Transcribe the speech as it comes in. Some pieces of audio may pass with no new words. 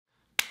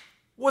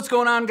What's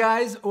going on,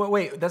 guys?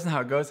 Wait, that's not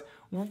how it goes.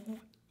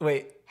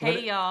 Wait.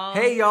 Hey, y'all.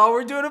 Hey, y'all.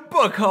 We're doing a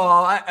book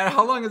haul.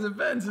 How long has it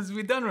been since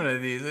we've done one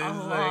of these? A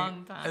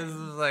long time. This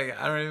is like,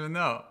 I don't even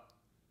know.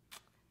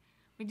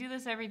 We do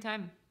this every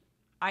time.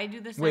 I do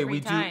this Wait,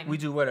 every time. we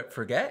do what?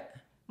 Forget?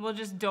 We'll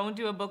just don't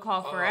do a book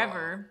haul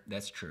forever.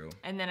 That's true.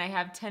 And then I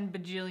have 10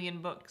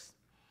 bajillion books.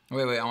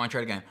 Wait, I want to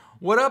try it again.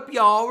 What up,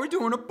 y'all? We're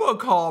doing a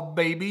book haul,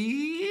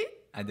 baby.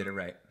 I did it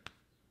right.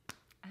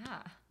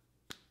 Ah.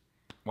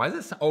 Why is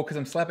this? Oh, because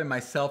I'm slapping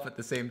myself at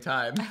the same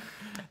time.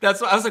 That's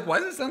why I was like, why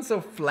does it sound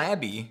so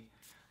flabby?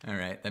 All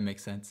right, that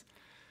makes sense.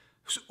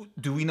 So,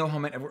 do we know how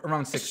many?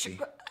 Around 60.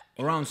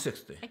 Around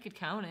 60. I could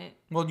count it.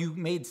 Well, you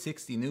made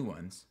 60 new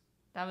ones.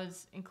 That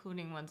was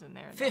including ones in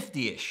there.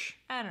 50-ish.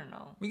 I don't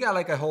know. We got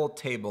like a whole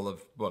table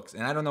of books,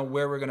 and I don't know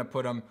where we're gonna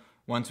put them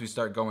once we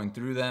start going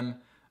through them.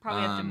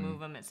 Probably have to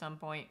move them at some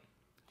point.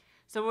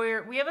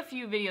 So we have a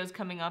few videos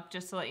coming up,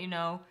 just to let you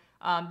know.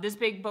 This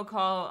big book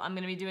haul, I'm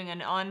gonna be doing an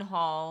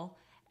unhaul.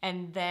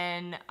 And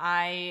then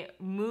I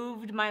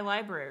moved my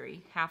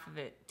library, half of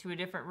it, to a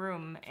different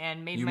room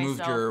and made myself... You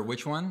moved your,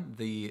 which one?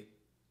 The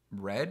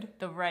red?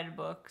 The red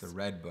books. The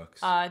red books.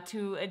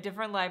 To a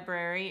different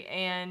library,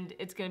 and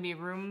it's going to be a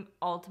room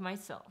all to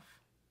myself.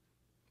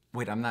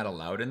 Wait, I'm not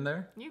allowed in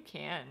there? You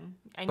can.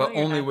 I know but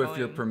you're only not with going.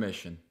 your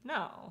permission.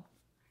 No.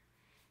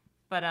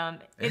 But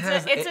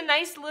it's a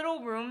nice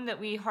little room that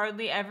we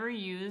hardly ever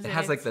use. It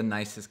has like the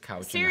nicest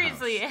couch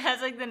seriously, in the house. It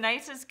has like the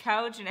nicest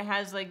couch, and it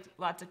has like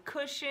lots of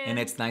cushions. And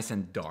it's nice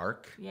and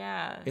dark.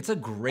 Yeah. It's a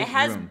great room. It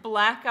has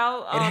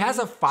blackout It has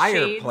a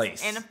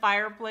fireplace. And a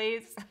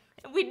fireplace.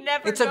 We'd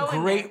never It's go a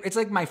great, in there. it's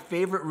like my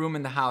favorite room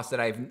in the house that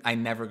I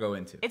never go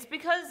into. It's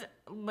because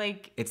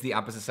like... It's the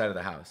opposite side of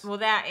the house. Well,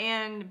 that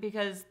and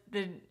because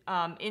the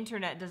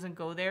internet doesn't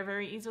go there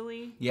very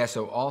easily. Yeah,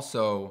 so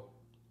also...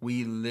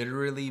 We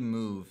literally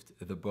moved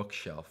the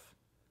bookshelf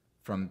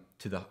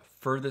to the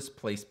furthest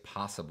place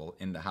possible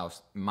in the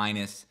house,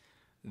 minus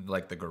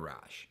like the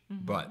garage.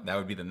 Mm-hmm. But that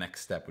would be the next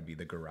step, would be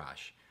the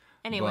garage.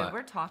 Anyway,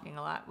 we're talking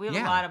a lot. We have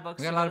a lot of books.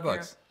 We got a lot of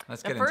books.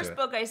 Let's get into it. The first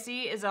book I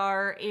see is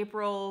our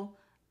April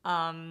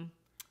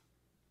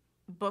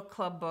book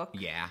club book.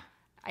 Yeah.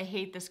 I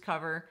hate this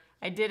cover.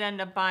 I did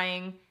end up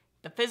buying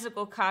the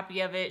physical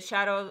copy of it,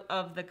 Shadow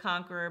of the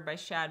Conqueror by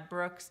Shad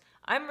Brooks.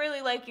 I'm really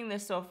liking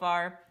this so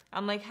far.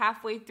 I'm like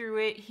halfway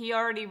through it. He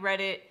already read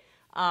it.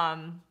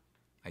 I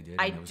did.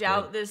 I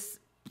doubt this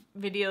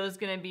video is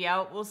going to be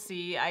out. We'll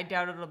see. I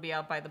doubt it'll be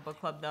out by the book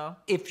club, though.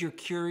 If you're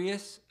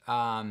curious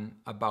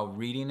about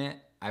reading it,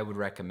 I would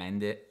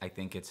recommend it. I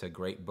think it's a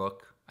great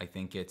book. I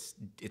think it's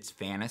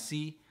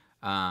fantasy.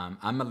 I'm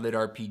a lit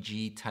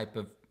RPG type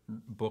of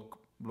book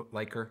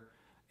liker,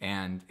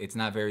 and it's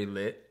not very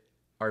lit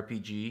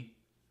RPG,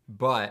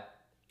 but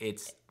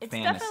it's fantasy.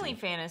 It's definitely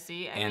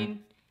fantasy. I mean,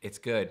 it's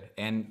good.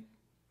 And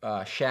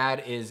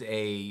Shad is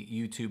a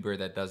YouTuber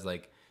that does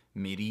like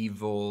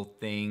medieval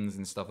things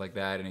and stuff like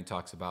that, and he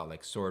talks about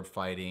like sword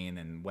fighting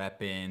and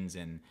weapons,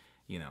 and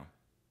you know,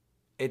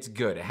 it's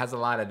good. It has a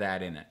lot of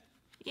that in it.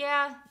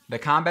 Yeah. The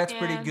combat's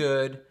pretty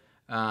good.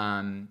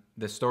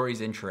 The story's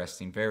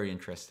interesting, very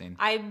interesting.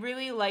 I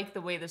really like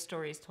the way the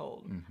story's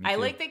told. I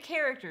like the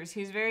characters.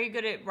 He's very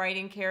good at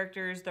writing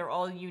characters. They're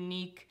all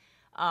unique.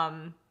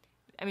 I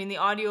mean, the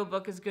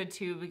audiobook is good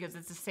too because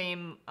it's the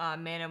same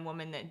man and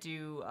woman that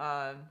do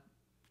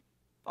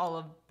all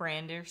of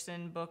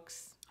Branderson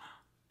books.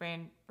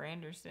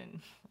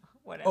 Branderson.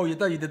 Whatever. Oh, you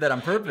thought you did that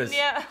on purpose?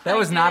 Yeah. That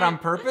was not on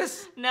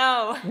purpose?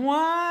 No.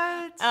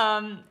 What?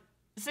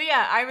 So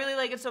yeah, I really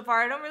like it so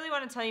far. I don't really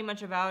want to tell you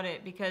much about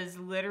it because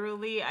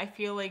literally I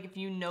feel like if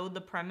you know the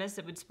premise,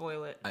 it would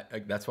spoil it.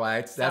 That's why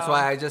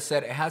I just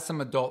said it has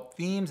some adult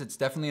themes. It's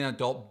definitely an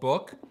adult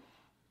book.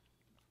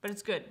 But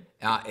it's good.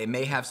 It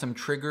may have some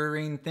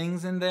triggering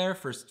things in there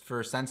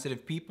for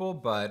sensitive people,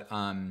 but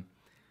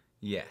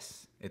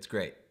yes, it's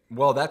great.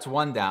 Well, that's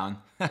one down.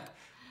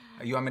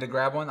 You want me to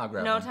grab one? I'll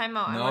grab one. No, time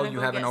out. No, you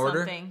have an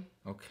order? Something.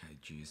 Okay,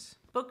 jeez.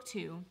 Book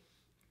 2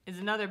 is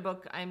another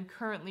book I'm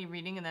currently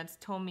reading, and that's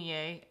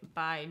Tomie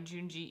by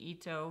Junji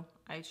Ito.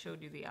 I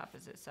showed you the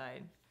opposite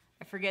side.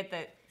 I forget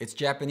that... It's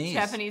Japanese.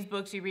 Japanese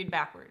books you read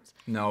backwards.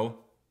 No,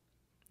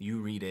 you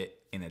read it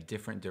in a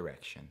different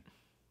direction.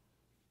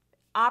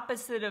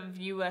 Opposite of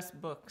U.S.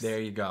 books.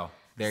 There you go.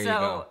 There you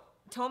go.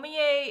 So,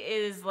 Tomie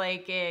is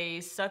like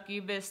a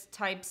succubus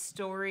type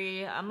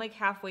story. I'm like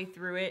halfway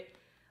through it.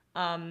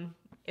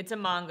 It's a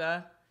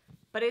manga,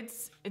 but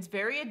it's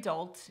very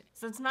adult.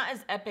 So it's not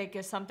as epic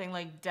as something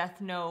like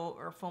Death Note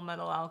or Full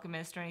Metal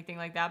Alchemist or anything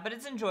like that, but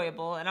it's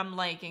enjoyable and I'm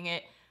liking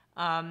it.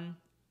 I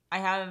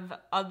have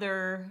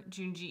other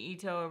Junji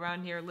Ito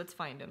around here. Let's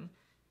find them.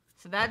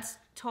 So that's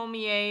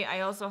Tomie.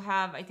 I also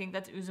have, I think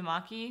that's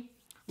Uzumaki.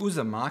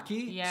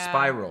 Uzumaki? Yeah.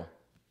 Spiral.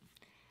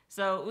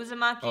 So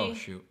Uzumaki. Oh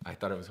shoot! I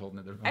thought I was holding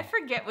it the wrong. I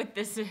forget what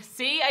this is.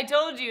 See, I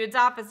told you it's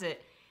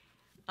opposite.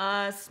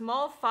 A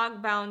small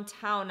fog-bound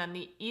town on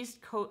the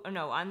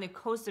on the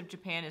coast of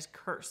Japan is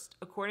cursed.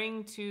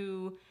 According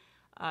to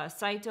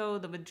Saito,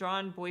 the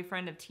withdrawn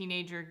boyfriend of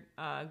teenager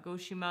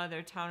Goshima,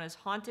 their town is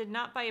haunted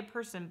not by a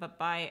person but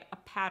by a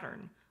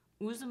pattern.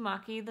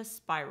 Uzumaki the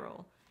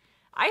Spiral.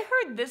 I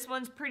heard this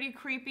one's pretty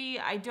creepy.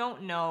 I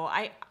don't know.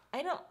 I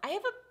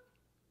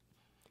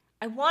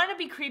want to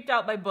be creeped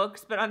out by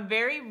books, but I'm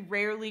very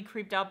rarely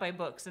creeped out by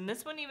books. And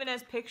this one even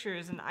has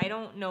pictures, and I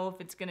don't know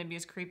if it's going to be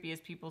as creepy as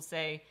people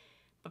say,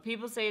 but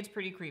people say it's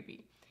pretty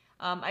creepy.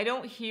 I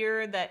don't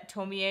hear that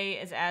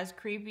Tomie is as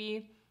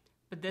creepy,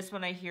 but this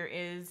one I hear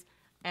is.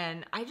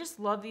 And I just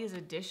love these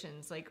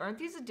editions. Like, aren't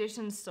these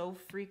editions so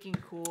freaking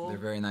cool? They're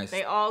very nice.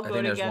 They all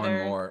go together. There's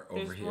one more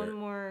over There's here. one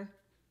more.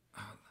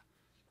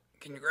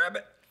 Can you grab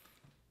it?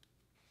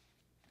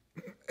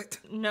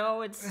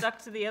 No, it's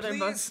stuck to the other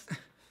book. Please.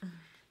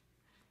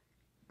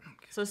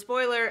 So,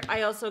 spoiler,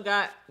 I also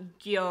got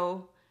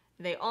Gyo.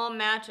 They all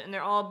match, and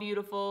they're all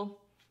beautiful.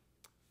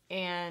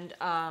 And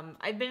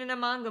I've been in a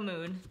manga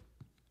mood.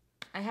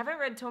 I haven't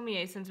read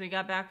Tomie since we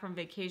got back from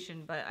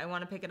vacation, but I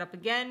want to pick it up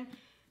again.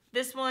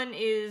 This one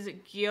is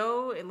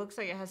Gyo. It looks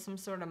like it has some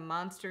sort of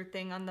monster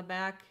thing on the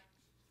back.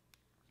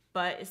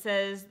 But it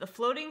says, the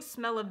floating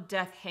smell of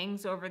death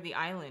hangs over the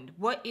island.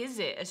 What is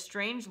it? A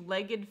strange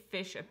legged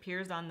fish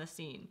appears on the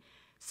scene.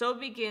 So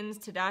begins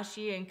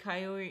Tadashi and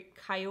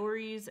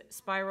Kaori's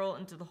spiral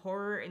into the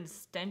horror and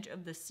stench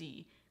of the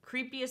sea.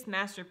 Creepiest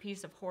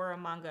masterpiece of horror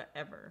manga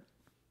ever.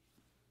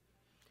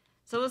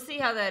 So we'll see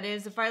how that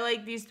is. If I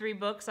like these 3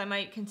 books, I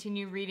might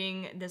continue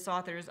reading this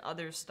author's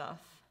other stuff.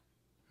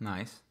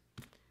 Nice.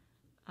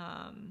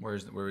 Where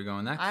are we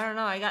going next? I don't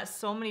know. I got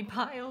so many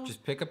piles.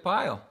 Just pick a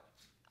pile.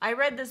 I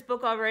read this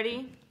book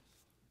already.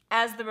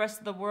 As the Rest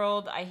of the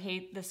World, I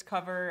hate this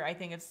cover. I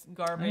think it's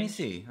garbage. Let me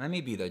see. Let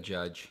me be the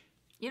judge.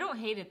 You don't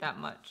hate it that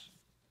much.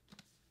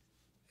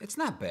 It's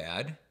not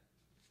bad.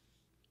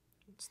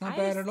 It's not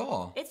bad at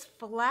all. It's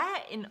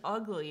flat and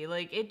ugly.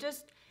 Like, it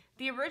just...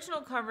 The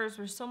original covers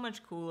were so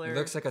much cooler. It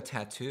looks like a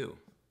tattoo.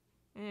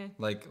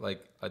 Like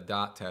a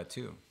dot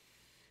tattoo.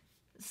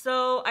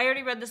 So, I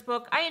already read this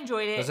book. I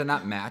enjoyed it. Does it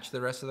not match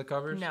the rest of the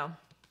covers? No.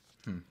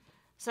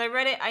 So, I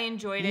read it. I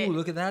enjoyed it. Ooh,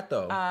 look at that,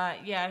 though.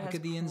 Yeah, it Look has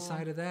at the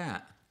inside of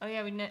that. Oh,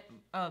 yeah,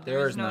 there's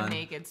There's no none.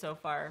 naked so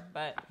far,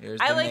 but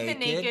There's I the like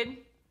naked. the naked.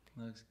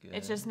 Looks good.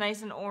 It's just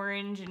nice and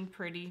orange and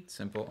pretty.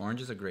 Simple.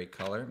 Orange is a great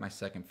color. My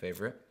second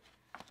favorite.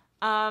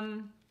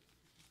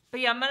 But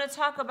yeah, I'm going to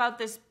talk about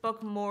this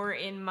book more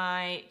in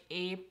my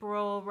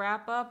April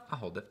wrap-up. I'll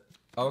hold it.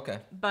 Oh, okay.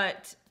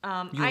 But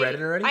You read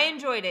it already? I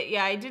enjoyed it.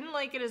 Yeah, I didn't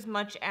like it as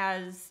much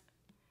as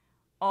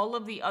all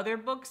of the other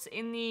books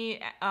in the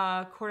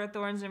Court of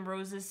Thorns and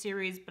Roses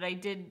series, but I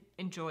did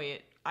enjoy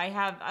it.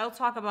 I'll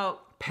talk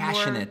about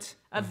Passionate,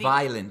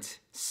 violent,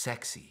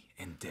 sexy,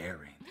 and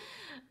daring.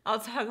 I'll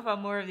talk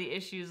about more of the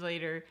issues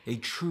later. A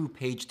true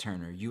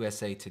page-turner,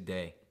 USA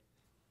Today.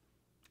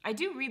 I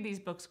do read these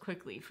books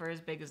quickly for as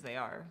big as they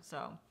are,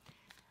 so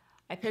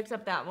I picked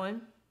up that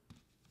one.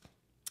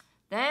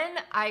 Then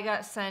I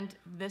got sent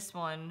this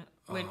one,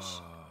 which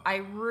I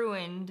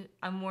ruined.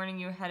 I'm warning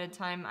you ahead of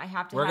time. I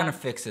have to. We're gonna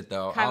fix it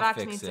though.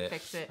 Kivox needs to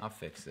fix it. I'll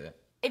fix it.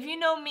 If you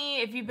know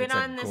me, if you've been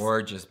on this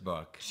gorgeous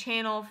book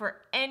channel for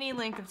any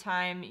length of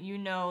time, you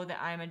know that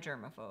I'm a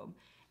germaphobe.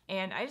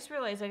 And I just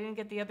realized I didn't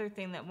get the other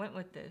thing that went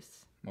with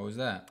this. What was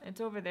that? It's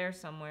over there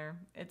somewhere.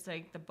 It's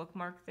like the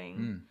bookmark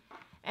thing.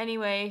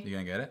 Anyway. You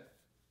gonna get it?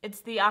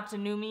 It's the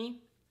Octonumi. You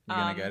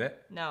gonna get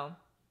it? No.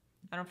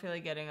 I don't feel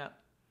like getting up.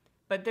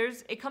 But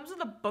it comes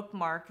with a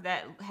bookmark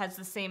that has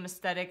the same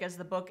aesthetic as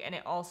the book, and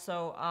it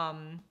also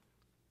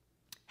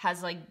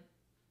has like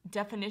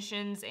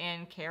definitions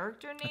and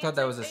character names. I thought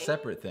that was a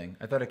separate thing.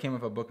 I thought it came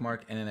with a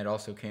bookmark, and then it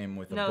also came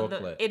with a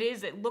booklet.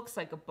 It looks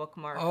like a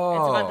bookmark. Oh.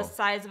 It's about the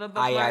size of a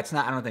bookmark. Yeah, it's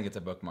not. I don't think it's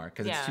a bookmark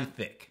because it's too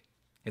thick.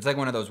 It's like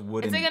one of those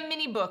wooden. It's like a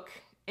mini book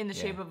in the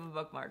shape of a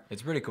bookmark.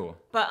 It's pretty cool.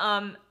 But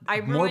I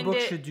ruined More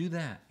books it. should do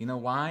that. You know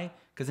why?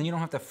 Because then you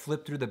don't have to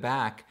flip through the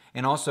back.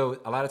 And also,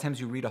 a lot of times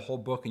you read a whole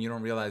book and you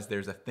don't realize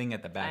there's a thing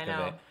at the back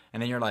of it.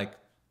 And then you're like,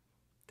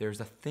 there's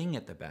a thing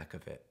at the back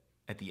of it,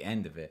 at the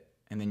end of it.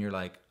 And then you're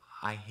like,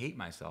 I hate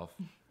myself.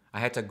 I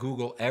had to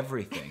Google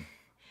everything.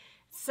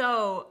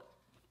 So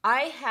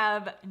I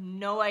have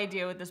no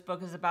idea what this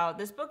book is about.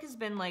 This book has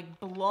been like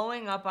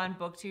blowing up on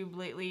BookTube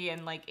lately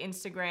and like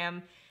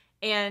Instagram.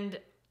 And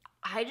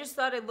I just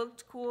thought it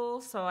looked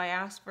cool, so I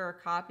asked for a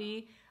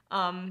copy.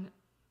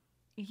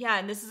 Yeah,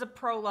 and this is a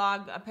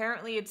prologue.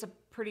 Apparently it's a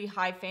pretty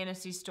high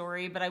fantasy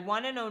story, but I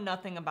want to know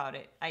nothing about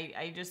it.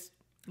 I just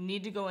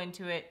need to go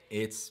into it.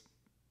 It's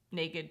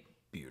naked.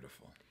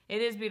 Beautiful.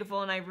 It is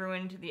beautiful, and I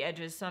ruined the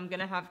edges, so I'm going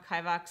to have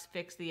Kivox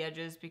fix the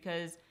edges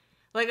because,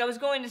 like I was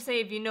going to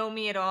say, if you know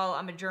me at all,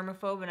 I'm a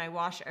germaphobe, and I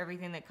wash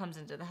everything that comes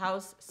into the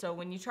house. So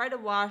when you try to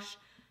wash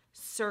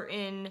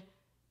certain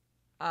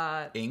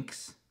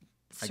inks,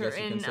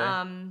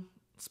 certain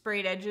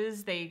sprayed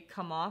edges, they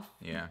come off.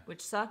 Yeah.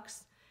 Which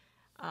sucks.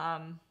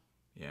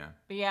 Yeah.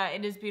 But yeah,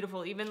 it is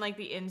beautiful. Even like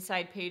the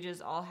inside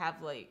pages all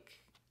have like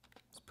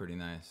it's pretty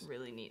nice.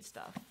 Really neat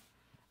stuff.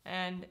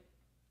 And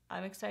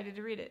I'm excited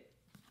to read it.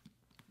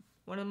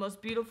 One of the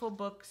most beautiful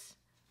books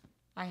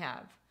I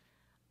have.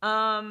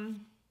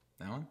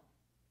 That one?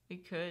 We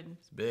could.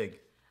 It's big.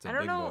 It's a I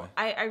don't big know. boy.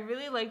 I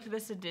really liked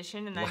this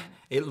edition, and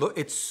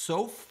It's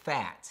so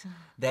fat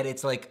that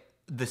it's like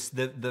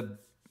the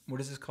what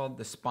is this called?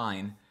 The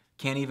spine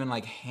can't even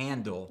like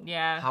handle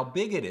how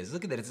big it is.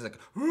 Look at that. It's like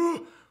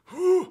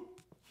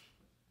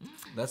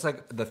that's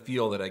like the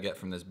feel that I get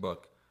from this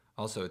book.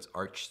 Also, it's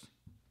arched.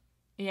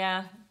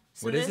 Yeah.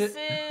 So what is this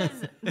it?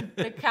 is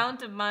The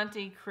Count of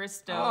Monte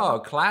Cristo. Oh,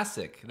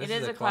 classic. This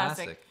is a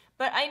classic.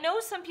 But I know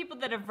some people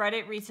that have read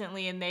it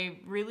recently and they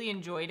really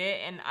enjoyed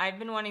it. And I've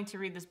been wanting to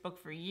read this book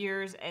for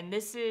years. And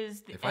this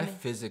is... If I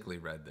physically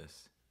read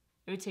this...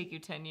 It would take you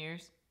 10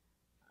 years.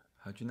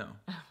 How'd you know?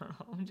 I don't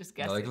know. I'm just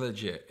guessing. Like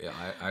legit. Yeah,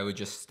 I would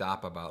just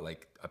stop about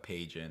like a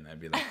page in.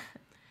 I'd be like,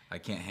 I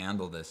can't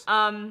handle this.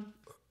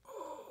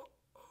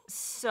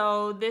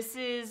 So this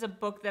is a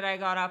book that I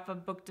got off a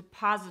book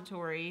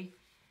depository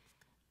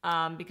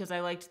because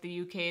I liked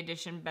the UK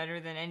edition better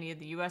than any of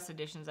the US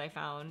editions I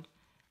found.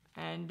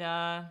 And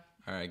all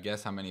right,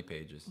 guess how many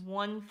pages?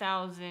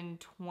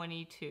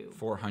 1,022.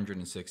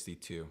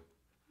 462.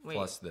 Wait,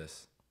 plus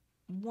this.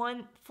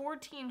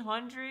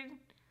 1,400?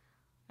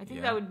 I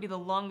think that would be the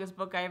longest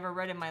book I ever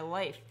read in my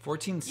life.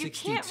 1462. You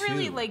can't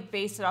really like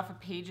base it off of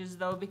pages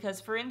though,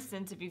 because for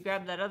instance, if you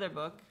grab that other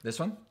book. This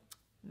one?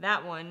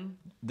 That one.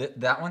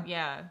 That one?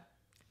 Yeah.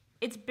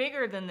 It's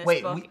bigger than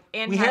this book.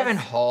 Wait, we haven't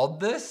hauled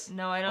this?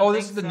 No, I don't think so. Oh,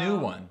 think this is the new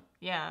one.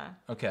 Yeah.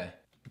 Okay.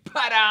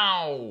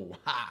 Pa-dow!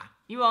 Ha!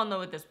 You all know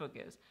what this book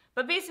is.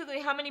 But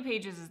basically, how many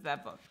pages is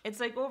that book? It's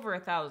like over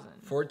 1,000.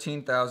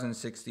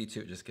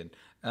 14,062. Just kidding.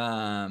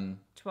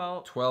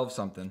 12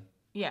 something.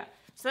 Yeah.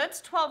 So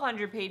that's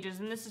 1,200 pages,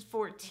 and this is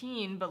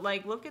 14. But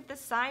like, look at the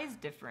size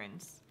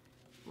difference.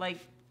 Like,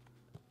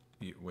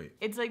 wait.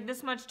 It's like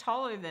this much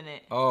taller than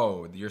it.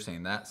 Oh, you're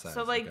saying that size.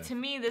 So like to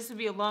me, this would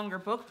be a longer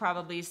book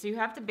probably. So you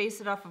have to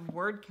base it off of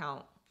word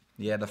count.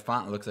 Yeah, the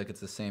font looks like it's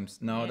the same.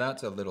 No,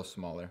 that's a little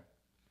smaller.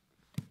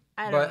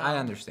 I don't know. I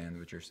understand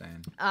what you're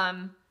saying.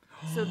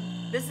 So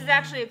this is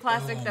actually a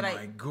classic that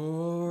I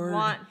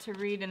want to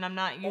read, and I'm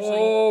not usually.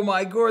 Oh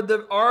my god,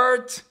 the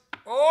art!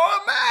 Oh,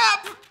 a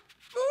map!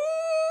 Ooh.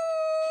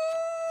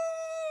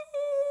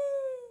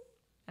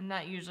 I'm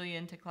not usually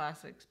into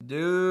classics.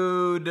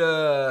 Dude.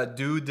 Are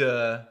you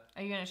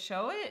gonna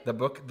show it? The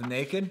book, The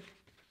Naked?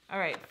 All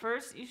right,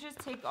 first you should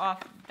take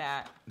off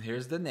that.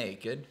 Here's The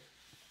Naked.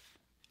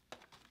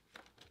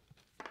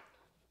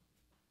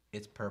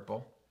 It's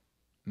purple.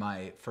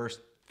 My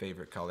first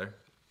favorite color.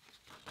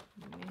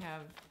 We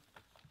have...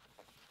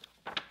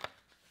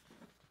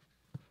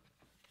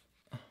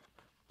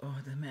 Oh,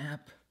 the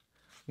map.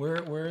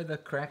 Where are the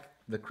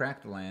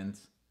cracked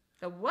lands?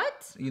 The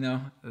what? You know,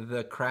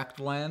 the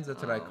cracked lands.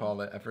 That's what I call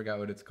it. I forgot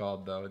what it's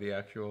called though. The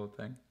actual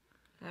thing.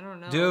 I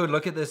don't know. Dude,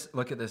 look at this.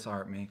 Look at this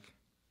art, Meek.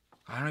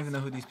 I don't even know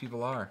who these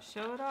people are.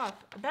 Show it off.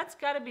 That's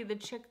got to be the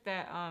chick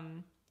that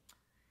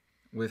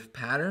With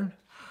pattern?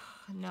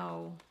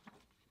 No,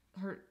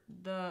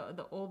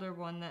 the older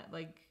one that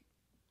like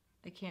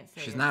I can't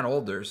say. She's not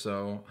older,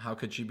 so how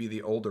could she be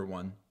the older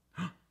one?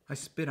 I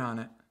spit on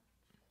it.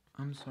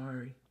 I'm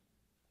sorry.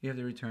 You have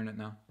to return it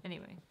now.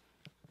 Anyway.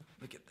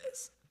 Look at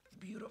this.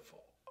 Beautiful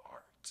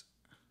art.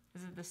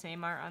 Is it the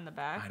same art on the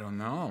back? I don't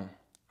know.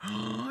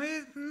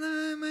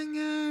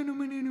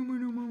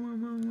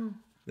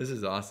 This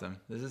is awesome.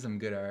 This is some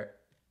good art.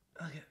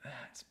 Look at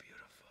that. It's beautiful.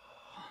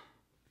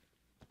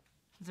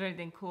 Is there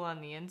anything cool on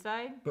the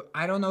inside? But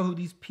I don't know who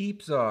these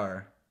peeps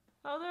are.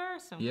 Oh, there are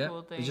some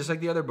cool things. It's just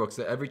like the other books.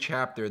 That every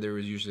chapter there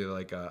was usually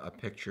like a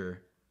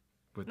picture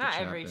with the chapter.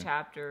 Not every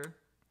chapter.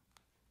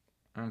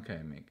 Okay,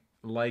 Meek.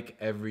 Like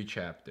every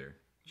chapter.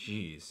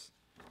 Jeez.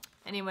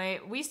 Anyway,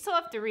 we still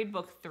have to read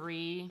book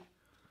 3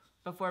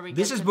 before we get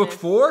This is to book this.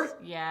 4?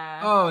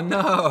 Yeah. Oh,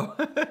 no.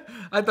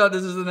 I thought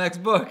this was the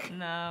next book.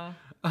 No.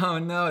 Oh,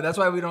 no. That's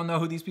why we don't know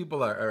who these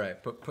people are. All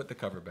right, put the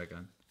cover back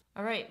on.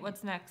 All right,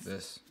 what's next?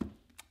 This.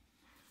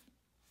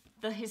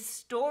 The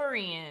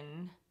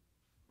Historian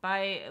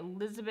by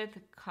Elizabeth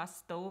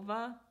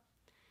Kostova.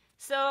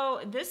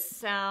 So this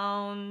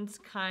sounds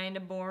kind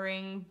of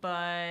boring,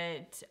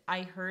 but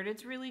I heard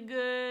it's really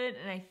good,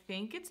 and I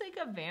think it's like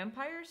a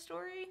vampire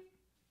story.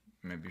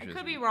 Maybe you should. I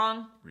could be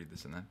wrong. Read the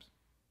synopsis.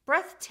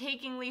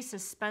 Breathtakingly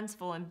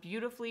suspenseful and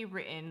beautifully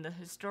written, The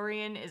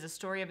Historian is a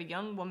story of a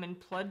young woman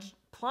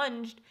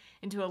plunged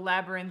into a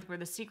labyrinth where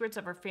the secrets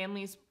of her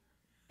family's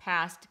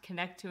past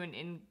connect to an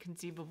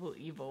inconceivable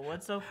evil.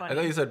 What's so funny? I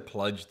thought you said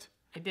plunged.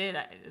 I did,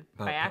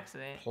 by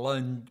accident.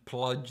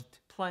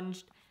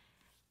 Plunged.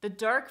 The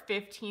dark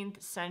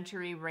 15th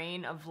century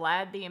reign of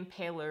Vlad the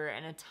Impaler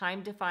and a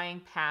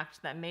time-defying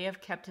pact that may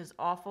have kept his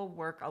awful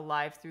work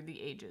alive through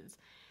the ages.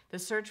 The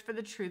search for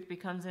the truth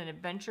becomes an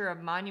adventure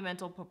of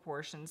monumental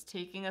proportions,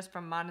 taking us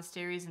from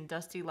monasteries and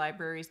dusty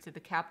libraries to the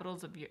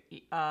capitals of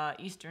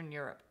Eastern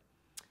Europe.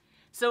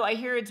 So I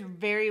hear it's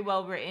very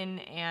well written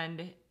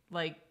and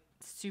like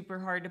super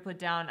hard to put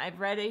down. I've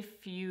read a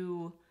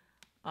few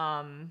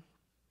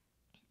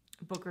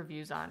book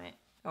reviews on it,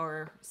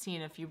 or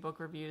seen a few book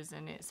reviews,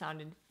 and it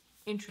sounded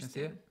interesting.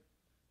 Can I see it?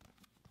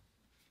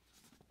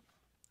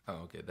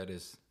 Oh, okay. That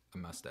is a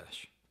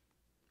mustache.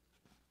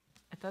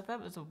 I thought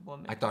that was a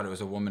woman. I thought it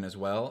was a woman as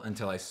well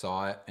until I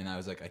saw it, and I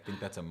was like, I think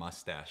that's a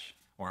mustache.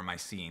 Or am I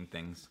seeing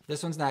things?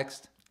 This one's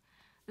next.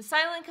 The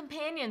Silent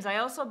Companions. I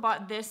also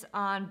bought this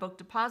on Book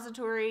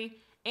Depository,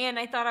 and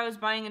I thought I was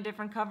buying a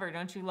different cover.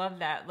 Don't you love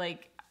that?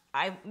 Like,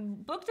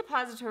 Book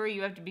Depository,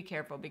 you have to be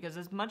careful because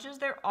as much as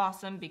they're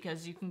awesome,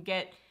 because you can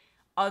get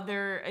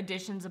other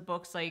editions of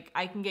books, like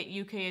I can get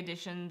UK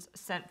editions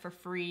sent for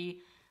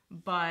free,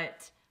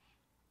 but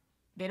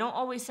they don't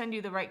always send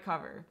you the right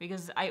cover,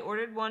 because I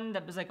ordered one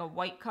that was like a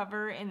white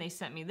cover and they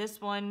sent me this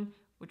one,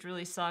 which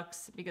really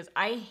sucks because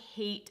I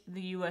hate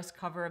the US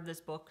cover of this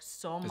book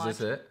so much. Is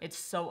this it? It's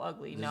so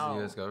ugly. Is this No.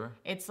 the US cover?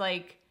 It's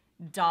like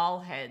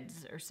doll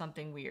heads or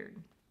something weird.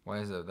 Why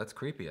is it? That's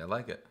creepy. I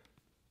like it.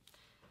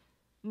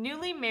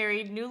 Newly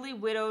married, newly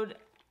widowed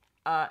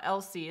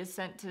Elsie is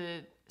sent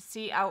to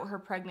see out her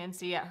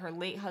pregnancy at her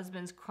late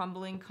husband's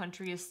crumbling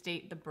country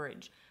estate, The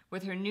Bridge.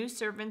 With her new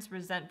servants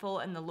resentful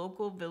and the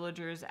local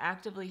villagers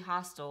actively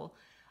hostile,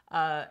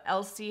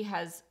 Elsie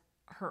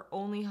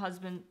only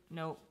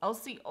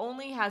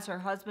has her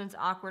husband's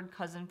awkward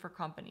cousin for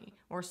company,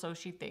 or so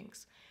she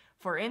thinks.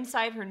 For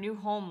inside her new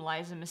home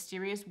lies a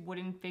mysterious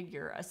wooden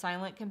figure, a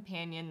silent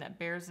companion that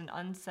bears an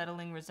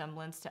unsettling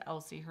resemblance to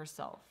Elsie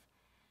herself.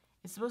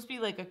 It's supposed to be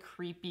like a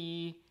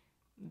creepy,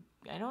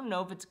 I don't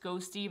know if it's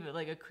ghosty, but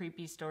like a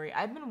creepy story.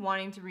 I've been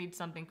wanting to read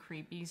something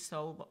creepy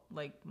so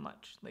like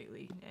much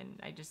lately, and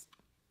I just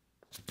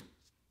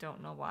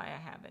don't know why I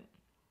haven't.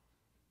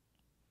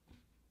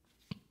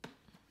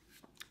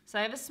 So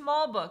I have a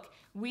small book.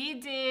 We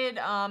did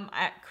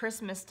at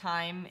Christmas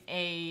time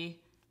a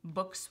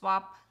book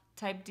swap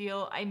type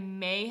deal. I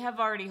may have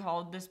already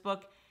hauled this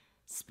book.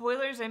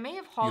 Spoilers, I may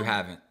have hauled. You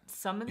haven't.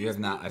 Some of these. You have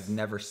not. books. I've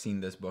never seen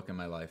this book in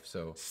my life,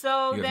 so.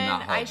 So you have then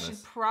not hauled I this.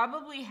 should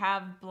probably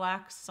have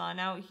Black Sun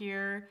out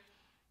here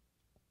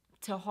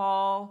to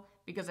haul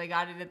because I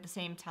got it at the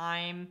same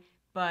time,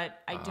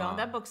 but I don't.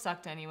 That book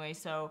sucked anyway,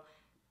 so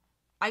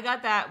I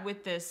got that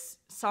with this.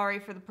 Sorry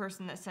for the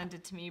person that sent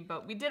it to me,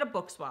 but we did a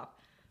book swap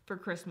for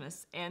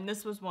Christmas, and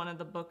this was one of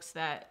the books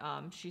that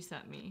she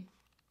sent me.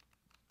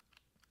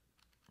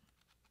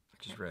 I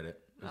just read it.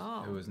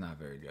 Oh. It was not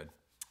very good.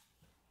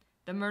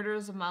 The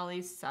Murders of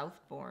Molly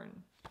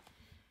Southbourne.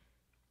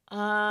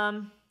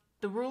 The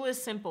rule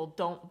is simple: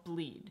 don't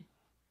bleed.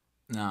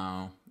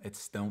 No,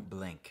 it's don't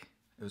blink.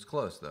 It was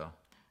close though.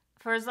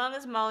 For as long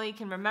as Molly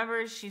can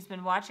remember, she's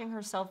been watching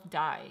herself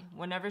die.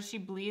 Whenever she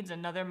bleeds,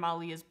 another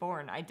Molly is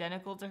born,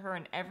 identical to her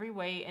in every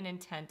way and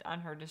intent on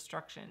her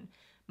destruction.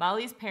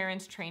 Molly's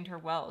parents trained her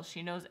well.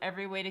 She knows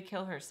every way to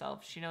kill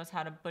herself. She knows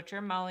how to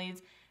butcher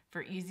Molly's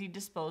for easy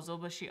disposal,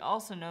 but she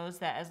also knows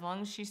that as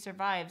long as she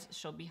survives,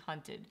 she'll be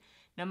hunted.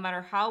 No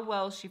matter how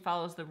well she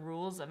follows the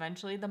rules,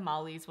 eventually the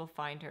Mollys will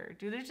find her.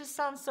 Dude, it just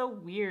sounds so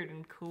weird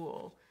and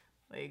cool.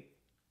 Like,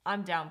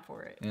 I'm down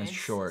for it. And it's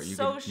short. You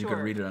could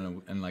read it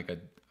in like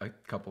a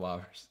couple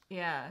hours.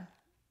 Yeah.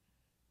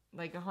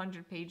 Like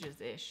 100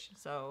 pages-ish.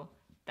 So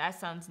that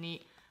sounds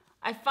neat.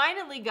 I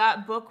finally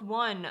got book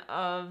 1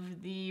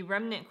 of the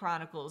Remnant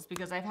Chronicles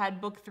because I've had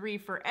book 3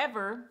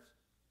 forever.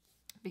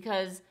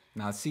 Because...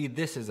 Now, see,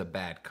 this is a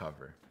bad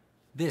cover.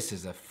 This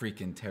is a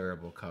freaking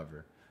terrible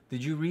cover.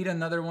 Did you read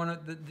another one?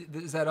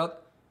 Is that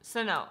up?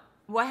 So, no.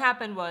 What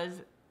happened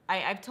was,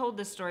 I've told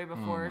this story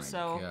before,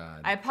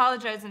 God. I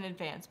apologize in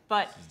advance.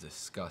 But this is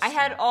disgusting. I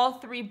had all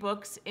 3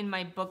 books in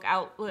my book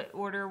outlet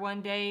order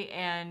one day,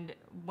 and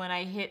when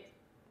I hit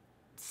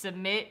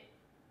submit,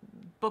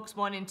 books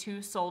 1 and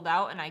 2 sold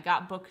out, and I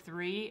got book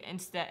 3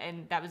 instead,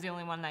 and that was the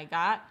only one I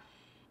got.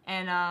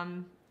 And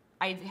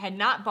I had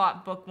not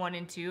bought book 1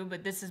 and 2,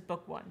 but this is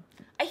book 1.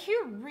 I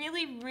hear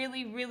really,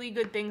 really, really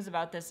good things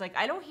about this. Like,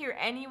 I don't hear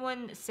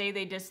anyone say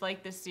they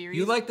dislike this series.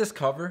 You like this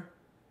cover?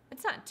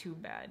 It's not too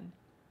bad.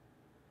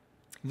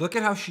 Look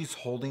at how she's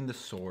holding the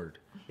sword.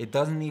 It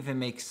doesn't even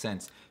make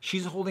sense.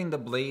 She's holding the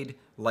blade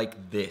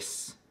like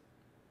this.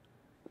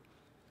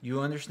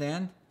 You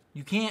understand?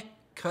 You can't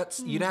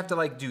cut... You'd have to,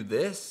 like, do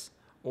this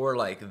or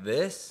like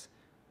this.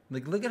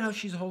 Like, look at how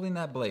she's holding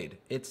that blade.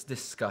 It's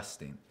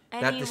disgusting.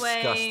 That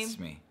disgusts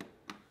me.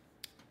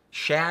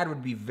 Shad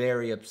would be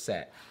very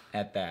upset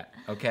at that,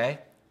 okay?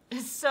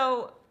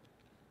 So,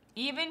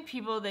 even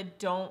people that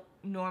don't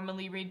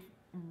normally read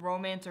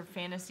romance or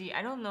fantasy,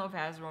 I don't know if it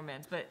has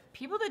romance, but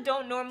people that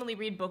don't normally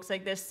read books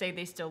like this say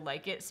they still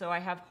like it, so I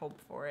have hope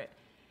for it.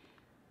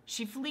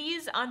 She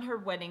flees on her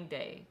wedding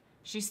day.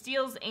 She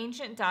steals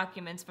ancient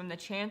documents from the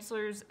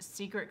Chancellor's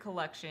secret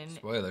collection.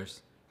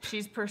 Spoilers.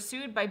 She's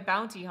pursued by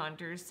bounty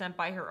hunters sent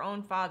by her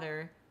own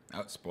father.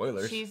 Oh,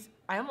 spoilers.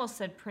 I almost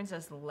said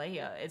Princess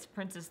Leia. It's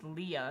Princess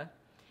Leia.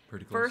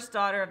 Pretty close. First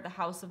daughter of the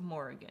House of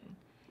Morrigan.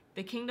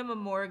 The Kingdom of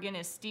Morrigan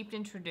is steeped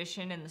in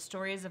tradition and the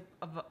stories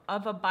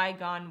of a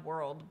bygone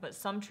world, but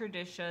some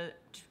tradition...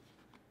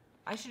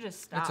 I should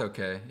just stop. It's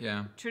okay,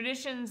 yeah.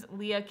 Traditions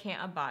Leia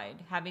can't abide,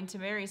 having to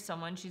marry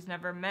someone she's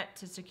never met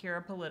to secure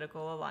a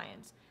political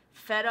alliance.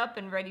 Fed up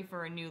and ready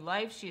for a new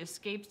life, she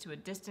escapes to a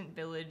distant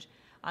village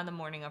on the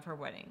morning of her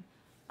wedding.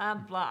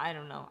 I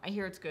don't know. I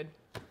hear it's good.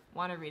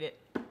 Want to read it.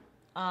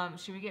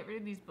 Should we get rid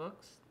of these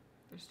books?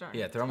 They're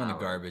starting to throw them in the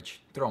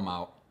garbage. Throw them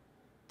out.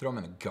 Throw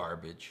them in the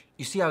garbage.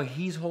 You see how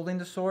he's holding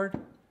the sword?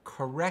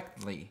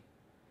 Correctly.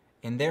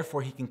 and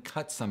therefore he can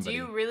cut Do somebody.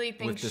 you really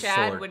think with the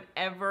Shad sword. would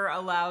ever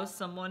allow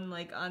someone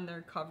like on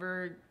their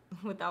cover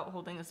without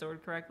holding a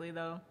sword correctly,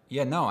 though?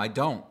 Yeah, no, I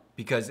don't.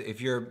 Because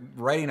if you're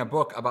writing a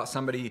book about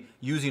somebody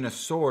using a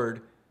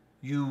sword,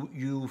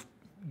 you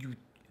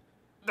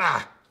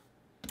ah.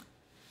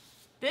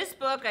 This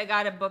book I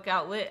got at Book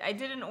Outlet. I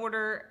did an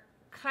order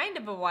kind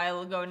of a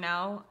while ago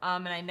now,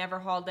 and I never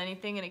hauled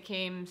anything, and it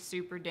came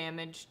super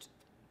damaged,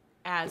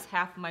 as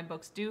half of my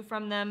books do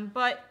from them.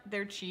 But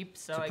they're cheap,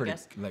 so It's a I pretty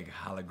guess like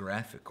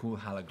cool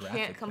holographic can't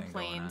thing going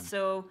complain. on.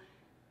 So,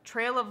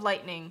 Trail of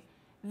Lightning.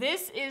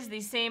 This is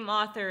the same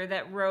author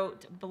that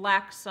wrote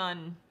Black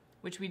Sun,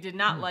 which we did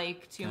not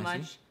like too Can I see?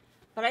 much.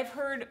 But I've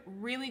heard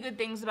really good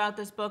things about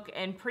this book,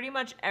 and pretty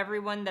much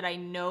everyone that I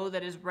know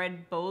that has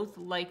read both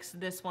likes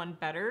this one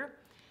better.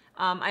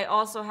 I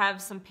also have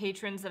some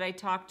patrons that I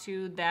talk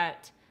to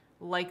that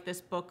like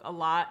this book a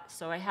lot,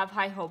 so I have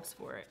high hopes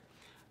for it.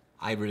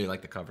 I really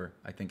like the cover.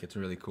 I think it's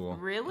really cool.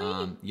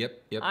 Really?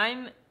 Yep.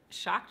 I'm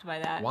shocked by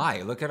that.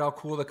 Why? Look at how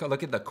cool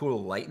look at the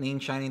cool lightning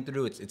shining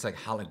through. It's like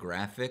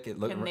holographic.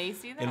 Can they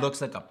see that? It looks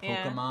like a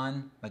Yeah.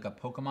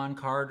 Pokemon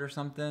card or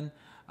something.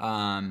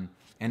 And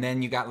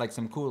then you got like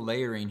some cool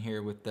layering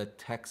here with the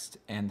text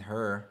and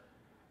her.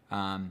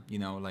 You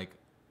know, like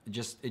it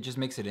just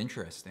makes it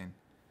interesting.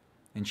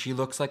 And she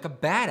looks like a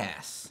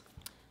badass.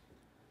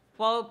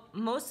 While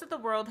most of the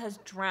world has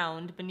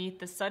drowned beneath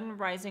the sudden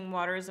rising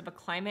waters of a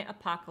climate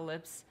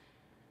apocalypse,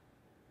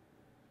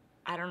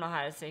 I don't know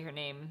how to say her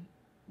name.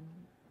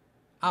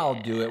 I'll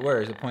do it.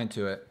 Where is it? Point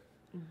to it.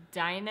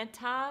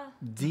 Dinata?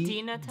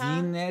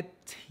 Dinata.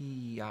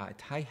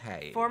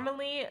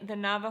 Formerly, the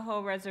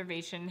Navajo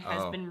reservation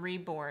has been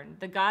reborn.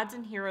 The gods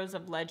and heroes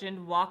of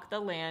legend walk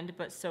the land,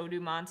 but so do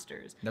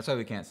monsters. That's why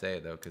we can't say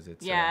it though, because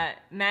it's Yeah,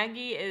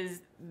 Maggie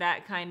is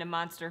that kind of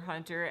monster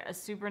hunter, a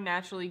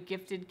supernaturally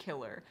gifted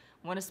killer.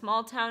 When a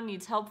small town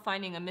needs help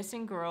finding a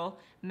missing girl,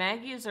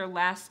 Maggie is their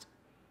last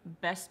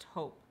best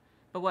hope.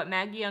 But what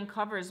Maggie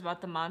uncovers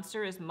about the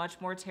monster is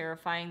much more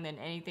terrifying than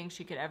anything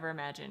she could ever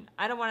imagine.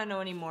 I don't want to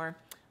know anymore.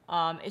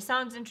 It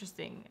sounds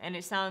interesting, and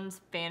it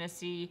sounds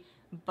fantasy,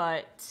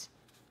 but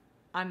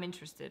I'm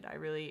interested. I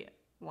really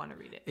want to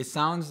read it. It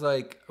sounds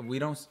like we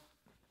don't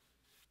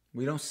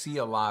see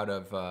a lot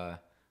of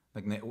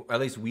at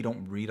least we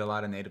don't read a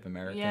lot of Native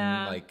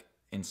American like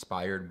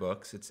inspired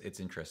books. It's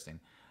interesting.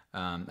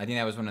 I think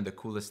that was one of the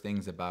coolest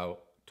things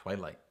about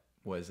Twilight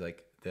was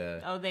like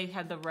they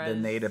had the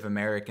Native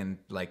American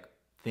like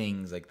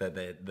things like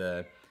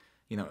the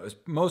you know, it was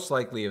most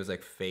likely it was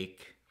like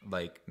fake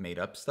like made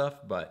up stuff,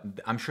 but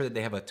I'm sure that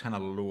they have a ton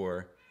of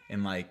lore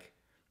and like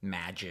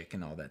magic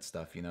and all that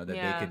stuff, you know, that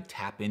they could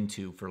tap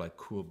into for like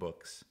cool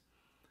books.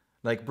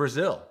 Like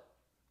Brazil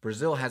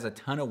has a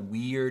ton of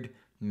weird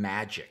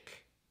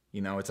magic,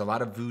 you know, it's a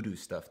lot of voodoo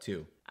stuff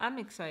too. I'm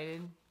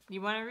excited.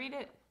 You want to read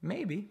it?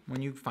 Maybe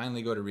when you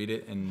finally go to read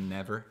it in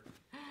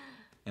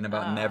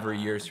about never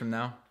years from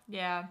now.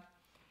 Yeah.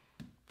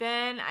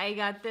 Then I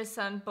got this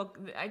on book.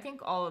 I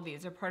think all of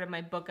these are part of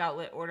my Book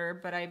Outlet order,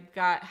 but I've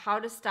got How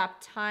to Stop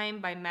Time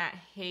by Matt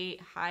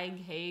Haig.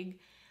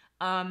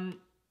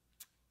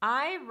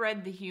 I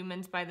read The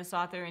Humans by this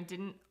author and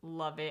didn't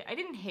love it. I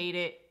didn't hate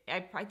it.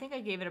 I think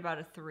I gave it about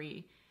a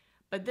 3.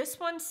 But this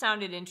one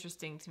sounded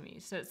interesting to me.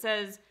 So it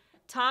says,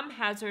 Tom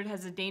Hazard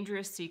has a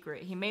dangerous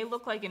secret. He may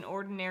look like an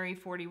ordinary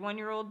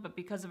 41-year-old, but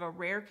because of a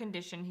rare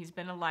condition, he's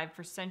been alive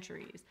for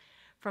centuries.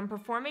 From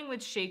performing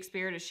with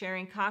Shakespeare to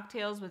sharing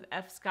cocktails with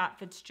F. Scott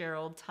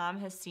Fitzgerald, Tom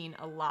has seen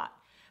a lot.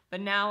 But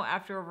now,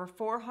 after over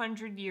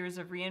 400 years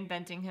of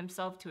reinventing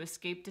himself to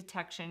escape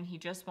detection, he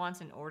just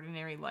wants an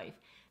ordinary life.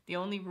 The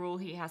only rule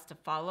he has to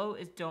follow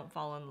is don't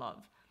fall in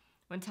love.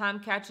 When Tom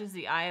catches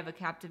the eye of a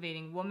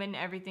captivating woman,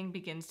 everything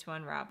begins to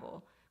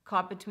unravel.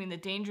 Caught between the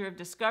danger of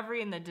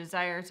discovery and the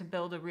desire to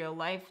build a real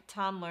life,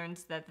 Tom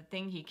learns that the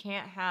thing he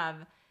can't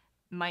have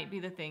might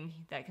be the thing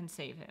that can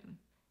save him.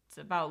 It's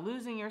about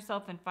losing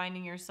yourself and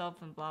finding yourself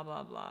and blah,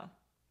 blah, blah.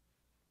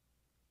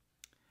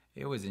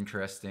 It was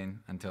interesting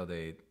until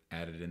they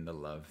added in the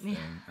love thing.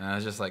 And I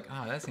was just like,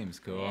 oh, that seems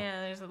cool. Yeah,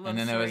 there's a love And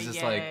then story, it was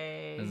just like,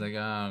 I was like,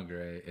 oh,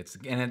 great.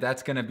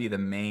 That's going to be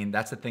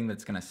that's the thing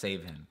that's going to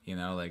save him. You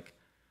know, like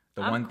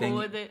I'm cool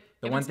with it.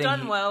 If it's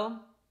done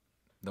well.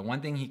 The one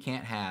thing he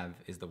can't have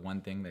is the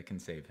one thing that can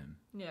save him.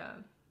 Yeah.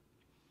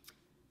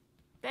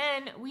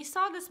 Then we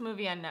saw this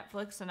movie on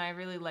Netflix, and I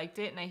really liked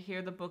it, and I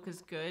hear the book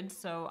is good,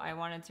 so I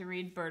wanted to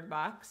read Bird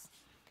Box.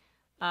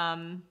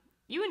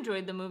 You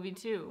enjoyed the movie,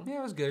 too. Yeah,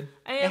 it was good.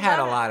 I mean, it had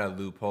a lot of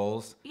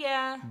loopholes.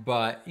 Yeah.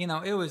 But, you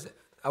know, it was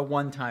a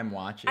one-time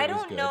watch. I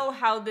don't know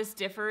how this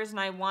differs, and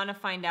I want to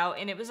find out,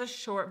 and it was a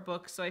short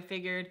book, so I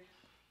figured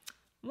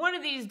one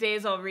of these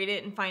days I'll read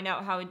it and find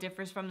out how it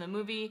differs from the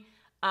movie.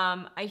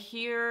 I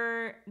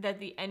hear that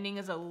the ending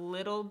is a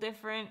little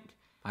different.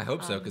 I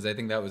hope so, because I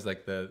think that was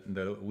like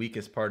the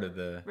weakest part of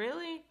the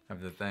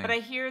thing. But I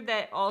hear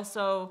that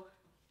also,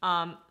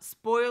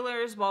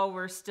 spoilers while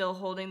we're still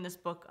holding this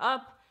book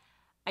up,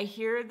 I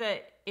hear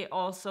that it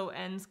also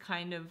ends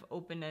kind of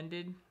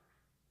open-ended,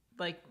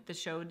 like the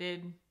show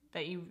did.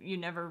 that you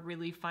never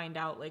really find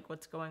out like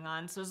what's going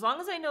on. So as long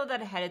as I know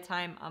that ahead of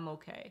time, I'm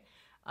okay.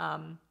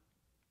 No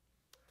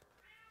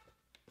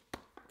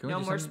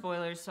more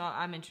spoilers, so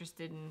I'm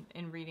interested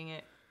in reading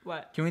it.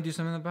 What? Can we do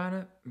something about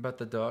it? About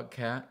the dog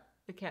cat?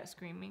 The cat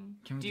screaming.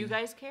 Do you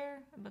guys care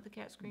about the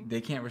cat screaming?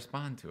 They can't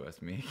respond to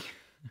us, Meek.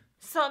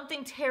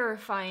 Something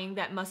terrifying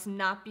that must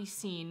not be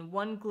seen.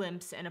 One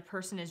glimpse and a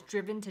person is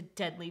driven to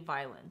deadly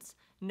violence.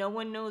 No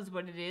one knows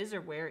what it is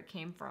or where it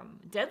came from.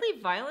 Deadly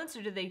violence,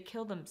 or do they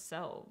kill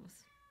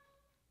themselves?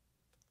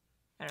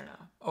 I don't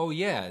know. Oh,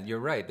 yeah, you're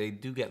right. They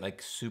do get,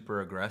 like,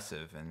 super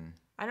aggressive and...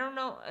 I don't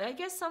know. I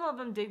guess some of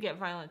them did get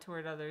violent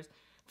toward others.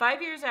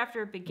 5 years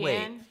after it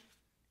began... Wait.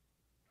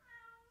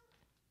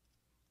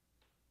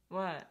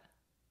 What?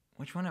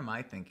 Which one am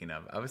I thinking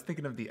of? I was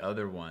thinking of the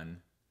other one.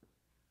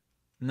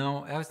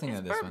 No, I was thinking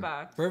of this Bird one.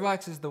 Box. Bird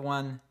Box is the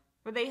one...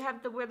 Where they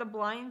have to wear the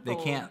blindfolds. They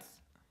can't...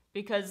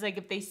 Because, like,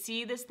 if they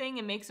see this thing,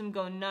 it makes them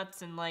go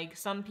nuts. And, like,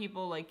 some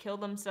people, like, kill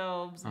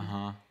themselves.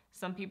 And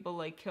some people,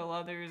 like, kill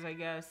others, I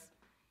guess.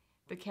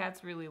 The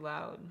cat's really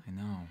loud. I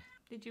know.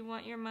 Did you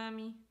want your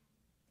mommy?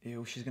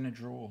 Ew, she's gonna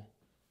drool.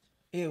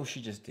 Ew,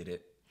 she just did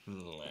it.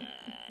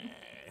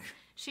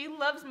 She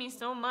loves me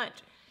so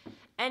much.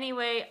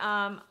 Anyway,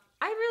 I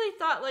really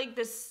thought, like,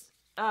 this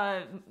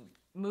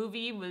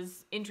movie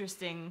was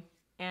interesting.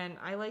 And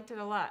I liked it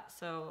a lot.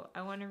 So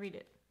I want to read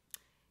it.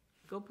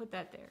 Go put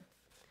that there.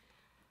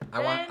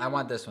 I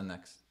want this one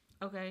next.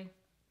 Okay.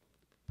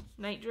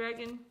 Night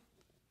Dragon.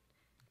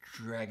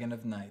 Dragon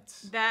of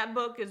Nights. That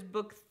book is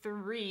book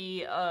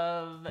 3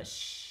 of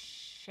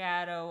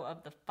Shadow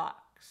of the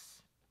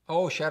Fox.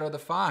 Oh, Shadow of the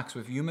Fox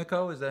with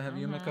Yumiko. Does that have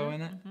Yumiko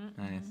in it?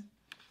 Nice.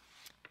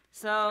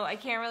 So I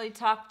can't really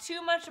talk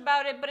too much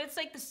about it, but it's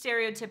like the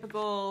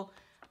stereotypical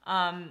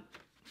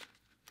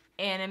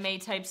anime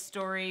type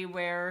story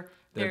where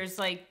there's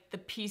like the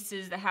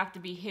pieces that have to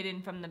be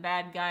hidden from the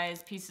bad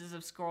guys, pieces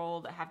of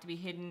scroll that have to be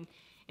hidden.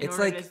 It's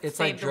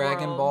like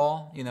Dragon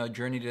Ball, you know,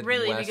 Journey to the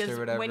West or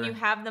whatever. When you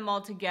have them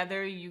all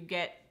together, you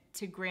get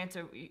to grant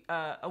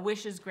a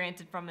wish is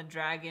granted from a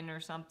dragon or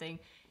something.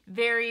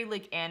 Very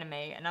like anime,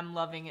 and I'm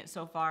loving it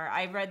so far.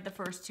 I read the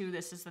first 2.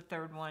 This is the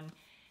 3rd one,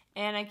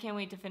 and I can't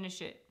wait to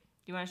finish it.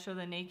 Do you want to show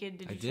the naked?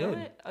 Did you show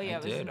it? Oh yeah,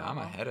 I did. I'm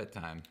ahead of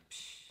time.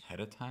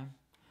 Ahead of time.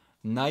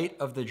 Night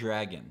of the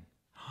Dragon.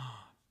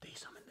 They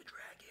summon the dragon.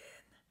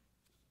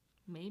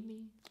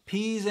 Maybe.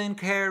 Peas and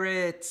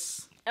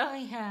carrots. Oh,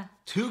 yeah.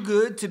 Too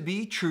good to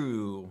be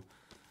true.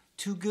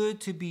 Too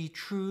good to be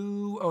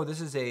true. Oh, this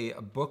is a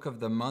book of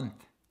the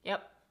month.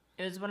 Yep.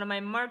 It was one of my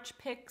March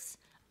picks.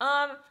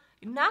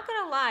 Not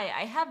gonna lie,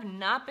 I have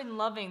not been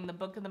loving the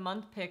book of the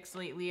month picks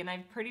lately, and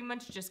I've pretty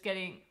much just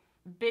getting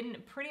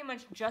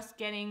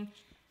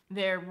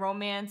their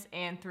romance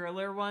and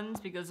thriller ones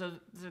because those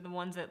are the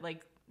ones that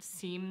like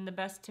seem the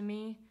best to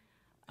me.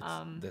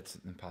 That's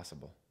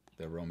impossible.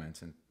 They're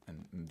romance and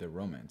they're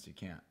romance.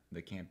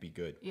 They can't be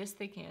good. Yes,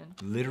 they can.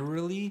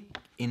 Literally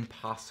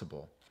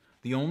impossible.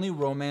 The only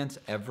romance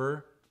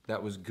ever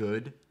that was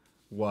good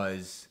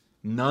was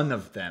none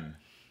of them.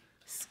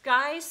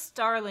 Sky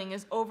Starling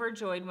is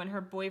overjoyed when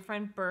her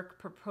boyfriend Burke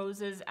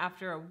proposes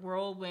after a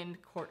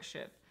whirlwind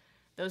courtship.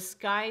 Though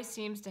Sky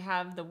seems to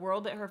have the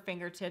world at her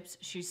fingertips,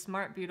 she's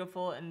smart,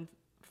 beautiful, and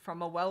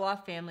from a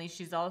well-off family.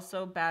 She's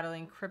also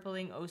battling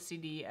crippling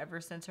OCD ever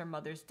since her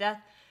mother's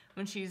death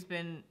when she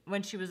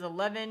was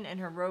 11, and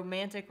her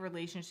romantic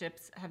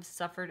relationships have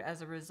suffered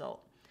as a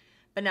result.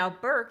 But now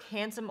Burke,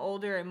 handsome,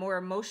 older, and more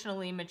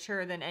emotionally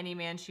mature than any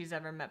man she's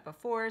ever met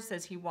before,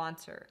 says he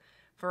wants her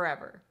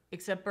forever.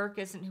 Except Burke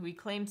isn't who he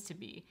claims to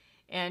be,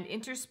 and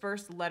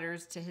interspersed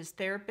letters to his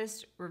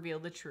therapist reveal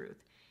the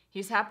truth.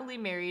 He's happily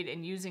married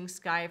and using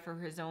Sky for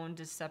his own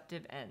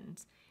deceptive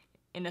ends.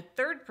 In a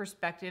third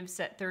perspective,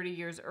 set 30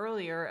 years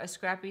earlier, a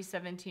scrappy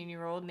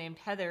 17-year-old named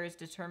Heather is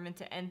determined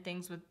to end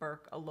things with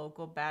Burke, a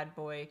local bad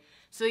boy.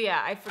 So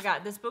yeah, I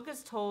forgot. This book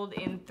is told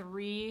in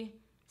 3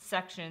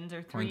 sections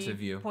or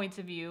 3 points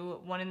of view.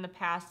 One in the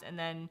past, and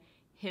then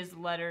his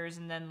letters,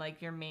 and then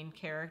like your main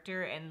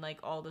character, and like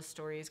all the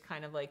stories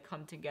kind of like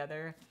come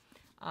together.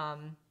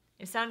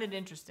 It sounded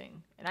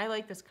interesting, and I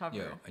like this cover.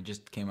 Yo, I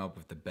just came up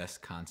with the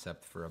best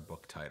concept for a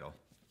book title.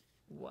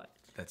 What?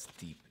 That's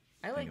deep.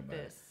 I like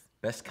this.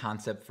 Best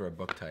concept for a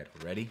book title.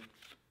 Ready?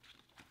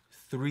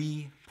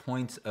 3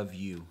 points of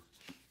view.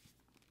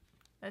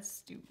 That's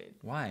stupid.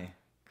 Why?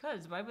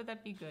 Why would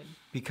that be good?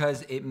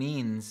 Because it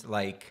means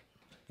like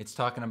it's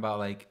talking about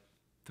like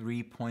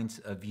 3 points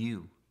of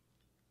view.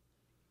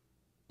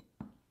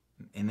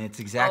 And it's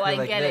exactly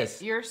like this. I get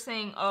it. You're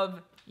saying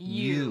of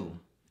you.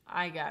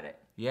 I got it.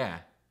 Yeah.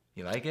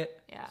 You like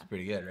it? Yeah. It's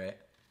pretty good, right?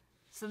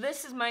 So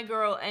this is my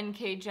girl,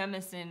 N.K.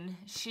 Jemisin.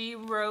 She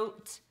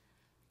wrote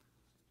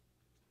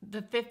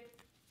the 5th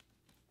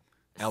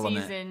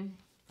season.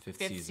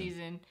 Fifth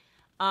season.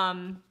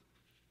 And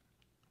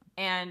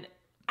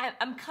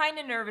I'm kind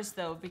of nervous,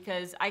 though,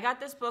 because I got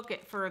this book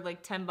for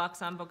like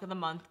 $10 on Book of the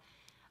Month.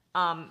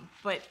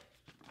 But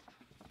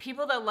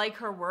people that like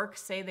her work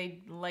say they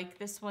like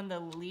this one the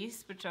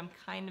least, which I'm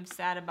kind of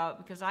sad about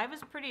because I was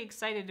pretty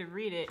excited to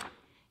read it.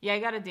 Yeah, I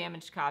got a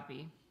damaged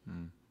copy.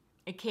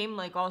 It came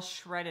like all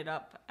shredded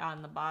up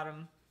on the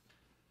bottom.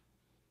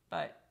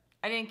 But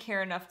I didn't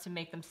care enough to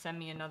make them send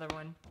me another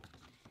one.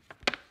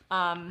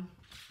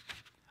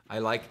 I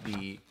like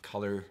the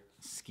color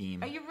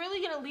scheme. Are you really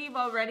going to leave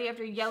already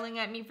after yelling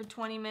at me for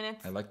 20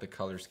 minutes? I like the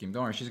color scheme.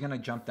 Don't worry, she's going to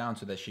jump down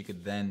so that she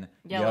could then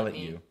yell at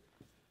you.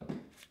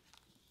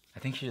 I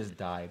think she just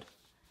died.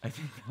 I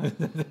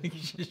think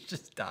she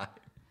just died.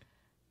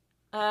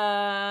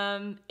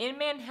 In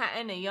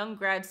Manhattan, a young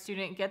grad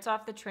student gets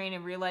off the train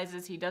and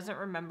realizes he doesn't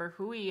remember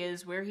who he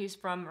is, where he's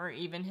from, or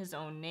even his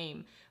own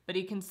name. But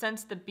he can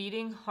sense the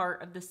beating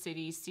heart of the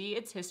city, see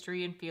its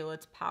history, and feel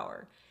its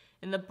power.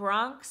 In the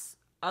Bronx,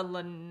 a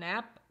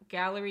Lense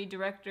gallery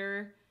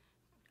director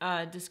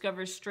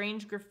discovers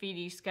strange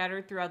graffiti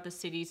scattered throughout the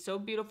city, so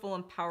beautiful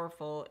and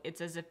powerful,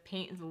 it's as if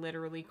paint is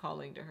literally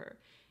calling to her.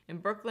 In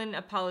Brooklyn,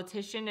 a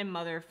politician and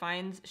mother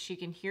finds she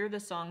can hear the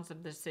songs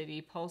of the city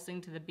pulsing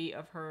to the beat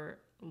of her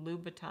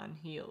Louboutin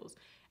heels.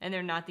 And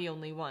they're not the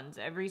only ones.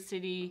 Every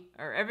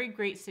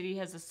great city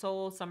has a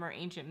soul. Some are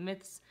ancient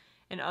myths,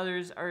 and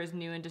others are as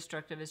new and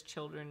destructive as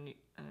children.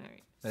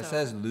 That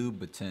says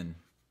Louboutin.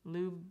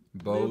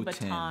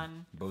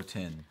 Louboutin.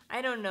 Botin.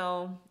 I don't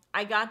know.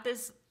 I got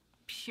this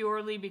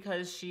purely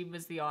because she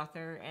was the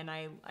author, and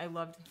I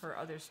loved her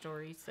other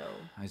stories, so...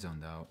 I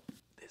zoned out.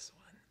 This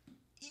one.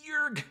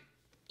 Yerg!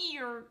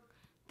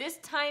 This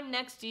time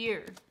next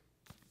year.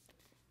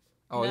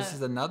 Oh, this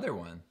is another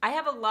one. I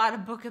have a lot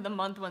of book of the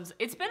month ones.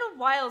 It's been a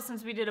while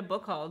since we did a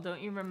book haul.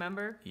 Don't you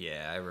remember?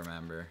 Yeah, I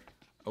remember.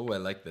 Oh, I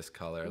like this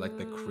color. I like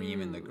the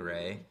cream and the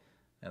gray.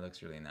 That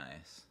looks really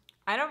nice.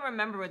 I don't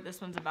remember what this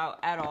one's about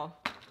at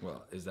all.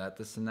 Well, is that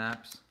the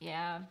synapse?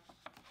 Yeah.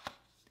 I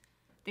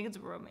think it's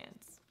a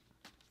romance.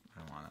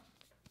 I don't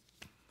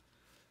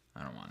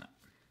want it.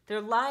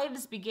 Their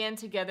lives began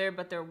together,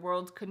 but their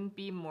worlds couldn't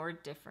be more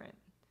different.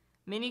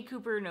 Minnie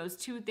Cooper knows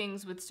two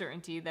things with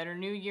certainty, that her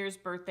New Year's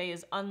birthday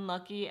is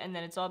unlucky and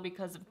that it's all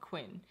because of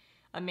Quinn,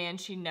 a man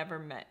she never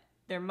met.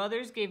 Their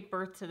mothers gave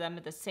birth to them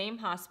at the same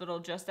hospital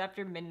just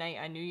after midnight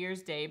on New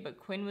Year's Day, but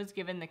Quinn was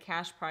given the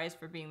cash prize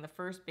for being the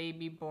first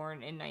baby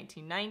born in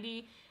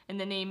 1990, and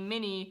the name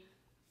Minnie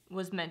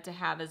was meant to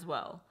have as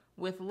well.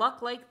 With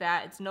luck like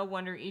that, it's no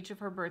wonder each of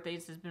her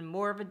birthdays has been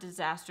more of a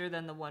disaster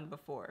than the one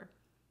before.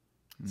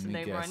 So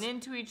they run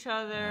into each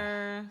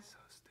other. So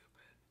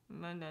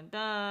stupid. Dun, dun,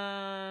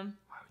 dun.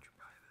 Why would you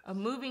buy this? A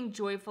moving,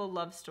 joyful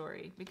love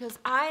story. Because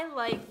I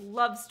like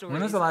love stories.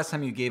 When was the last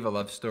time you gave a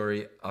love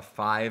story a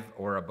 5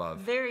 or above?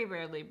 Very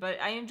rarely, but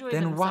I enjoy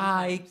them Then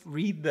why sometimes.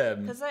 read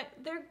them? Because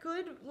they're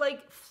good,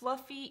 like,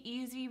 fluffy,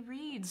 easy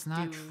reads, It's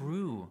not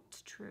true.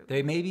 It's true.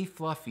 They may be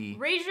fluffy.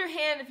 Raise your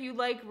hand if you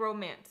like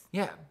romance.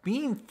 Yeah,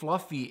 being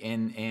fluffy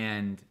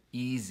and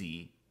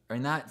easy are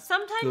not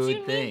Sometimes good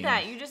you things. need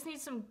that. You just need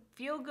some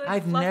feel-good,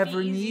 I've fluffy,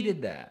 never easy.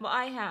 needed that. Well,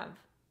 I have.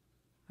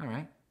 All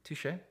right,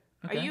 touche. Okay.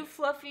 Are you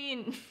fluffy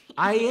and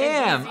I and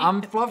am. easy?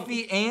 I'm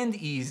fluffy and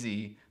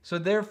easy. So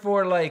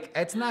therefore, like,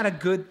 it's not a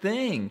good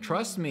thing.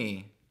 Trust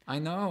me. I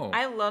know.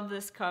 I love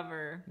this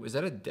cover. Was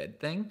that a dead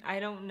thing? I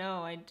don't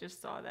know. I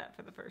just saw that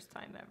for the first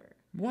time ever.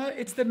 What?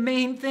 It's the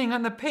main thing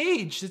on the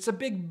page. It's a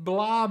big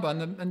blob on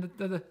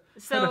the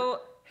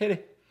So hit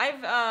it.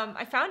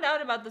 I found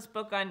out about this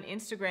book on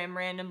Instagram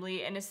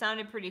randomly, and it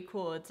sounded pretty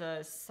cool. It's a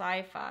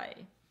sci-fi.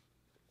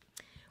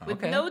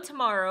 With no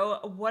tomorrow,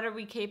 what are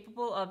we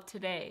capable of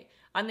today?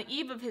 On the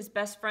eve of his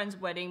best friend's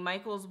wedding,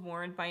 Michael's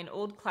warned by an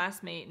old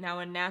classmate, now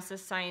a NASA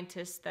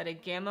scientist, that a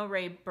gamma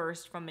ray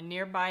burst from a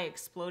nearby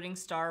exploding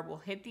star will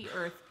hit the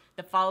Earth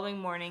the following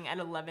morning at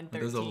 11:13.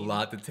 There's a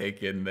lot to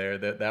take in there.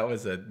 That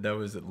was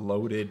a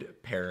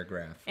loaded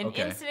paragraph. An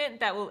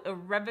incident that will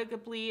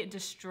irrevocably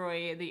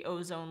destroy the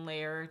ozone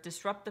layer,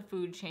 disrupt the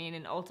food chain,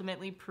 and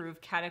ultimately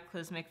prove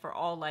cataclysmic for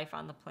all life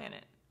on the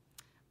planet.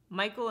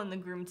 Michael and the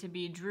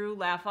groom-to-be Drew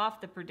laugh off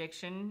the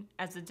prediction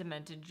as a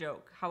demented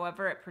joke.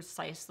 However, at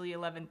precisely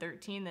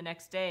 11:13 the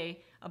next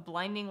day, a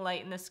blinding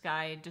light in the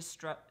sky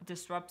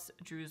disrupts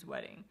Drew's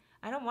wedding.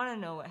 I don't want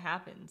to know what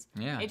happens.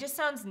 Yeah. It just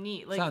sounds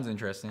neat. Like, sounds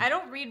interesting. I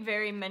don't read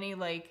very many,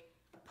 like,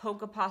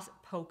 Pokemon?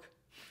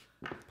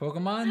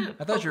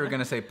 I thought you were going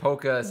to say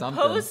Poka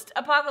something.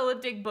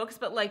 post-apocalyptic books,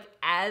 but, like,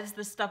 as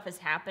the stuff is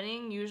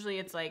happening, usually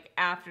it's, like,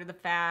 after the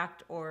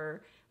fact,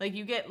 or, like,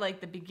 you get, like,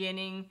 the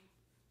beginning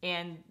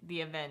and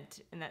the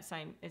event, and that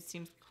sign, it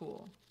seems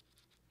cool.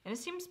 And it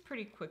seems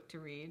pretty quick to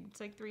read. It's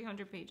like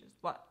 300 pages.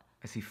 What?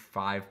 I see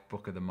 5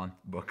 Book of the Month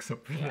books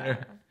over Yeah.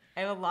 there. I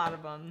have a lot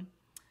of them.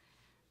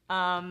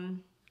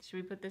 Should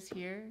we put this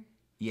here?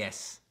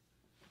 Yes.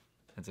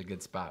 That's a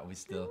good spot. We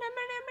still...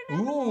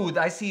 Ooh,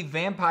 I see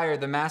Vampire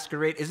the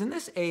Masquerade. Isn't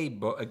this a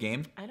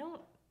game? I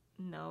don't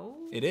know.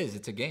 It is.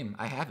 It's a game.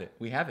 I have it.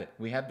 We have it.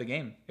 We have the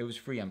game. It was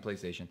free on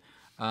PlayStation.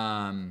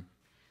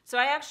 So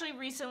I actually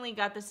recently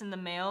got this in the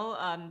mail.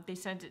 They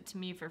sent it to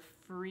me for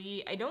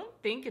free. I don't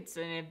think it's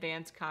an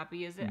advanced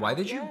copy, is it? Why out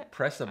did you yet?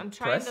 press a I'm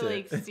trying to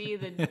like it? see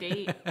the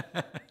date.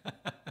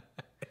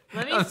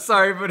 Let me. I'm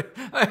sorry, but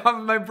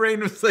my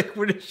brain was like,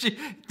 what is she...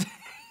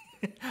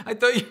 I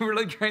thought you were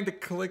like trying to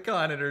click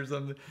on it or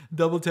something.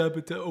 Double tap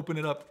it to open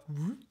it up.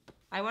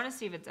 I want to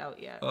see if it's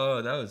out yet.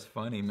 Oh, that was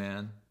funny,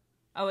 man.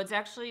 Oh, it's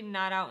actually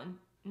not out.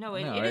 No,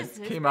 it is.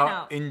 It's came been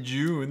out in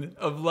June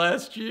of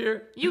last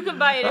year. You can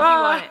buy it if you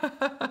want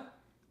it.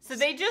 So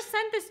they just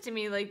sent this to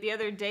me like the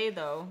other day,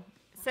 though.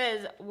 It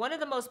says, one of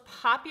the most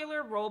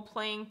popular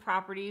role-playing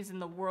properties in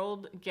the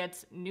world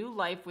gets new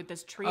life with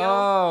this trio.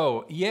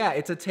 Oh, yeah,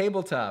 it's a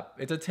tabletop.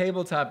 It's a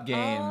tabletop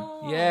game.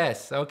 Oh.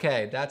 Yes,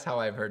 okay, that's how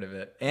I've heard of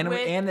it. And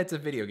it's a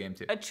video game,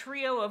 too. A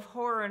trio of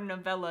horror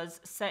novellas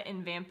set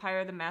in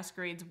Vampire the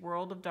Masquerade's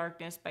world of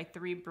darkness by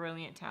 3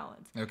 brilliant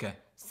talents. Okay.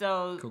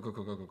 So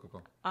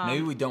Cool.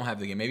 Maybe we don't have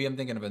the game. Maybe I'm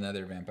thinking of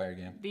another vampire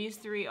game. These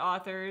 3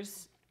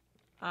 authors,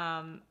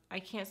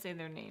 I can't say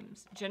their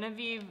names.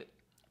 Genevieve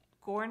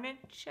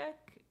Gornichek,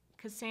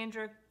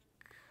 Cassandra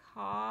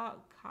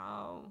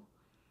Cow,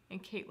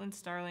 and Caitlin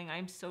Starling.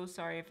 I'm so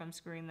sorry if I'm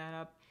screwing that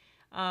up.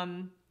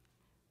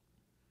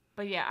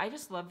 But yeah, I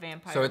just love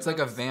vampire So it's books.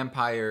 like a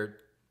vampire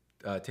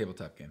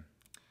tabletop game.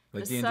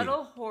 Like the D&D.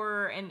 subtle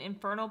horror and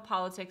infernal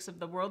politics of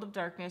the world of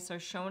darkness are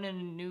shown in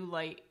a new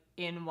light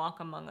in Walk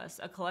Among Us,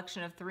 a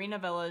collection of 3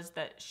 novellas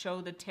that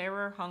show the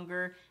terror,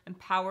 hunger, and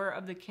power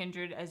of the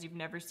kindred as you've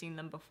never seen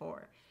them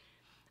before.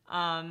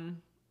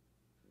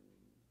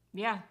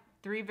 Yeah,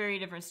 3 very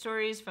different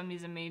stories from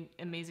these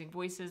amazing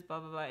voices, blah,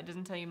 blah, blah. It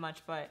doesn't tell you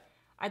much, but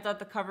I thought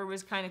the cover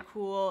was kind of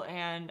cool,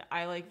 and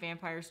I like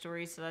vampire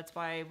stories, so that's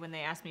why when they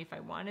asked me if I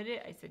wanted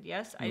it, I said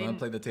yes. You want to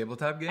play the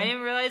tabletop game? I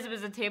didn't realize it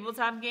was a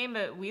tabletop game,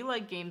 but we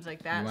like games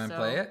like that. You want to so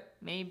play it?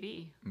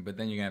 Maybe. But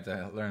then you're going to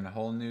have to learn a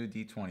whole new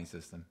D20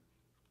 system.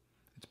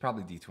 It's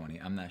probably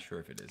D20. I'm not sure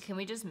if it is. Can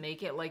we just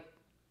make it like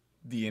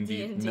D&D?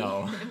 D&D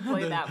No. and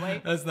play that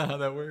way? That's not how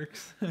that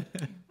works.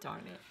 Darn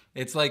it.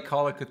 It's like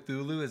Call of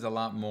Cthulhu is a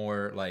lot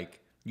more like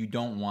you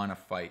don't want to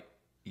fight.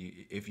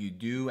 If you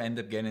do end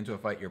up getting into a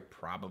fight, you're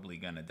probably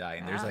going to die.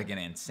 And there's like an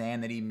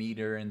insanity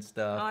meter and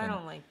stuff. Oh, I and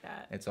don't like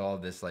that. It's all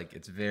this like,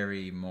 it's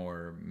very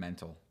more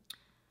mental.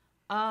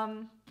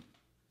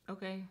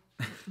 Okay.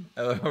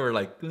 We're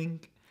like,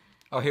 clink.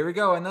 Oh, here we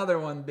go. Another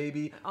one,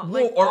 baby. Oh,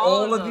 Whoa, like are all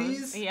all of of those.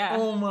 these? Yeah.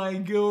 Oh my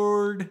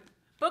god.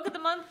 Book of the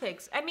month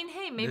picks. I mean,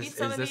 hey, maybe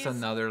some Is of this these.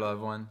 another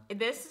love one?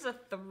 This is a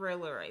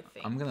thriller, I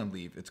think. I'm gonna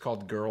leave. It's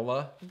called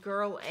Girla.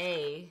 Girl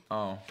A.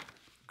 Oh,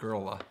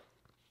 Girla.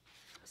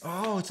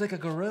 Oh, it's like a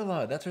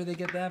gorilla. That's where they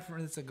get that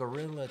from. It's a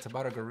gorilla. It's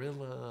about a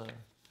gorilla.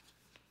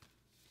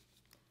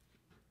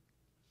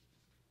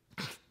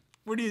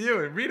 What are you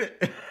doing? Read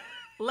it.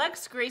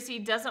 Lex Gracie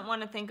doesn't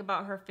want to think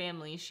about her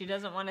family. She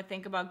doesn't want to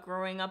think about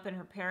growing up in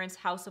her parents'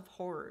 house of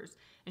horrors.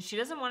 And she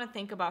doesn't want to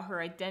think about her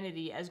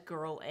identity as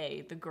Girl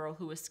A, the girl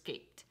who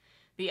escaped.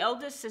 The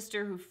eldest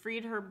sister who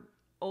freed her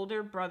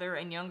older brother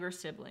and younger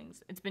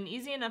siblings. It's been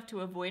easy enough to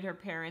avoid her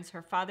parents.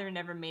 Her father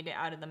never made it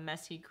out of the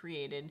mess he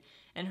created,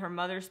 and her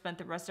mother spent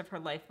the rest of her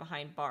life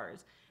behind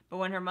bars. But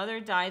when her mother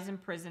dies in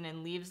prison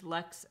and leaves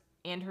Lex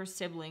and her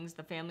siblings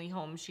the family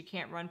home, she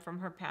can't run from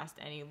her past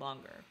any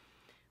longer.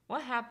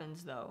 What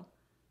happens, though?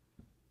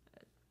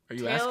 Are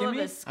you Tale asking of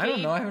me? I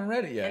don't know. I haven't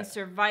read it And yet.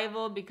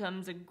 survival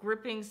becomes a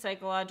gripping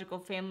psychological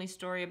family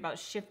story about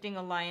shifting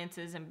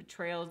alliances and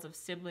betrayals of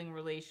sibling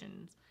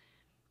relations.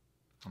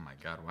 Oh my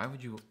god! Why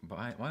would you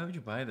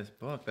buy this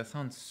book? That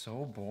sounds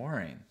so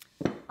boring.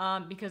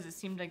 Because it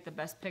seemed like the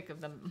best pick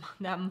of that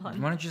month.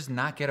 You want to just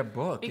not get a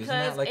book? Because Isn't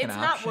that like it's an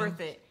not option? worth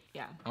it.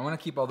 Yeah. I want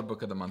to keep all the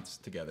book of the months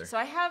together. So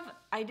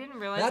I didn't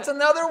realize That's that-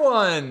 another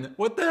one.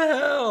 What the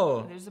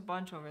hell? There's a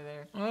bunch over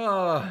there.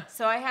 Oh.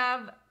 So I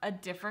have a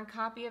different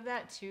copy of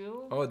that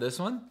too. Oh, this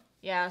one?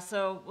 Yeah,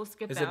 so we'll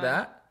skip Is that it one.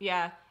 that?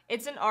 Yeah.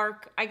 It's an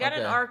arc. I got an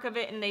Okay. arc of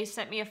it and they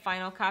sent me a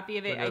final copy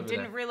of it. Put I over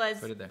didn't there. realize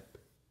Put it there.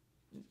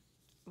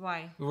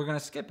 why. We're gonna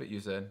skip it.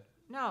 You said.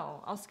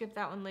 No, I'll skip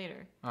that one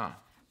later. Oh.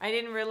 I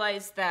didn't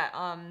realize that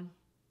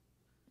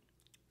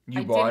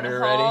You I bought it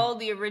didn't already? haul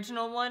the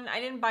original one. I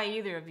didn't buy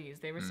either of these.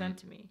 They were sent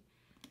to me.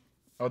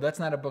 Oh, that's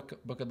not a book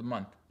of the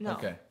month. No.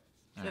 Okay.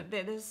 So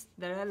this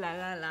la la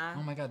la la.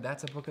 Oh my god,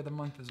 that's a book of the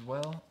month as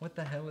well? What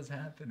the hell is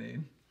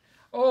happening?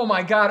 Oh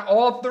my god,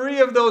 all 3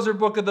 of those are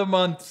book of the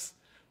months.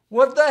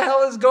 What the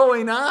hell is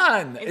going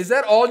on? Is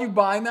that all you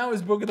buy now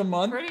is book of the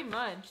month? Pretty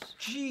much.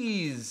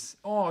 Jeez.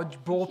 Oh,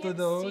 both of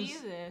those. See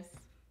this.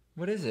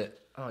 What is it?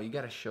 Oh, you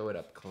gotta show it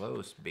up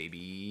close,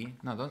 baby.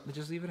 No, don't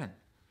just leave it in.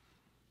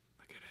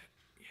 Look at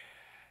it.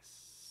 Yes.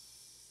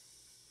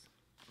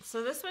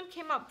 So this one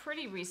came out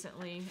pretty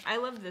recently. I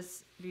love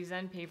these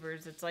end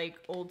papers. It's like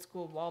old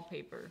school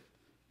wallpaper.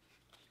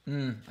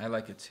 I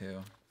like it too.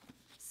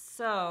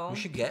 So We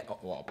should get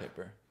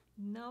wallpaper.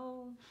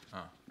 no.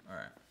 Oh,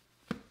 alright.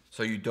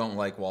 So you don't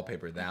like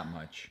wallpaper that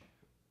much.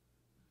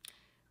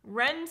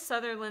 Ren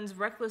Sutherland's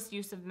reckless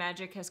use of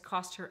magic has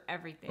cost her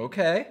everything.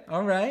 Okay,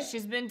 alright.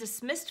 She's been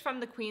dismissed from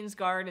the Queen's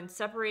Guard and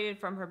separated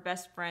from her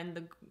best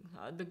friend,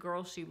 the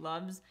girl she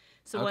loves.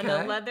 So when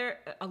Okay.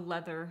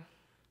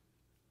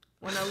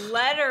 when a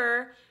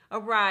letter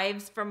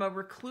arrives from a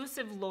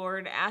reclusive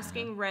lord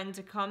asking Ren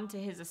to come to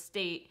his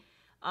estate,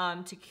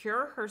 To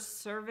cure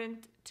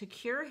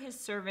his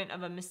servant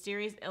of a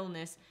mysterious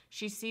illness,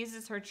 she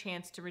seizes her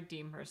chance to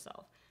redeem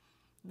herself.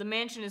 The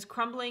mansion is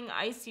crumbling,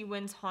 icy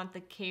winds haunt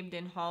the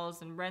caved-in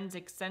halls, and Ren's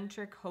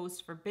eccentric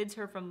host forbids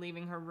her from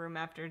leaving her room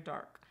after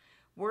dark.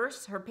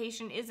 Worse, her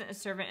patient isn't a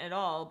servant at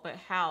all, but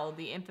Hal,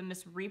 the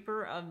infamous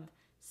Reaper of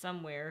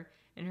somewhere,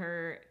 and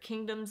her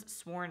kingdom's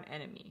sworn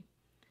enemy.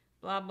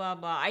 Blah, blah,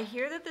 blah. I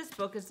hear that this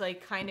book is,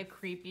 like, kind of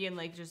creepy and,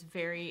 like, just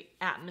very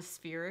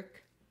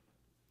atmospheric.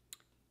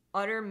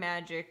 Utter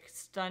magic,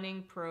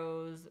 stunning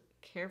prose,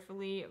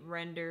 carefully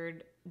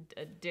rendered,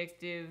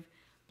 addictive,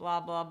 blah,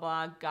 blah,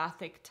 blah,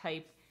 gothic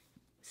type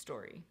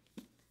story.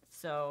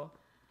 So,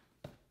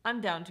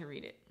 I'm down to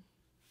read it.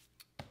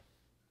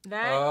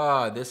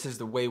 This is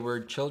The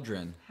Wayward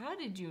Children. How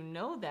did you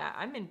know that?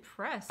 I'm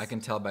impressed. I can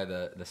tell by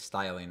the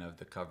styling of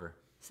the cover.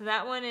 So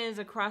that one is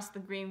Across the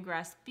Green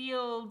Grass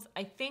Fields.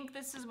 I think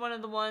this is one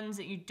of the ones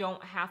that you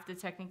don't have to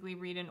technically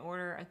read in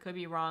order. I could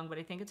be wrong, but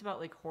I think it's about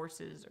like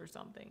horses or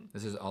something.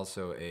 This is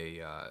also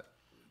a,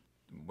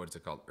 what is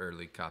it called?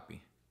 Early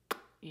copy.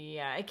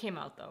 Yeah, it came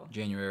out though.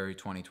 January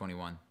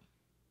 2021.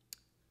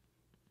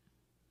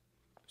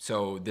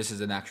 So this is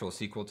an actual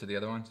sequel to the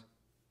other ones?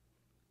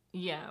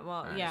 Yeah,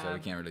 well, Right, yeah. so we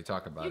can't really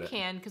talk about it. You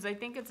can, because I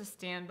think it's a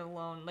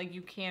standalone. Like,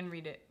 you can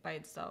read it by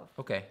itself.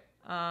 Okay.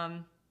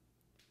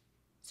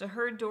 So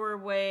Her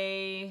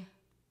Doorway,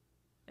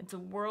 it's a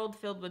world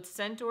filled with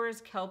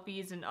centaurs,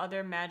 kelpies, and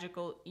other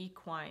magical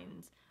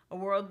equines. A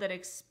world that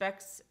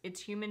expects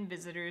its human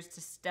visitors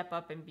to step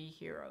up and be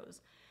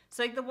heroes.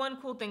 So, like, the one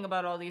cool thing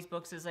about all these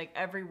books is, like,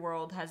 every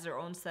world has their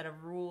own set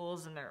of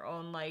rules and their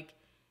own, like,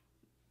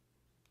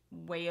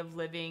 way of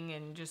living,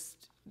 and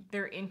just,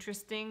 they're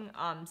interesting.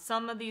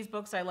 Some of these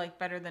books I like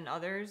better than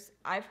others.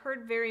 I've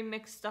heard very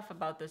mixed stuff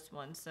about this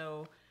one,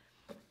 so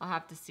I'll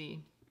have to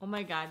see. Oh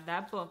my god,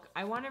 that book.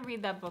 I want to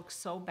read that book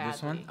so badly.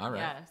 This one? All right.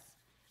 Yes.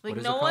 Like, What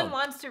is no it one called?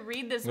 wants to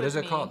read this What with is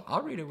it me. called?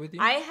 I'll read it with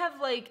you. I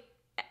have, like,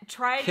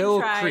 tried Kill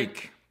and tried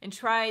Creek. and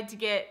tried to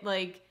get,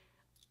 like,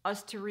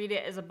 us to read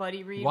it as a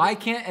buddy read. Why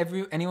can't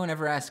anyone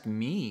ever ask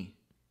me?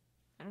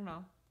 I don't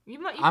know.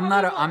 You I'm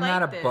not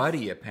like a this.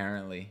 buddy,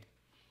 apparently.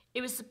 It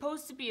was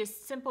supposed to be a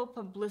simple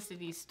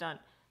publicity stunt.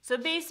 So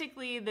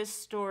basically, this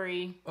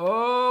story...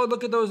 Oh,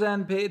 look at those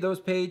those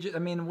pages. I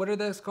mean, what are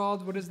those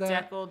called? What is that?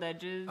 Deckled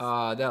edges.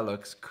 That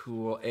looks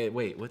cool. Hey,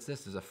 wait, what's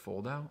this? Is a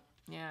fold out?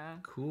 Yeah.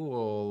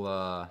 Cool.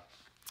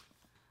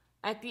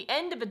 At the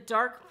end of a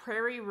dark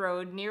prairie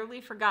road,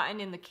 nearly forgotten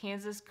in the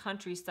Kansas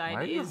countryside,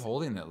 Why are you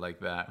holding it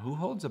like that? Who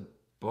holds a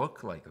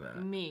book like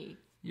that? me.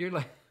 You're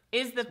like...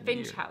 Is the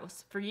Finch weird.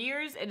 house. For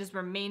years, it has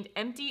remained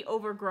empty,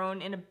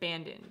 overgrown, and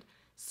abandoned.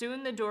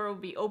 Soon the door will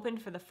be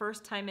opened for the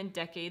first time in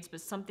decades,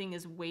 but something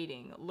is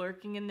waiting,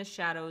 lurking in the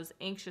shadows,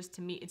 anxious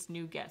to meet its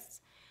new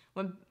guests.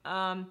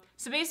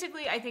 So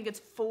basically, I think it's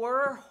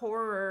 4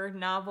 horror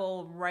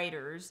novel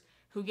writers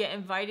who get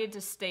invited to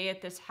stay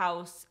at this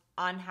house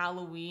on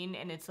Halloween,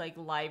 and it's like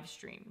live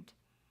streamed.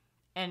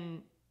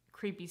 And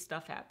creepy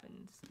stuff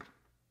happens.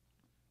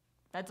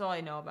 That's all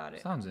I know about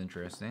it. Sounds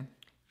interesting.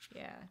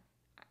 Yeah.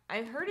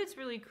 I've heard it's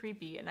really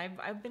creepy, and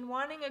I've been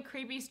wanting a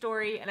creepy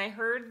story, and I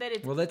heard that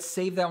it's... Well, let's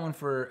save that one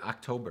for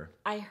October.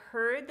 I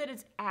heard that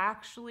it's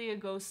actually a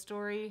ghost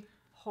story,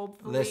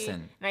 hopefully.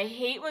 Listen. And I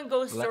hate when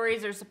ghost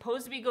stories are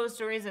supposed to be ghost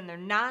stories, and they're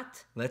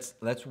not. Let's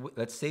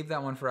save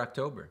that one for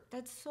October.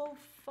 That's so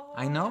far.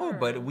 I know,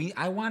 but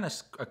I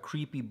want a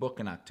creepy book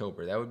in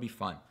October. That would be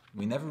fun.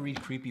 We never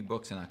read creepy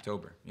books in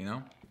October, you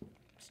know?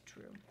 It's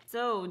true.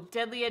 So,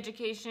 Deadly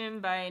Education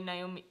by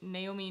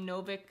Naomi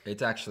Novik.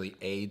 It's actually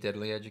A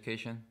Deadly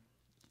Education.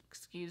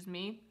 Excuse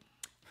me.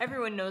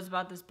 Everyone knows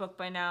about this book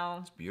by now.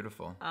 It's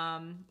beautiful.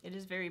 It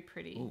is very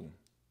pretty. Ooh,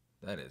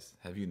 that is.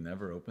 Have you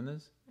never opened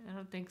this? I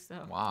don't think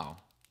so. Wow.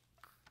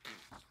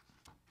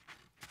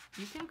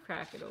 You can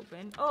crack it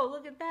open. Oh,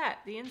 look at that.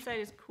 The inside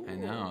is cool. I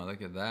know.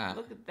 Look at that.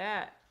 Look at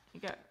that.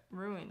 It got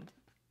ruined.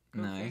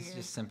 Go Nice. figure.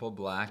 Just simple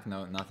black.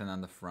 No, nothing on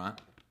the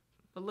front.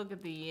 But look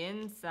at the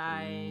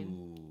inside.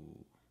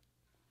 Ooh.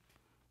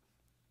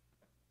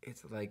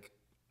 It's like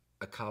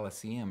a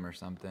coliseum or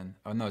something.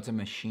 Oh no, it's a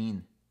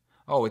machine.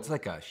 Oh, it's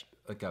like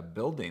a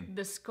building.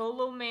 The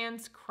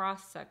Scholomance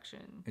cross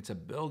section. It's a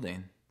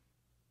building.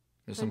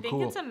 There's So some I think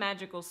cool. it's a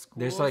magical school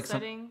There's like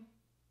setting.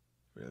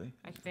 Really?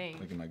 I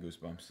think. Look at my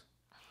goosebumps.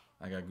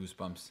 I got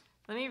goosebumps.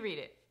 Let me read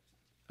it.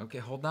 Okay,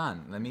 hold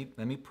on. Let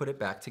me put it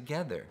back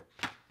together.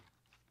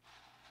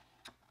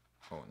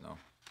 Oh no.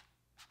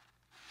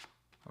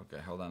 Okay,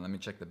 hold on. Let me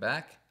check the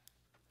back.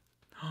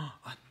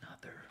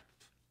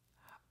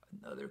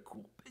 Another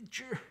cool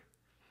picture.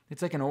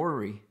 It's like an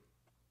orrery.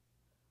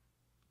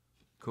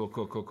 Cool.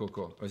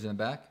 Oh, is it in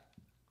the back?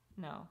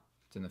 No.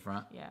 It's in the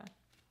front? Yeah.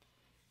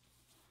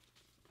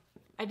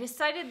 I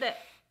decided that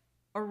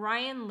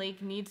Orion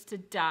Lake needs to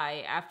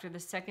die after the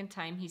second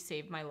time he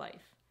saved my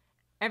life.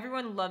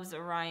 Everyone loves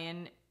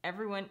Orion.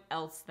 Everyone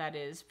else, that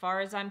is. Far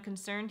as I'm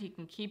concerned, he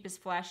can keep his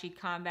flashy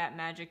combat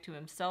magic to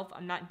himself.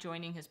 I'm not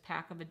joining his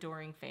pack of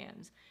adoring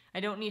fans. I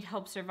don't need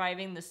help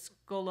surviving the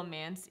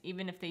Scholomance,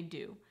 even if they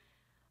do.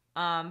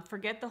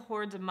 Forget the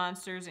hordes of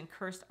monsters and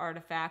cursed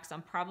artifacts.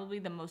 I'm probably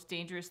the most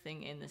dangerous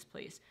thing in this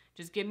place.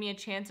 Just give me a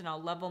chance and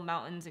I'll level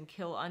mountains and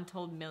kill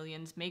untold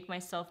millions. Make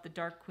myself the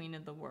dark queen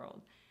of the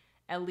world.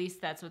 At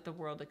least that's what the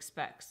world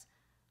expects.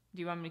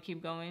 Do you want me to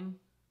keep going?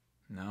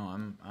 No,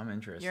 I'm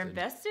interested. You're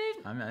invested?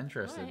 I'm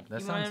interested. Right. That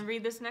You sounds. want to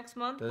read this next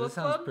month? That Book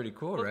sounds club? pretty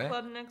cool, Book right?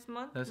 club next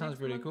month? That sounds Next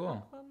pretty month, cool.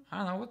 book club? I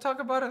don't know. We'll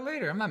talk about it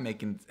later. I'm not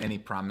making any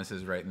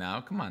promises right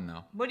now. Come on,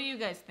 now. What do you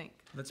guys think?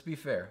 Let's be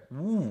fair.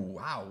 Ooh,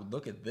 wow!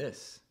 Look at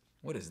this.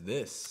 What is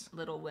this?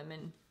 Little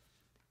Women.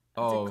 It's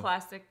Oh, a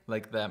classic.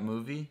 like that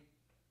movie?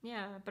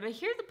 Yeah, but I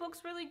hear the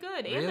book's really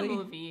good and Really? the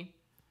movie.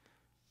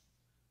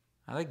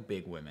 I like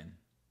big women.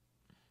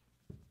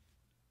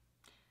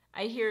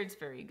 I hear it's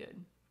very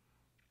good.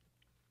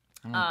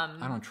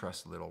 I don't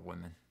trust little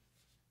women.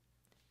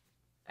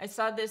 I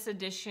saw this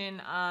edition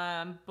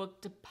on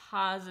Book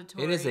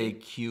Depository. It is a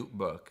cute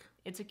book.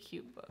 It's a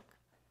cute book.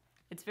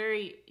 It's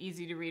very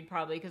easy to read,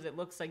 probably, because it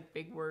looks like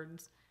big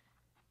words.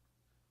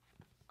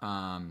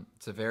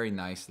 It's a very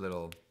nice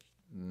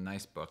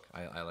book.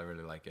 I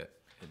really like it.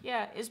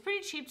 Yeah, it's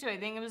pretty cheap, too. I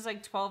think it was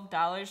like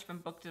 $12 from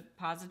Book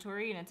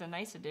Depository, and it's a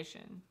nice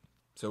edition.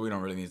 So we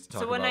don't really need to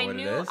talk So when about what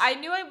it is? I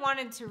knew I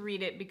wanted to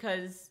read it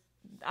because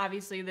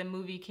obviously the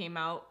movie came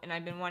out and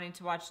I've been wanting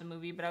to watch the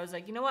movie, but I was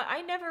like, you know what?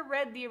 I never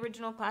read the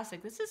original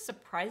classic. This is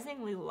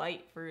surprisingly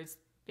light for as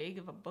big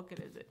of a book it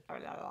is.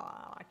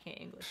 I can't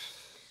English.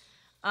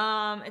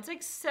 It's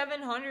like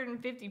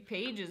 750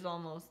 pages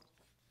almost.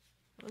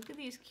 Look at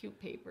these cute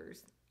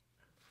papers.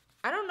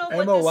 I don't know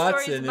what Emma this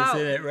Watson story's about.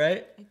 is in it,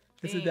 right?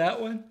 Is it think.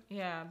 that one?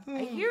 Yeah, I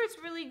hear it's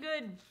really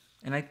good.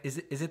 And is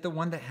it the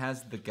one that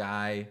has the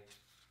guy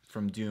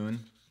from Dune?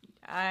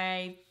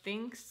 I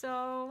think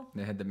so.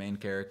 They had the main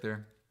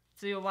character.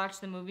 So you'll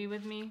watch the movie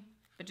with me,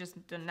 but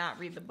just do not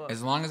read the book.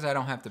 As long as I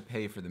don't have to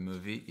pay for the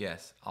movie,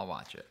 yes, I'll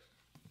watch it.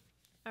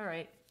 All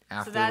right.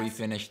 After we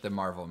finish the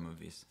Marvel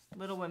movies.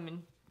 Little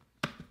Women.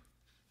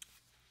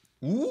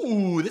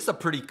 Ooh, this is a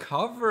pretty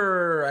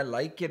cover. I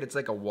like it. It's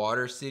like a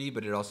water city,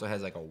 but it also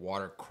has like a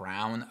water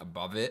crown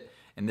above it.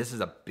 And this is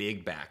a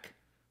big back.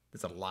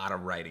 There's a lot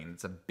of writing.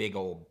 It's a big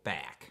old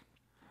back.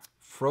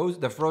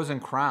 The Frozen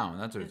Crown.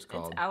 That's what it's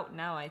called. It's out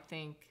now, I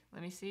think.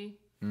 Let me see.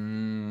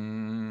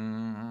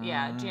 Mm,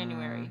 Yeah,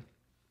 January.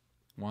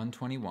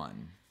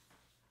 121.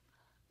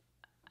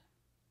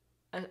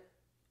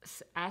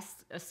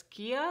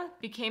 Askia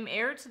became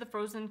heir to the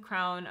Frozen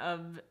Crown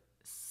of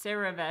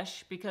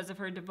Saravesh because of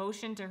her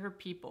devotion to her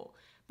people,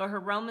 but her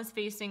realm is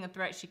facing a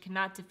threat she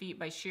cannot defeat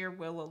by sheer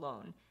will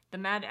alone. The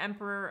mad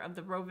emperor of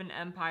the Rovan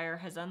Empire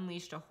has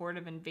unleashed a horde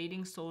of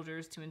invading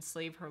soldiers to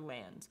enslave her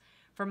lands.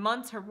 For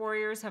months, her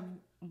warriors have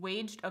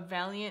waged a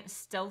valiant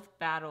stealth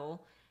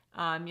battle,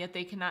 yet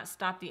they cannot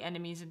stop the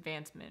enemy's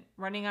advancement.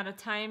 Running out of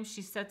time,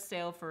 she sets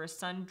sail for a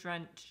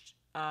sun-drenched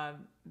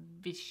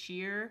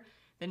Vishir,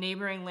 the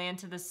neighboring land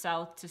to the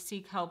south, to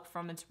seek help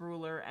from its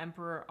ruler,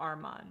 Emperor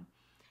Arman.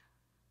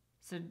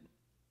 So, do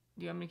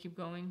you want me to keep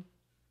going?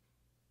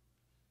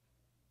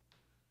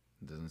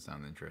 It doesn't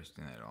sound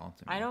interesting at all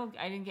to me.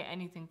 I didn't get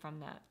anything from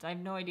that. So I have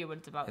no idea what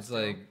it's about. It's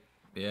like,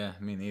 yeah,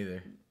 me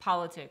neither.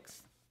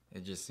 Politics.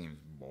 It just seems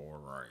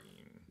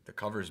boring. The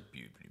cover's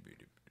beautiful.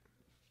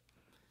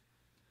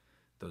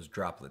 Those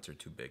droplets are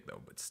too big though,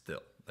 but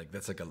still. Like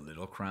that's like a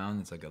little crown.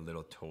 It's like a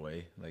little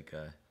toy, like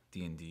a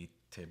D&D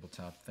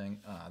tabletop thing.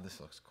 This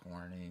looks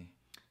corny.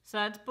 So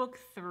that's book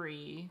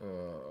 3.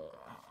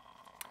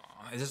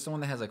 Is this the one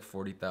that has like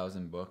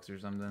 40,000 books or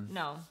something?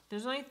 No,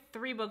 there's only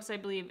 3 books, I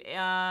believe.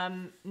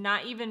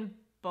 Not Even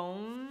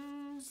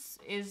Bones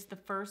is the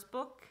first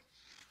book.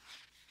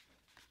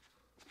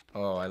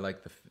 Oh, I like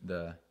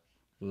the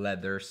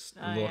leather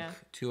look yeah.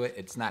 to it.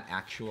 It's not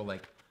actual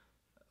like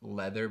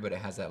leather, but it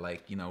has that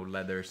like, you know,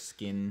 leather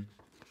skin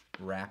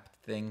wrapped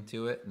thing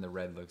to it, and the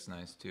red looks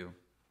nice too.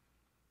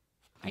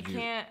 I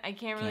can't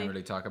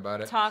really talk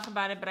about it.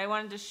 But I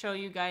wanted to show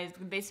you guys.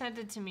 They sent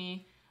it to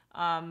me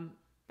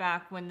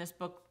back when this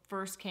book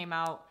first came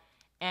out,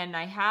 and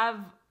I have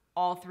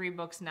all 3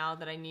 books now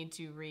that I need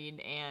to read,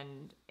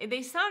 and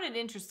they sounded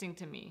interesting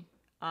to me.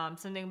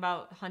 Something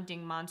about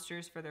hunting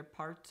monsters for their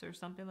parts or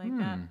something like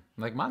that.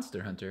 Like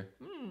Monster Hunter.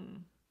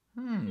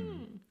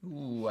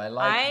 Ooh, I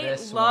like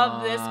this one. I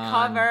love this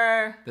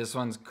cover. This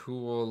one's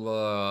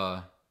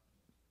cool.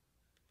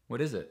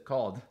 What is it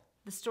called?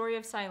 The Story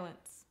of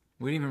Silence.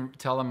 We didn't even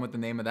tell them what the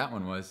name of that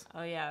one was.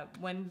 Oh yeah,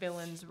 When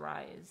Villains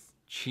Rise.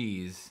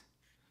 Cheese.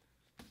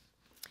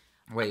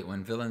 Wait,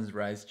 When Villains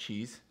Rise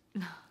cheese?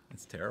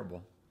 That's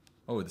terrible.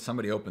 Oh,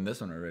 somebody opened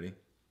this one already.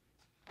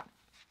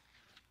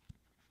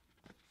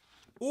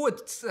 Oh,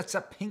 it's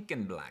a pink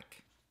and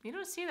black. You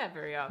don't see that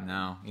very often.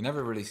 No, you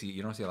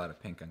don't see a lot of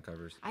pink on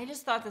covers. I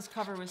just thought this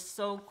cover was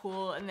so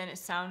cool, and then it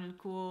sounded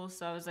cool,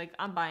 so I was like,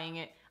 I'm buying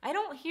it. I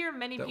don't hear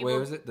many people... Wait,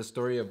 was it The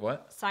Story of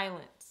what?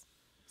 Silence.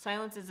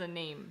 Silence is a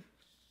name.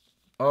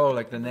 Oh,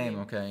 like the name,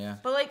 okay, yeah.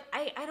 But like,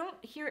 I don't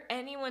hear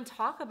anyone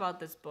talk about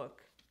this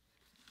book.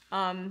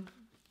 There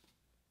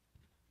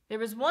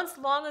was once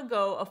long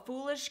ago a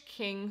foolish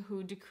king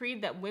who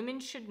decreed that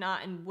women should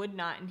not and would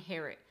not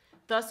inherit.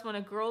 Thus, when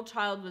a girl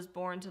child was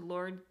born to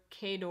Lord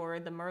Cador,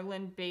 the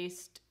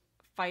Merlin-based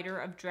fighter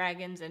of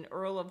dragons and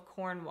Earl of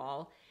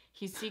Cornwall,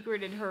 he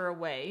secreted her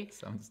away.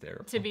 Sounds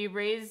terrible. To be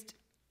raised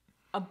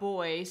a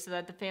boy so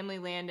that the family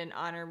land and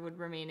honor would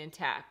remain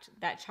intact.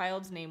 That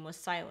child's name was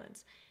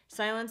Silence.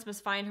 Silence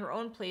must find her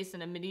own place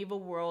in a medieval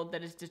world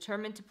that is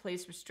determined to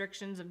place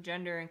restrictions of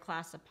gender and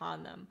class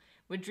upon them.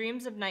 With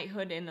dreams of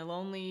knighthood and a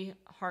lonely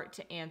heart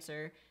to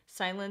answer,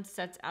 Silence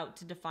sets out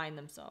to define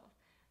themselves.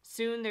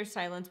 Soon their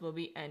silence will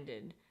be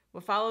ended.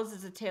 What follows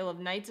is a tale of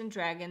knights and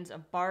dragons,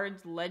 of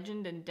bards,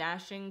 legend, and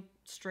dashing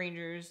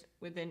strangers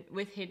with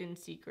hidden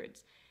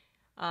secrets.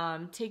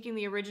 Taking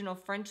the original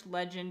French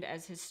legend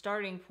as his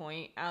starting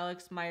point,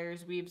 Alex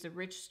Myers weaves a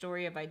rich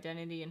story of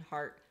identity and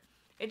heart.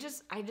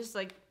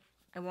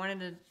 I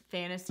wanted a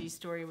fantasy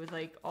story with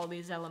like all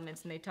these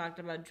elements, and they talked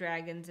about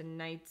dragons and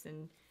knights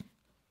and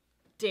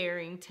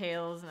daring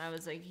tales, and I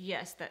was like,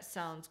 yes, that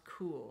sounds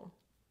cool.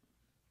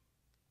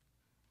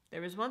 There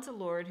was once a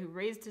lord who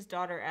raised his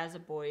daughter as a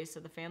boy so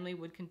the family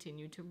would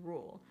continue to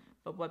rule.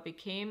 But what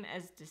began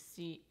as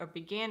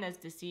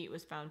deceit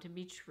was found to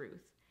be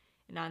truth.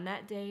 And on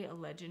that day, a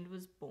legend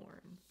was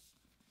born.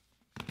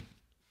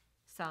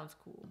 Sounds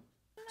cool.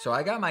 So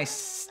I got my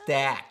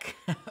stack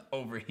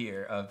over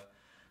here of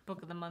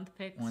Book of the Month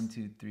picks. 1,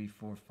 2, 3,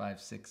 4, 5,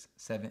 6,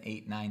 7,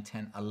 8, 9,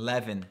 10,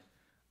 11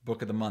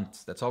 Book of the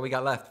Months. That's all we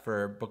got left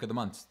for Book of the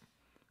Months.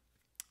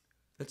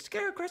 Let's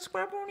grab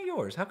one of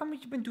yours. How come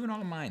you've been doing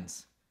all of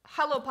mines?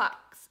 Hollow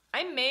Pox.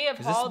 I may have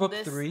Is hauled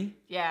this this. book 3?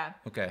 Yeah.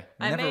 Okay.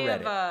 I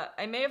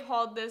may have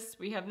hauled this.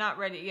 We have not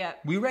read it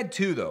yet. We read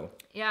 2 though.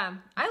 Yeah.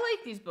 I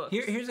like these books.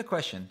 Here's a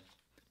question.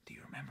 Do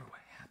you remember what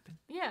happened?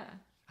 Yeah.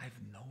 I have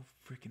no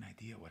freaking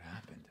idea what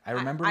happened. I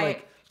remember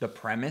the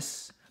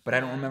premise, but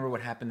I don't remember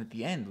what happened at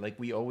the end. Like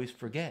we always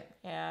forget.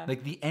 Yeah.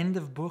 Like the end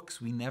of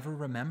books, we never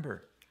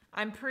remember.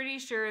 I'm pretty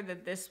sure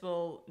that this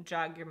will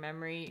jog your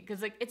memory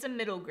because like it's a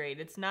middle grade.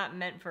 It's not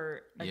meant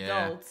for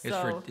adults.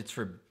 It's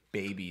for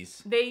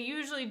babies. They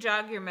usually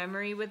jog your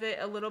memory with it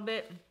a little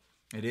bit.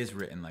 It is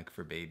written like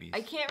for babies.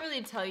 I can't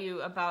really tell you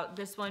about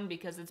this one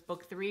because it's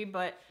book 3,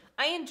 but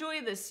I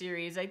enjoy this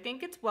series. I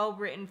think it's well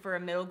written for a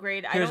middle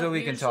grade. Here's what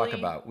we can talk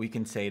about. We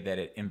can say that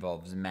it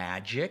involves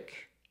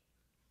magic,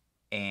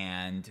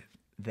 and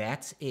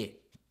that's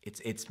it.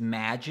 It's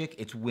magic.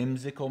 It's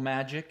whimsical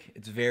magic.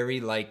 It's very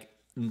like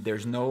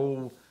there's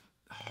no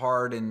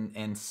hard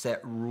and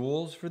set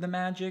rules for the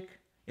magic.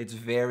 It's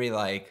very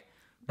like.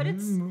 But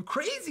it's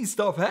crazy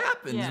stuff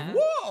happens. Yeah.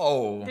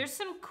 Whoa! There's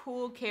some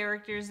cool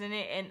characters in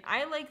it, and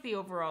I like the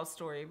overall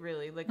story.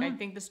 Really, like I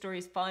think the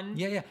story's fun.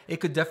 Yeah.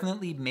 It could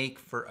definitely make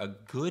for a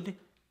good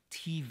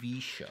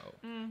TV show.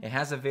 It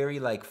has a very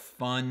like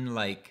fun,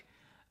 like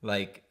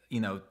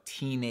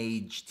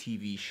teenage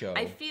TV show.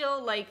 I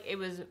feel like it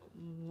was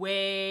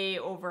way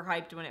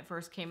overhyped when it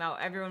first came out.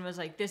 Everyone was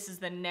like, "This is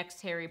the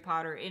next Harry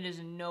Potter." It is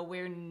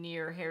nowhere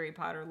near Harry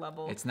Potter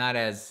level. It's not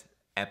as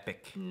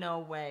epic. No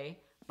way.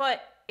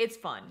 But it's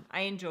fun.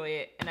 I enjoy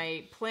it, and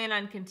I plan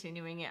on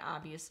continuing it,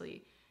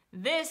 obviously.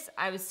 This,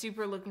 I was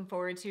super looking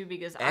forward to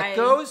because I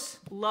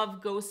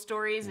love ghost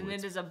stories, and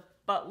it is a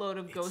buttload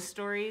of ghost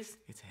stories.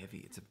 It's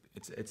heavy.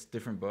 It's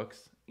different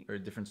books or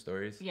different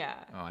stories. Yeah.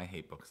 Oh, I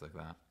hate books like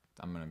that.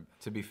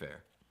 To be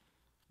fair,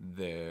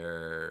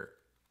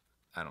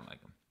 I don't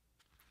like them.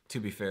 To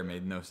be fair,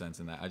 made no sense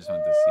in that. I just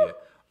wanted to see it.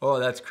 Oh,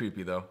 that's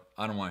creepy, though.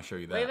 I don't want to show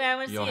you that. Wait, I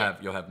want to see it.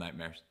 You'll have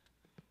nightmares.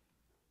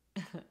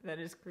 That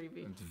is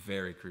creepy. It's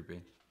very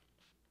creepy.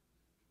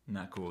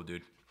 Not cool,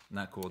 dude.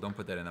 Not cool. Don't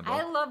put that in a book.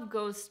 I love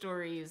ghost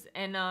stories,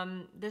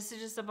 and this is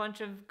just a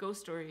bunch of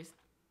ghost stories.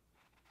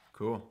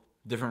 Cool.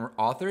 Different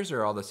authors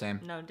or all the same?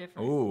 No,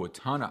 different. Ooh, a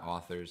ton of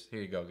authors.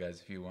 Here you go,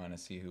 guys, if you want to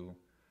see who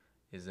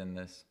is in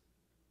this.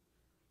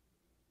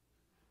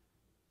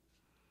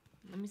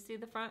 Let me see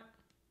the front.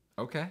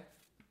 Okay.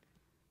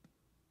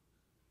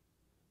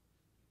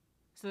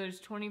 So there's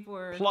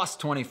 24. Plus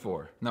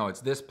 24. No,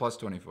 it's this plus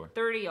 24.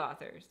 30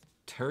 authors.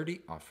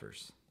 30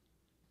 authors.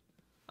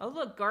 Oh,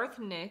 look, Garth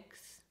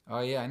Nix.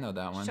 Oh, yeah, I know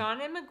that one.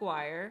 Shauna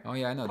McGuire. Oh,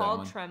 yeah, I know Paul that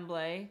one. Paul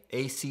Tremblay.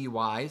 A.C.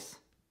 Wise.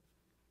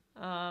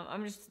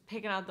 I'm just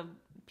picking out the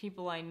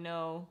people I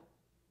know.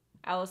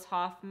 Alice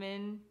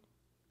Hoffman.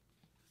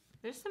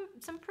 There's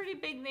some pretty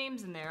big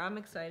names in there. I'm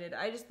excited.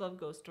 I just love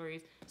ghost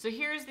stories. So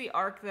here's the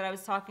arc that I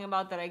was talking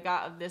about that I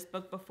got of this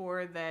book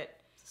before that,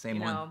 Same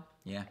one.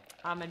 Yeah.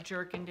 I'm a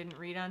jerk and didn't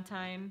read on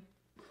time.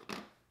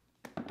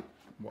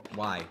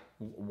 Why?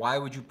 Why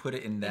would you put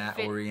it in that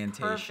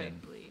orientation?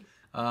 Perfectly.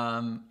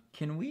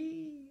 Can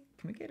we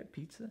get a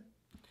pizza?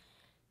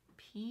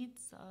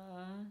 Pizza.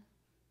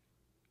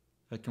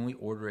 Like, can we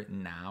order it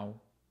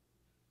now?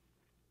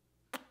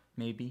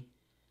 Maybe.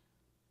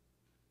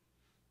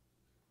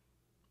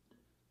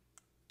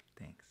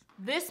 Thanks.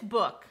 This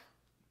book.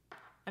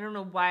 I don't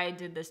know why I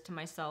did this to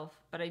myself,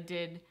 but I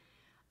did.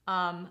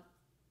 Why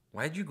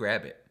did you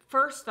grab it?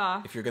 First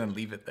off, if you're gonna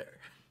leave it there.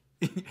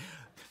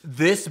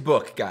 This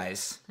book,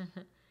 guys.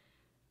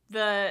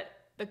 The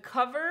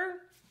cover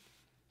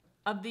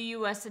of the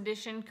US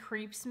edition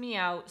creeps me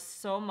out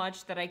so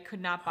much that I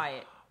could not buy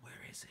it. Where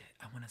is it?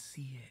 I want to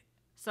see it.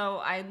 So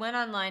I went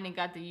online and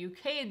got the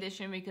UK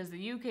edition because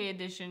the UK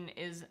edition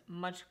is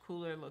much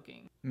cooler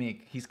looking.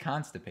 Meek, he's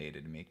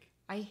constipated, Meek.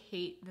 I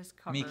hate this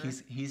cover. Meek,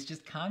 he's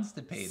just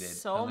constipated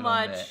so a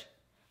much. Bit.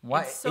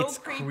 Why? It's so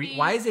creepy.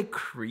 Why is it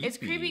creepy? It's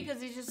creepy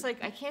because he's just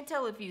like, I can't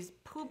tell if he's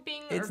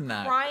pooping It's or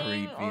not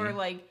crying creepy. or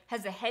like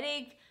has a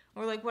headache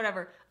or like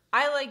whatever.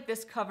 I like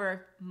this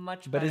cover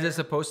much better. But is it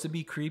supposed to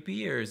be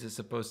creepy or is it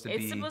supposed to be?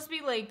 It's supposed to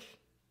be like,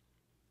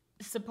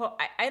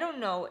 I don't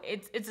know.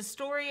 It's a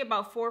story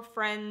about 4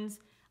 friends.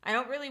 I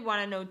don't really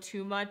want to know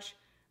too much,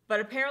 but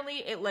apparently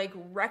it like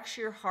wrecks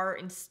your heart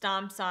and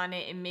stomps on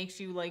it and makes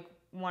you like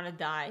want to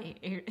die.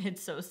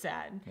 It's so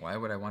sad. Why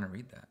would I want to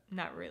read that?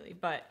 Not really,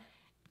 but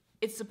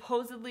it's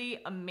supposedly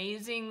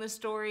amazing, the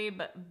story,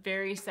 but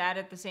very sad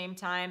at the same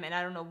time. And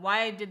I don't know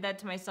why I did that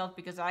to myself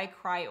because I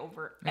cry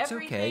over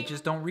everything. It's okay.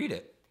 Just don't read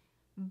it.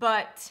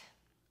 But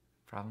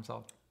problem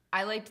solved.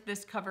 I liked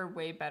this cover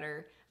way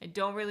better. I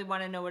don't really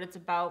want to know what it's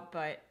about,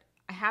 but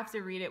I have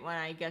to read it when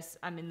I guess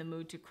I'm in the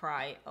mood to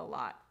cry a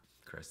lot.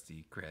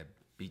 Krusty Krab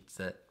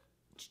pizza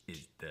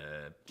is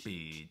the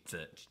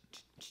pizza.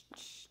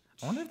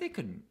 I wonder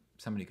if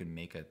somebody could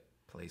make a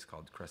place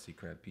called Krusty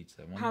Krab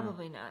Pizza.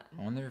 Probably not.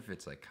 I wonder if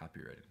it's like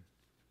copyrighted.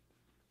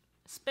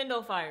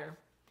 Spindlefire.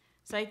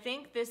 So I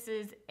think this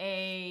is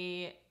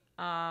a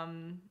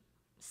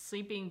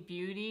Sleeping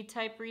Beauty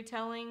type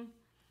retelling.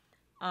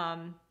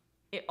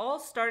 It all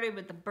started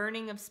with the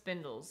burning of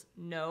spindles.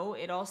 No,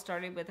 it all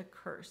started with a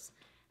curse.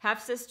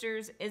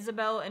 Half-sisters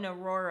Isabel and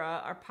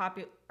Aurora are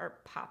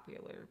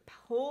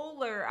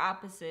polar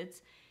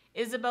opposites.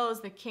 Isabel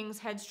is the king's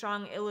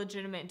headstrong,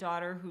 illegitimate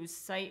daughter whose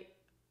sight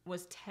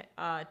was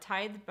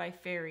tithed by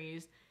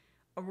fairies.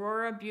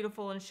 Aurora,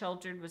 beautiful and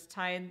sheltered, was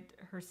tithed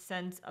her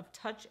sense of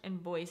touch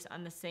and voice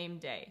on the same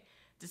day.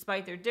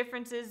 Despite their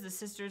differences, the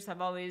sisters have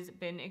always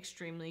been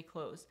extremely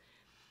close.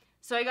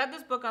 So I got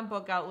this book on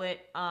Book Outlet,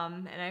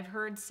 and I've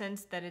heard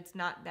since that it's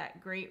not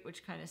that great,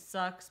 which kind of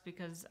sucks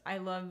because I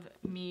love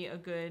me a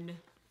good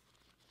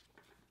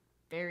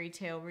fairy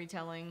tale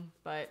retelling,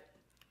 but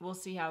we'll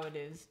see how it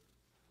is.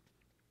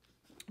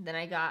 Then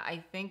I got,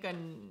 I think,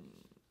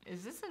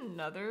 is this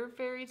another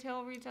fairy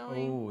tale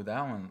retelling? Oh,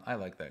 that one, I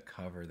like that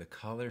cover. The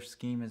color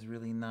scheme is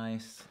really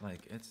nice.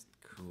 Like, it's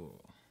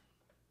cool.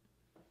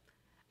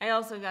 I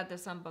also got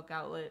this on Book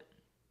Outlet.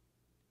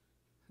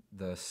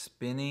 The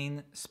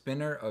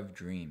Spinner of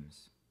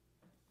Dreams.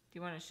 Do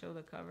you want to show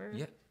the cover?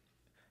 Yeah.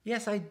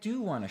 Yes, I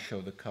do want to show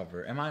the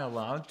cover. Am I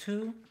allowed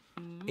to?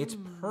 It's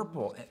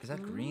purple. Is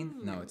that green?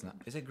 No, it's not.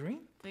 Is it green?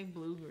 It's like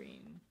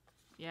blue-green.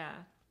 Yeah.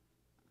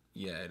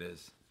 Yeah, it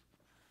is.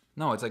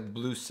 No, it's like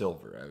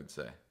blue-silver, I would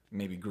say.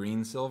 Maybe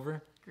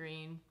green-silver?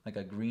 Green. Like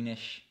a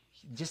greenish,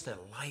 just a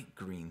light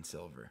green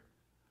silver.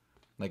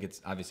 Like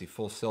it's obviously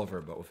full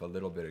silver, but with a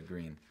little bit of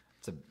green.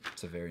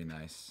 It's a very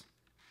nice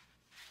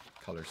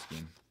color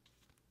scheme.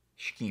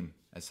 Scheme,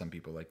 as some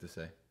people like to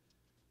say.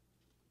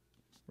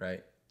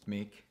 Right,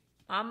 Meek?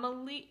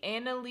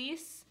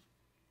 Annalise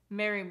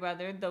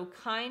Merriweather, though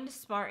kind,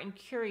 smart, and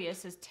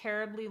curious, is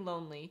terribly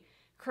lonely.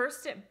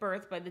 Cursed at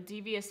birth by the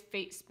devious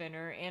fate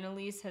spinner,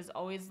 Annalise has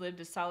always lived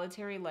a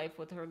solitary life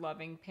with her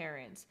loving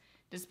parents.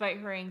 Despite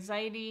her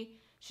anxiety,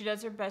 she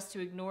does her best to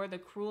ignore the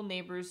cruel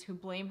neighbors who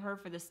blame her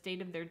for the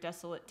state of their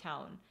desolate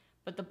town.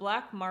 But the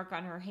black mark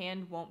on her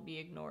hand won't be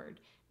ignored.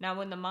 Now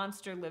when the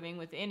monster living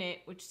within it,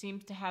 which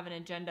seems to have an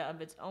agenda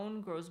of its own,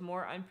 grows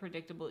more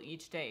unpredictable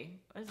each day.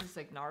 What is this,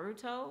 like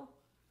Naruto?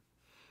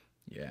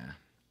 Yeah,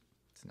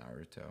 it's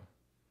Naruto.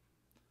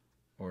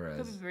 Or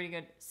Could be pretty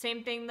good.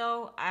 Same thing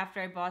though, after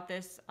I bought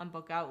this on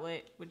Book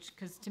Outlet, which,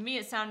 because to me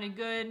it sounded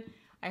good.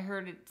 I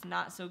heard it's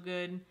not so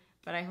good,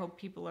 but I hope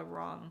people are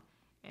wrong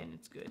and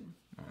it's good.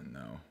 Oh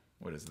no,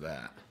 what is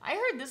that? I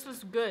heard this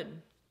was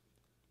good.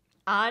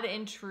 Odd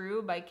and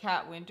True by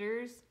Kat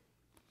Winters.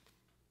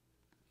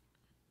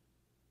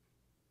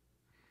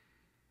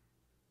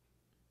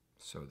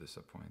 So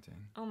disappointing.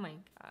 Oh my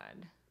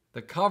god.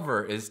 The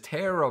cover is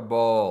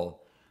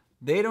terrible.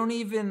 They don't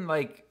even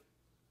like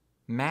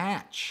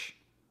match.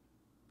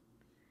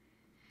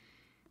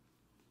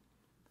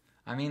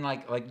 I mean,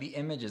 like the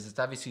images, it's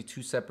obviously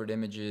 2 separate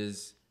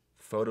images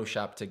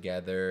photoshopped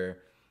together,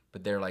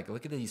 but they're like,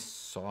 look at these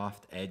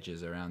soft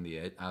edges around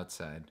the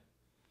outside.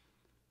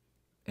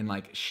 And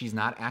like, she's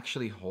not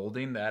actually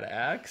holding that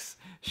axe.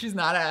 She's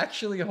not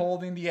actually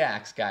holding the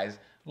axe, guys.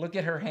 Look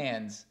at her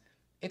hands.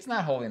 It's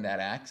not holding that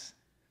axe.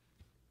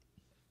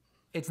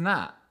 It's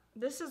not.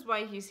 This is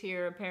why he's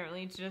here,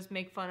 apparently, to just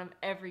make fun of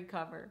every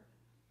cover.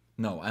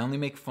 No, I only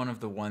make fun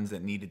of the ones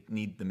that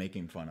need the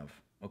making fun of,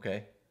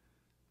 okay?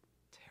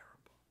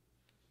 Terrible.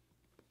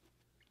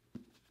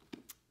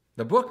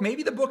 The book,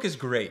 maybe the book is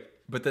great,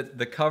 but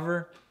the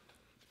cover...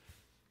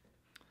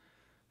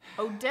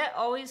 Odette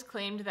always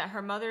claimed that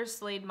her mother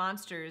slayed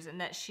monsters and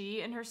that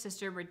she and her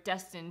sister were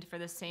destined for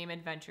the same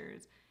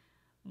adventures.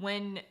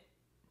 When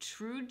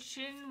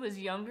Trudchen was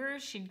younger,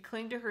 she'd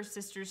cling to her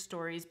sister's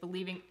stories,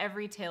 believing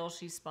every tale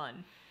she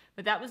spun.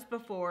 But that was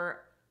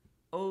before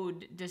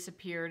Ode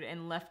disappeared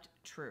and left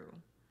True.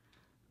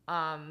 What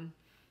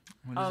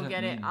does that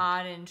Get mean? it?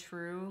 Odd and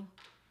True.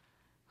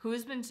 who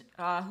has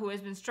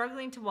been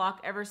struggling to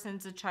walk ever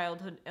since a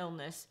childhood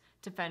illness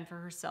to fend for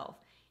herself.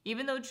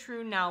 Even though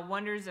True now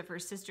wonders if her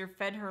sister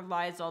fed her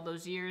lies all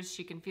those years,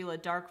 she can feel a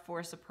dark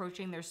force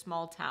approaching their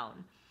small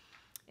town.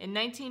 In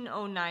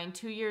 1909,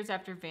 2 years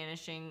after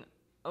vanishing,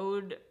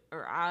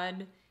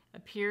 Odd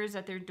appears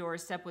at their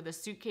doorstep with a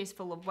suitcase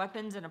full of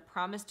weapons and a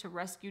promise to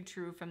rescue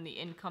True from the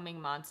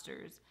incoming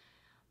monsters.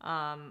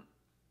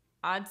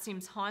 Odd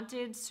seems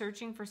haunted,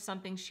 searching for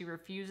something she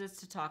refuses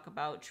to talk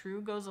about.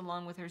 True goes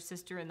along with her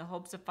sister in the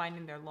hopes of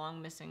finding their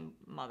long-missing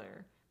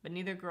mother, but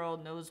neither girl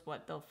knows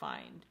what they'll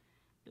find.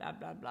 Blah,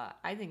 blah, blah.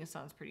 I think it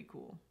sounds pretty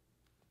cool.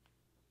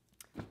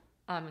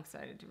 I'm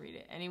excited to read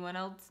it. Anyone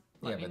else?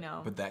 Let me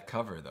know. But that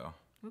cover, though.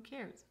 Who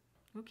cares?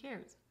 Who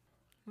cares?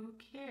 Who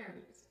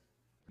cares?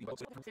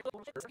 Let's the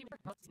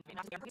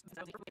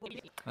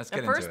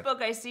get first into it.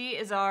 book I see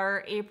is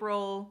our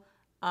April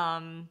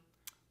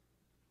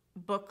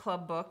book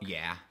club book.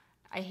 Yeah.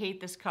 I hate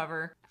this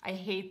cover. I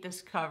hate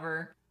this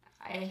cover.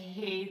 I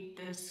hate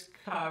this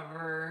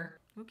cover.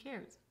 Who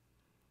cares?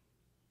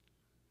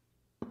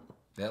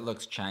 That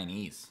looks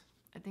Chinese.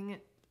 I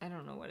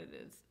don't know what it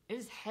is. It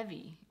is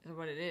heavy, is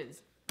what it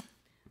is.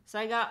 So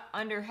I got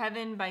Under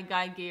Heaven by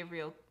Guy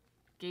Gabriel.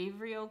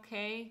 Gabriel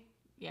K?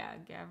 Yeah,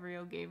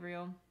 Gabriel.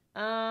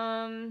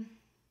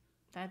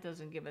 That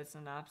doesn't give a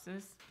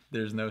synopsis.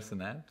 There's no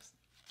synapse?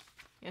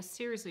 Yeah,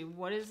 seriously,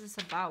 what is this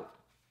about?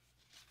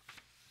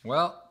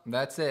 Well,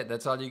 that's it.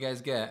 That's all you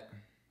guys get.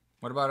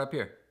 What about up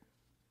here?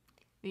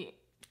 The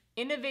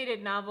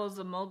innovative novels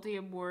of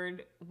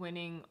multi-award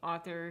winning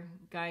author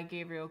Guy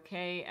Gabriel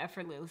Kay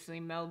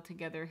effortlessly meld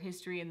together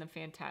history and the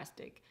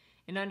fantastic.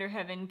 In Under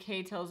Heaven,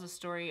 Kay tells a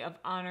story of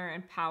honor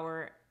and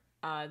power,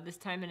 this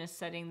time in a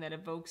setting that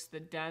evokes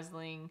the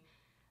dazzling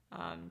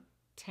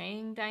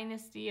Tang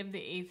dynasty of the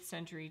 8th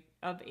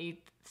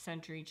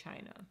century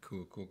China.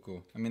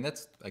 Cool. I mean,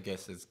 that's, I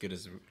guess, as good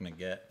as we're going to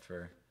get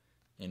for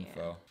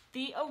info. Yeah.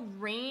 The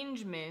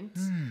arrangement.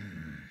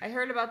 I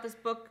heard about this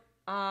book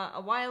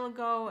a while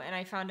ago, and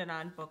I found it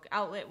on Book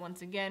Outlet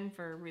once again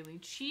for really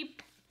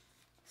cheap.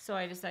 So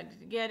I decided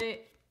to get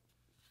it.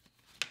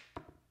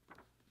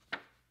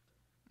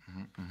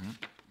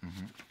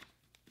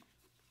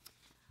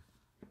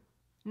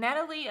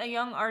 Natalie, a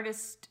young art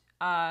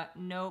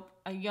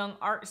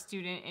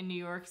student in New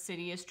York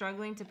City, is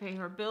struggling to pay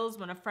her bills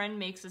when a friend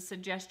makes a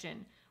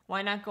suggestion.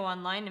 Why not go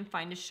online and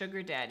find a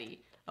sugar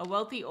daddy? A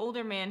wealthy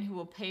older man who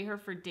will pay her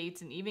for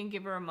dates and even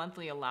give her a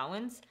monthly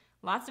allowance?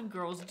 Lots of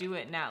girls do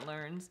it, Nat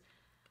learns.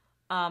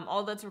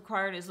 All that's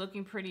required is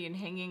looking pretty and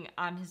hanging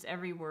on his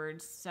every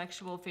word.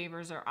 Sexual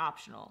favors are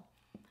optional.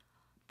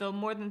 Though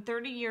more than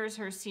 30 years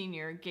her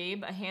senior,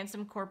 Gabe, a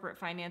handsome corporate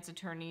finance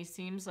attorney,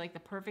 seems like the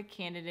perfect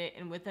candidate,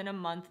 and within a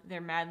month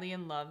they're madly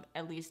in love,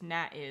 at least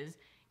Nat is.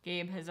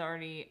 Gabe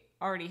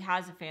already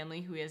has a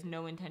family who he has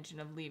no intention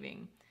of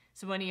leaving.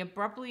 So when he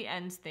abruptly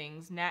ends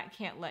things, Nat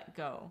can't let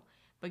go.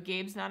 But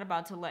Gabe's not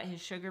about to let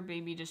his sugar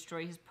baby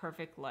destroy his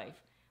perfect life.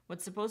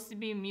 What's supposed to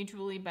be a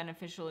mutually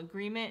beneficial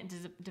agreement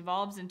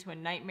devolves into a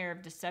nightmare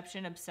of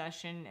deception,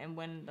 obsession, and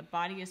when a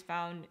body is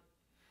found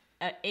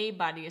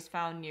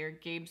near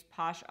Gabe's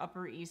posh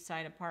Upper East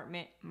Side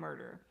apartment,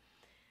 murder.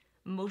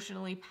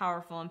 Emotionally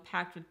powerful and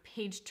packed with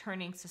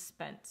page-turning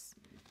suspense.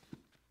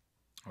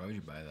 Why would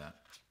you buy that?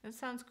 That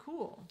sounds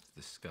cool.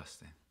 It's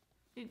disgusting.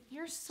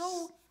 You're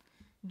so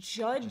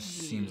judgy. It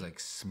just seems like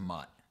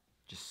smut.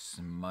 Just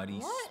smutty,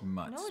 what?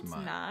 smut. No, it's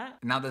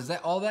not. Now, does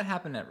all that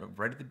happen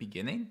right at the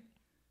beginning?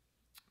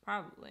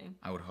 Probably.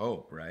 I would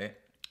hope, right?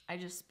 I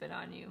just spit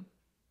on you.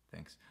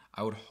 Thanks.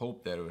 I would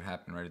hope that it would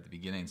happen right at the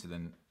beginning, so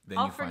then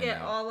I'll you find out.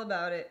 forget all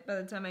about it by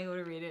the time I go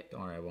to read it.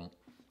 Don't worry, I won't.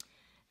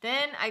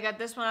 Then I got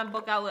this one on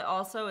Book Outlet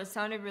also. It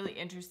sounded really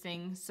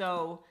interesting.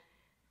 So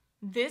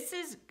this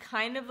is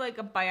kind of like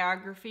a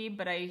biography,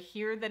 but I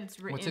hear that it's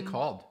written... What's it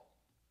called?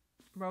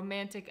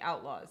 Romantic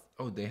Outlaws.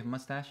 Oh, they have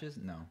mustaches?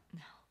 No.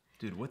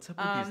 Dude, what's up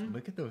with these?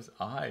 Look at those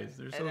eyes.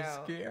 They're so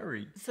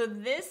scary. So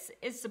this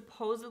is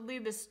supposedly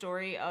the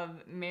story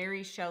of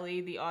Mary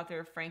Shelley, the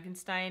author of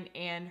Frankenstein,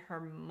 and her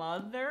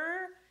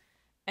mother,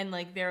 and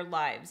like their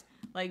lives.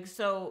 Like,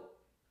 so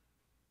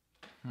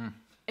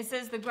it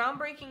says the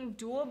groundbreaking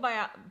dual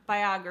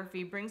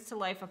biography brings to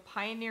life a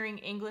pioneering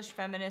English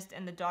feminist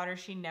and the daughter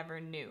she never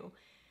knew.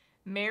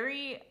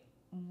 Mary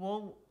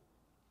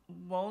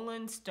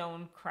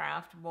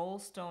Wollstonecraft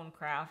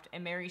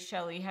and Mary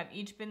Shelley have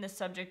each been the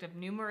subject of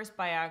numerous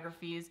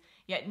biographies,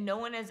 yet no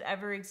one has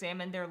ever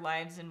examined their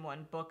lives in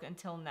one book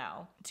until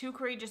now. Two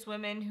courageous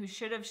women who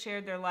should have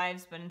shared their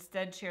lives but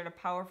instead shared a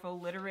powerful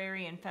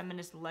literary and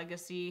feminist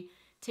legacy,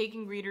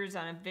 taking readers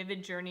on a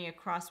vivid journey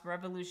across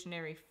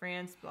revolutionary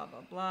France, blah,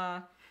 blah,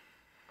 blah.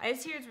 I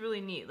just hear it's really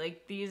neat.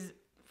 Like, these,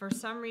 for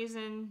some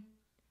reason,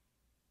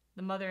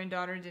 the mother and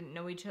daughter didn't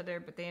know each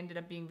other, but they ended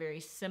up being very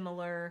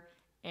similar.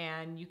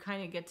 And you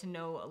kind of get to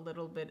know a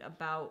little bit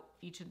about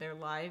each of their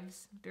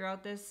lives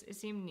throughout this. It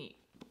seemed neat.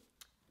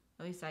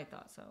 At least I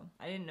thought so.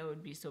 I didn't know it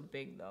would be so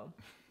big, though.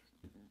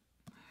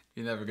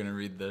 You're never going to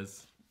read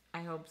this.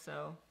 I hope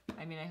so.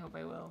 I mean, I hope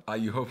I will.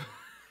 You hope...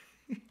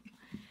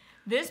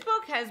 This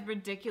book has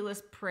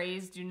ridiculous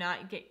praise. Do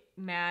not get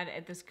mad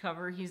at this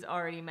cover. He's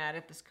already mad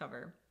at this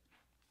cover.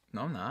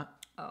 No, I'm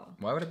not. Oh.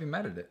 Why would I be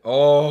mad at it?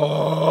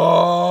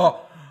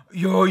 Oh,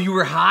 yo, you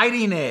were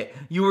hiding it.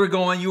 You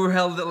were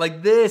held it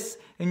like this,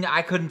 and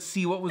I couldn't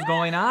see what was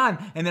going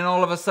on. And then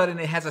all of a sudden,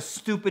 it has a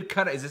stupid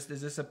cut. Is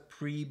this a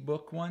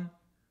pre-book one?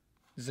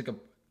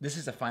 This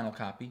is a final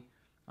copy.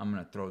 I'm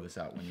gonna throw this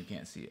out when you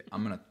can't see it.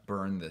 I'm gonna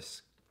burn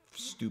this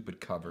stupid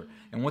cover.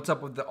 And what's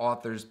up with the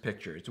author's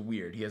picture? It's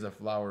weird. He has a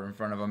flower in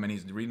front of him, and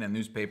he's reading a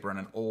newspaper on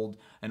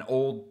an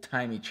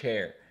old-timey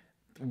chair.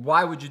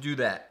 Why would you do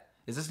that?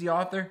 Is this the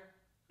author?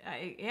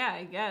 Yeah,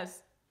 I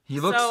guess. He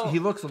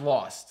looks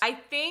lost. I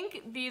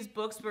think these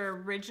books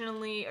were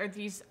originally, or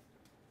these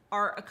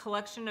are a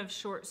collection of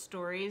short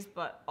stories,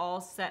 but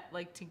all set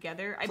like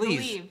together. I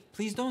believe.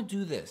 Please don't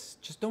do this.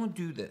 Just don't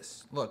do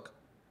this. Look,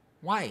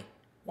 why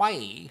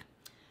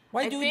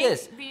do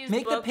this?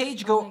 Make the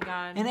page go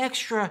an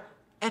extra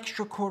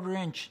quarter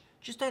inch,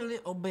 just a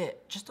little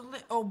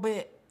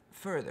bit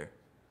further,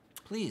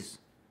 please.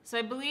 So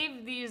I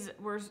believe these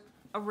were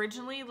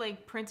originally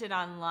like printed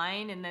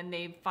online, and then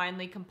they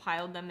finally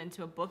compiled them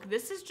into a book.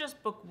 This is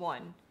just book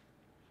 1,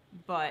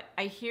 but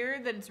I hear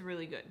that it's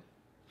really good.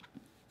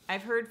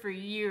 I've heard for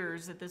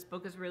years that this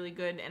book is really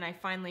good, and I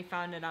finally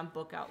found it on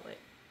Book Outlet.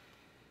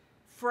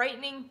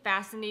 Frightening,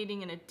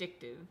 fascinating, and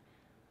addictive.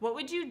 What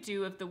would you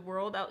do if the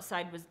world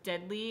outside was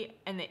deadly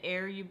and the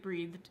air you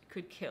breathed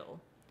could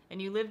kill,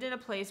 and you lived in a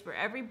place where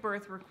every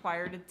birth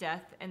required a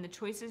death and the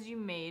choices you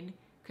made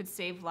could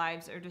save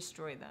lives or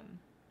destroy them?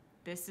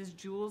 This is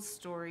Jules'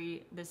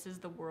 story. This is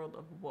the world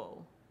of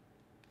woe.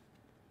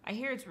 I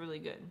hear it's really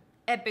good.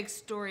 Epic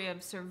story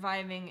of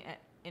surviving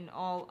in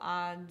all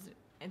odds.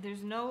 And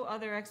there's no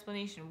other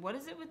explanation. What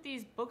is it with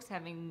these books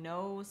having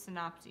no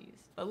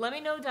synopses? But let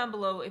me know down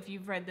below if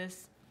you've read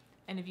this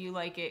and if you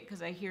like it,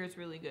 because I hear it's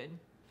really good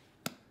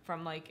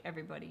from like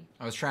everybody.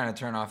 I was trying to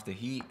turn off the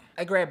heat.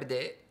 I grabbed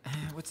it.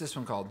 What's this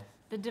one called?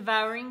 The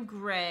Devouring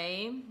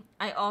Gray.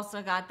 I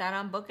also got that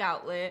on Book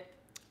Outlet,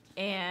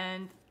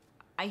 and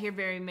I hear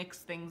very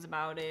mixed things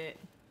about it.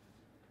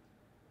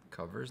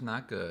 Cover's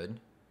not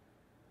good.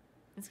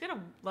 It's got a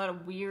lot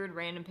of weird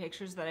random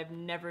pictures that I've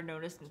never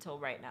noticed until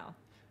right now.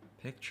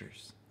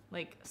 Pictures?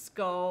 Like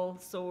skull,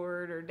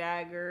 sword, or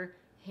dagger,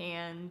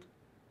 hand.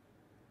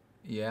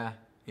 Yeah.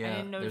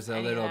 There's a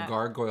any little of that.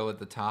 gargoyle at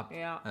the top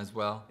Yeah. as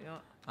well. Yeah.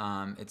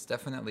 It's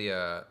definitely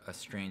a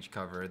strange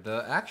cover.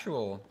 The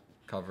actual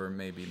cover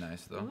may be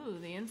nice though. Ooh,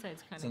 the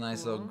inside's kind of It's a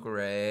nice cool. little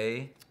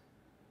gray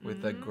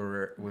with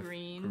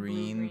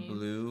green,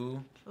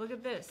 blue. Look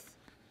at this.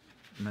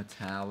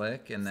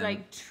 Metallic, and It's then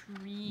like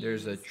trees.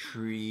 there's a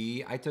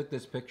tree. I took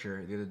this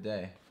picture the other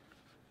day.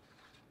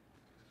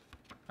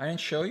 I didn't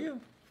show you?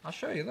 I'll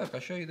show you. Look, I'll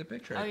show you the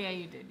picture. Oh yeah,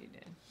 you did.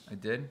 I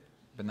did?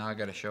 But now I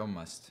got a show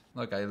must.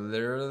 Look, I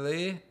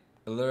literally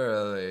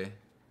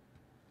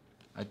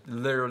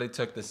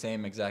took the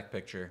same exact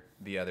picture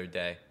the other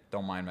day.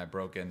 Don't mind my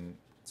broken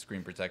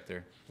screen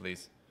protector,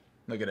 please.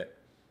 Look at it.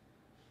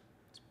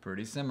 It's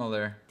pretty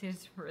similar.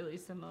 It's really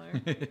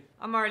similar.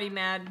 I'm already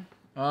mad.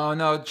 Oh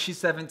no, she's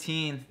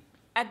 17.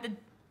 After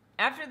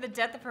the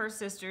death of her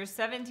sister,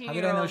 17-year-old. How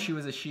did I know she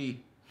was a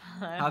she?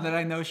 How did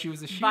I know she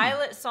was a she?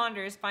 Violet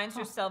Saunders finds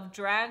herself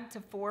dragged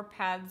to Four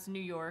Paths, New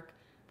York.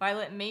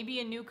 Violet may be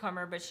a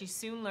newcomer, but she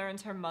soon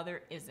learns her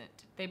mother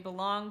isn't. They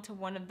belong to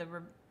one of the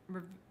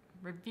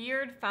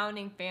revered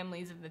founding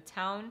families of the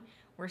town,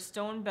 where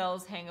stone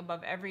bells hang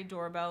above every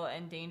doorbell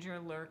and danger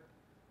lurks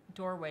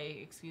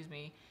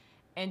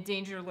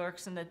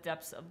in the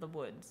depths of the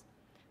woods.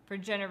 For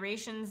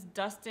generations,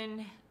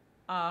 Dustin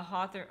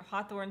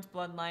Hawthorne's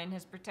bloodline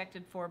has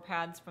protected Four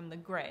Paths from the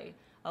Gray,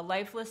 a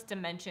lifeless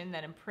dimension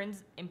that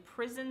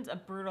imprisons a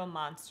brutal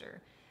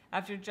monster.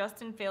 After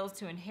Justin fails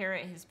to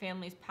inherit his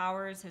family's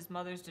powers, his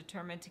mother's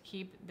determined to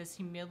keep this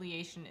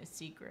humiliation a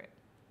secret.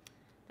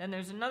 Then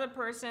there's another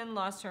person,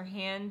 lost her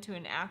hand to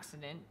an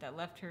accident that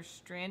left her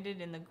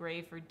stranded in the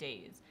grave for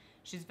days.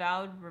 She's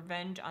vowed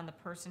revenge on the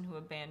person who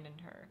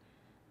abandoned her.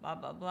 Blah,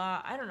 blah,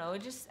 blah. I don't know.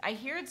 I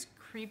hear it's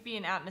creepy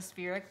and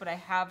atmospheric, but I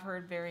have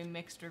heard very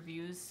mixed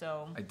reviews,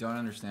 so... I don't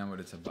understand what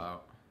it's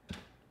about.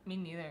 Me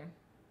neither.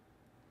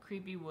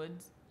 Creepy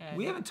woods.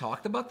 We haven't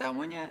talked about that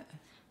one yet?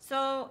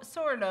 So,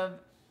 sort of.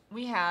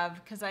 We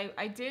have, because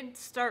I did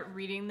start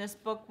reading this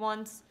book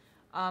once,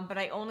 but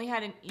I only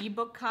had an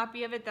ebook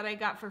copy of it that I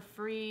got for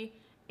free,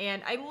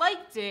 and I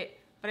liked it,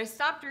 but I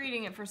stopped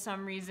reading it for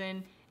some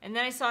reason, and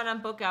then I saw it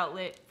on Book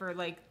Outlet for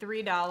like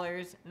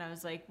 $3, and I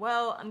was like,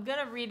 well, I'm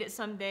gonna read it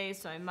someday,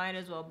 so I might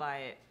as well buy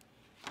it.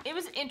 It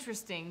was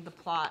interesting, the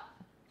plot.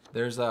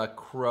 There's a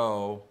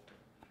crow,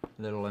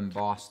 little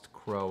embossed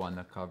crow on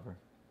the cover.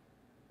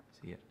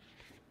 See it?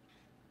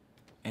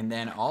 And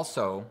then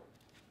also,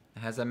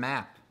 it has a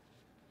map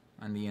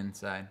on the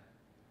inside.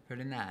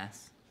 Pretty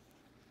nice.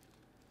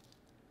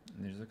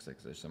 And there looks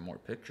like there's some more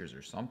pictures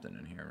or something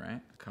in here, right?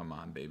 Come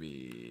on,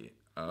 baby.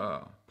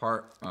 Oh,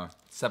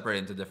 separated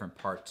into different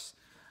parts.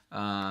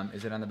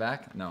 Is it on the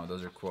back? No,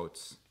 those are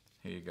quotes.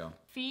 Here you go.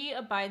 Fee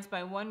abides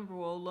by one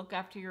rule, look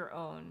after your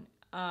own.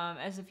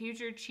 As a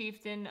future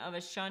chieftain of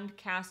a shunned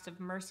caste of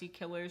mercy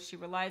killers, she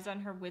relies on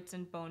her wits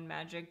and bone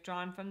magic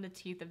drawn from the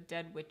teeth of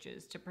dead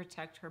witches to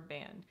protect her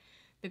band.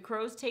 The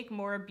crows take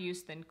more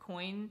abuse than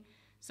coin,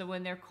 so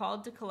when they're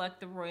called to collect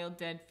the royal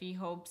dead, Fee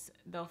hopes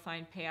they'll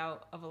find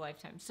payout of a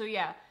lifetime. So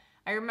yeah,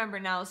 I remember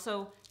now.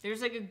 So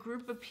there's like a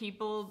group of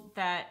people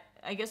that,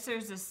 I guess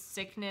there's a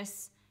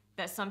sickness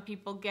that some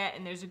people get,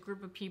 and there's a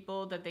group of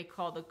people that they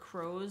call the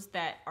crows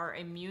that are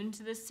immune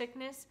to this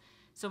sickness.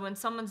 So when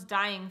someone's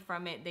dying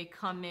from it, they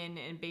come in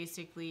and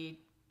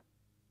basically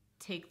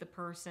take the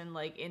person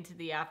like into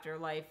the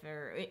afterlife,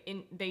 or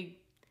they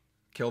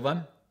Kill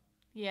them?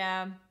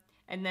 yeah,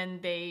 and then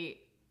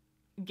they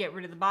get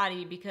rid of the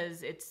body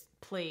because it's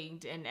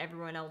plagued and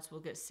everyone else will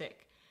get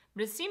sick.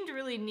 But it seemed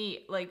really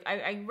neat. Like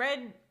I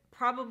read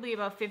probably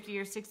about 50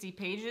 or 60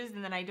 pages,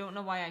 and then I don't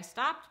know why I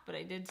stopped, but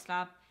I did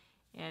stop,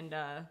 and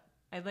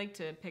I'd like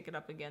to pick it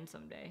up again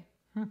someday.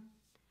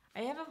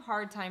 I have a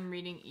hard time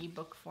reading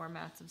ebook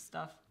formats of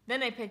stuff.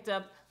 Then I picked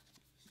up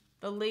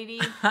The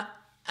Lady...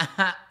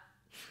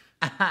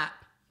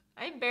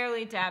 I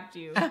barely tapped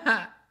you.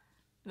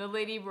 The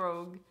Lady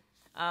Rogue.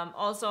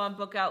 Also on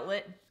Book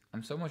Outlet.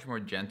 I'm so much more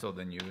gentle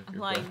than you with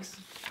your Like, books.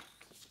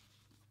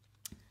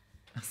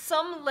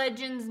 Some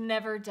legends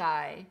never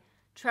die.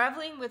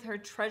 Traveling with her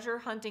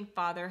treasure-hunting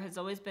father has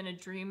always been a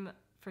dream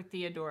for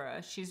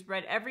Theodora. She's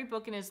read every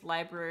book in his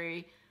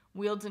library,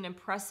 wields an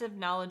impressive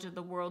knowledge of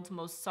the world's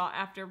most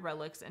sought-after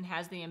relics, and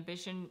has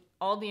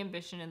all the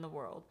ambition in the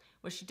world.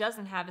 What she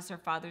doesn't have is her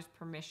father's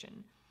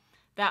permission.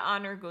 That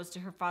honor goes to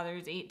her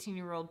father's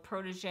 18-year-old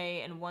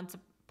protege and once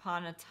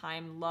upon a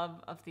time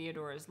love of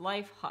Theodora's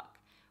life, Huck,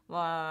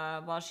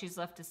 while she's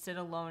left to sit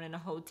alone in a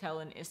hotel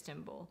in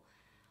Istanbul.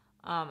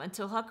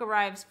 Until Huck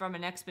arrives from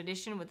an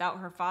expedition without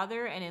her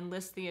father and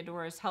enlists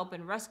Theodora's help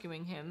in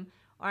rescuing him.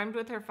 Armed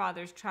with her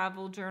father's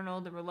travel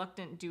journal, the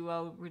reluctant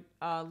duo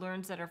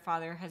learns that her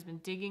father has been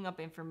digging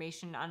up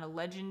information on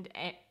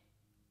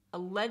a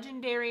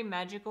legendary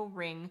magical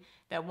ring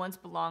that once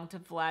belonged to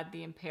Vlad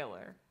the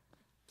Impaler.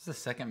 This is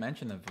the second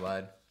mention of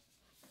Vlad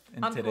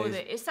in I'm cool with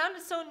it. It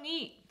sounded so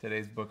neat.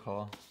 today's book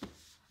haul.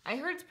 I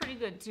heard it's pretty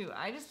good too.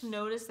 I just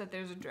noticed that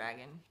there's a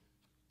dragon.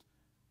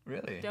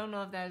 Really? Don't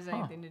know if that has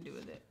anything to do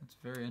with it. That's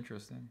very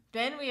interesting.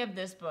 Then we have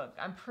this book.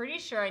 I'm pretty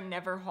sure I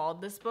never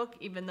hauled this book,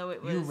 even though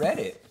it was... You read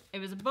it. It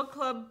was a book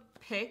club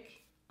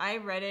pick. I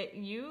read it.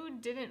 You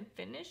didn't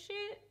finish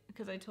it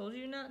because I told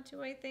you not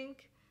to, I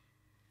think.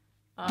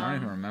 I don't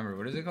even remember.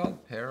 What is it called?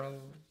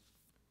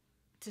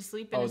 To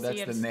Sleep in a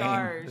Sea of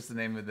Stars. That's the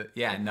name of the...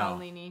 Yeah, no.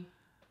 Paulini.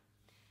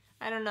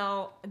 I don't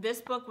know.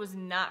 This book was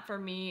not for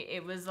me.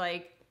 It was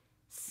like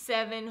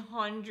 850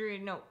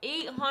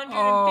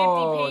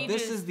 pages.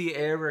 This is the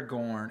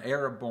Aragon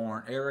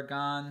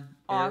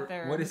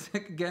author. What is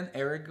it again?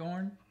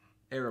 Aragon?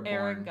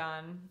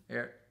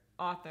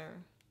 Author.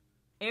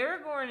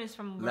 Aragorn is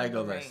from Lord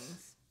of the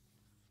Rings.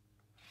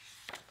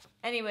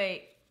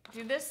 Anyway,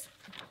 dude, this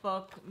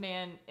book,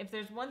 man, if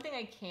there's one thing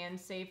I can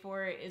say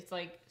for it, it's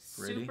like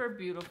Pretty. super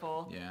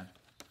beautiful. Yeah.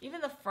 Even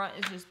the front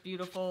is just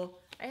beautiful.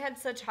 I had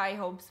such high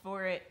hopes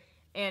for it,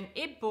 and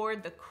it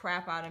bored the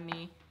crap out of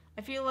me.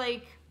 I feel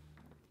like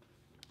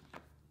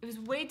it was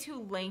way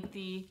too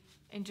lengthy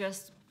and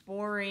just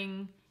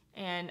boring,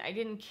 and I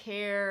didn't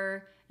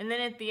care. And then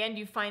at the end,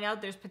 you find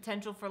out there's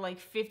potential for like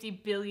 50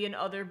 billion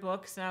other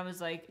books, and I was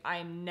like,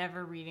 I'm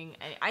never reading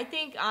any. I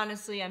think,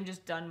 honestly, I'm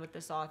just done with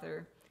this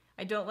author.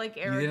 I don't like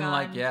Aragon. You didn't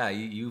like,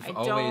 you've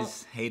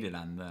always hated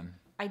on them.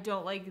 I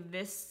don't like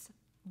this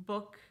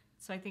book,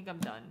 so I think I'm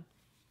done.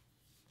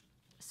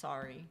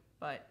 Sorry,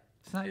 but...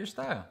 It's not your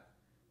style.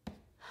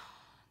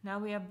 Now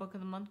we have Book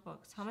of the Month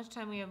books. How much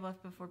time we have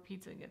left before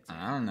pizza gets here?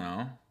 I don't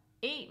know.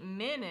 8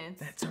 minutes?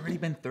 That's already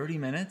been 30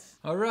 minutes?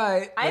 All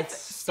right, let's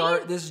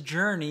start this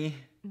journey.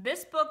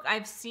 This book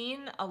I've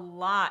seen a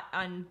lot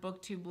on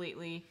BookTube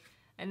lately,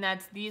 and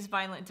that's These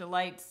Violent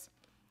Delights.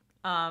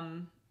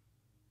 I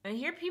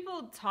hear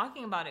people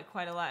talking about it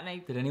quite a lot.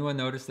 And Did anyone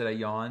notice that I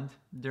yawned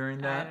during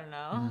that? I don't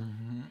know.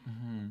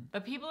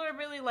 But people are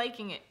really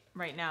liking it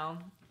right now.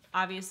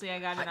 Obviously, I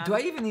got it on... Do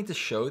I even need to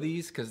show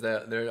these? Because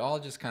they're all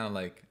just kind of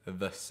like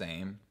the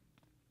same.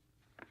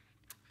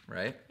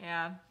 Right?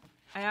 Yeah.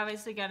 I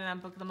obviously got it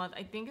on Book of the Month.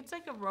 I think it's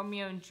like a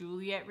Romeo and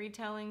Juliet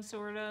retelling,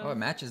 sort of. Oh, it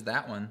matches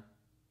that one.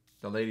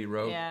 The Lady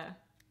Rogue. Yeah.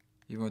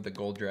 Even with the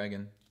gold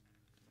dragon.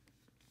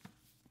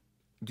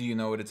 Do you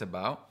know what it's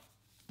about?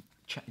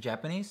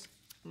 Japanese?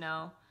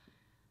 No.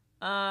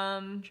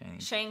 Chinese.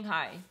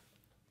 Shanghai.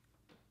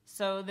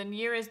 So the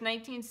year is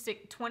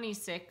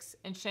 1926,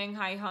 and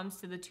Shanghai hums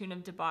to the tune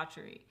of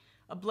debauchery.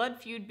 A blood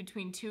feud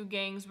between two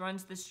gangs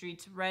runs the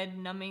streets red,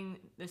 numbing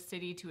the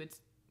city to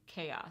its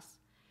chaos.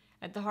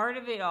 At the heart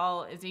of it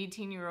all is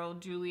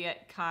 18-year-old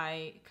Juliet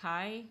Kai,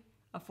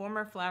 a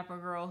former flapper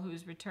girl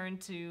who's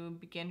returned to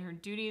begin her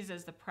duties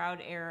as the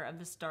proud heir of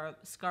the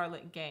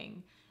Scarlet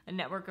Gang, a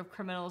network of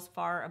criminals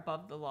far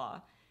above the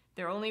law.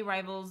 Their only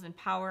rivals in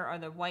power are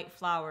the White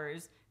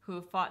Flowers, who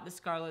have fought the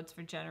Scarlets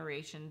for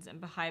generations, and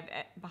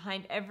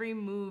behind every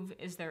move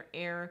is their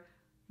heir,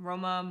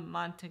 Roma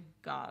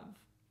Montagov.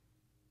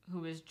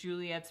 who is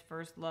Juliet's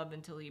first love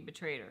until he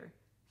betrayed her.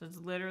 So it's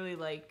literally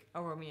like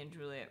a Romeo and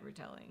Juliet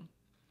retelling.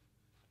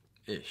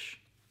 Ish.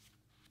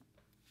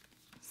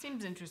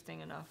 Seems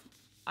interesting enough.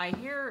 I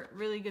hear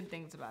really good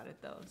things about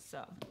it though.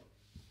 So,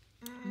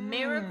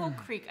 Miracle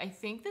Creek. I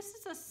think this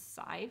is a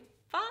sci-fi.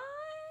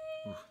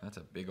 Oof, that's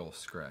a big old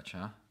scratch,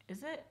 huh?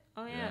 Is it?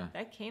 Oh yeah,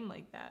 that came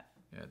like that.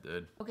 Yeah, it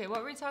did. Okay,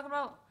 what were we talking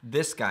about?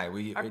 This guy,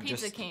 Our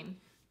pizza came.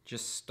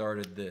 Just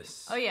started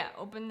this. Oh yeah,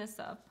 open this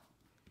up.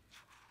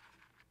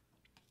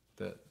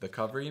 The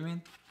cover, you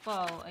mean?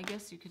 Well, I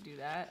guess you could do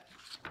that.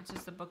 It's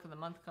just a book of the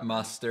month cover.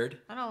 Mustard.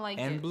 I don't like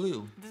it. And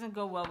blue. It doesn't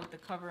go well with the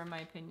cover, in my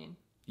opinion.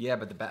 Yeah,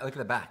 but the back. Look at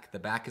the back. The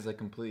back is like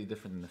completely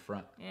different than the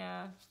front.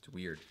 Yeah. It's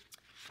weird.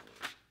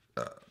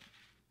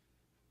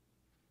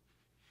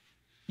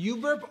 You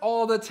burp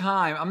all the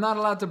time. I'm not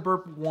allowed to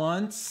burp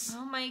once.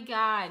 Oh my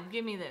God,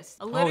 give me this.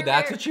 Oh,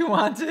 that's what you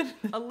wanted?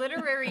 A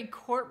literary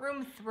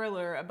courtroom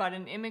thriller about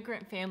an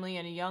immigrant family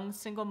and a young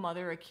single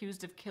mother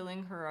accused of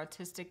killing her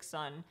autistic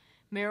son.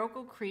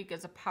 Miracle Creek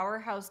is a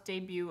powerhouse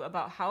debut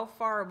about how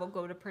far we'll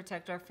go to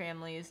protect our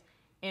families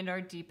and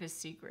our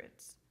deepest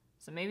secrets.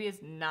 So maybe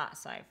it's not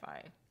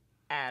sci-fi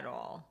at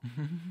all.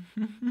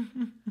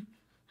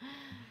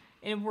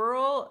 In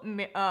rural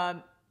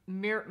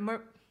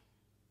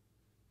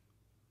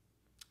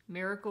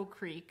Miracle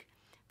Creek,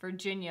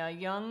 Virginia,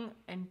 Young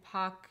and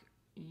Pak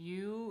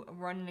Yu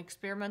run an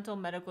experimental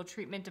medical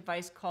treatment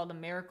device called a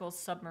miracle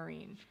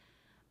submarine.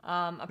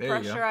 A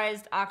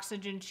pressurized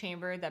oxygen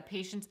chamber that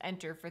patients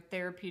enter for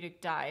therapeutic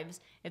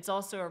dives. It's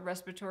also a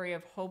repository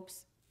of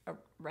hopes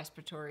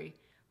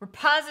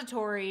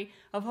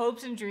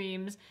and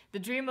dreams. The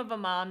dream of a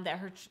mom that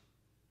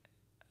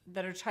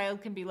her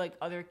child can be like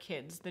other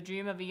kids. The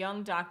dream of a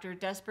young doctor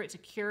desperate to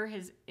cure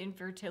his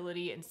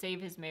infertility and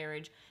save his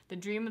marriage. The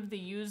dream of the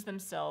Yus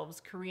themselves,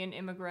 Korean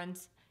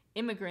immigrants,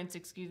 who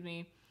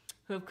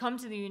have come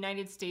to the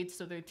United States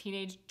so their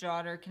teenage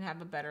daughter can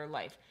have a better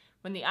life.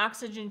 When the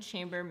oxygen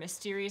chamber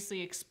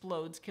mysteriously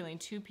explodes, killing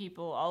 2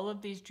 people, all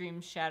of these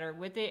dreams shatter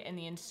with it, and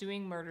the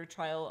ensuing murder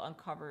trial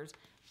uncovers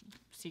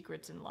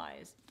secrets and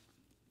lies.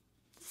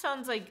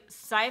 Sounds like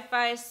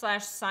sci-fi /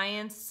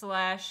 science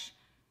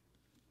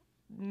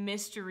 /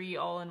 mystery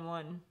all in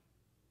one.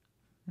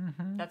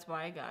 Mm-hmm. That's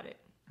why I got it.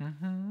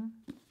 Mm-hmm.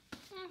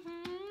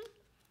 Mm-hmm.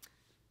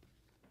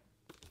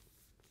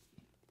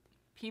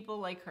 People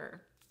like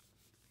her.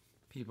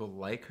 People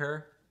like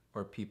her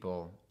or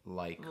people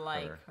like her?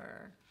 Like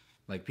her.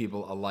 Like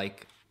people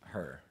alike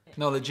her.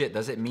 No, legit.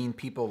 Does it mean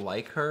people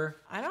like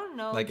her? I don't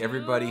know. Like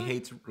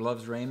everybody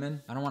loves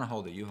Raymond? I don't want to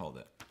hold it. You hold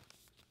it.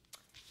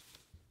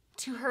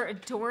 To her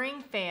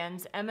adoring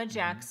fans, Emma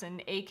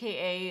Jackson,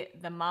 aka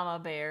the Mama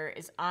Bear,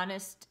 is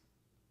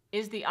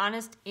the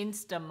honest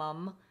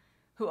Insta-mum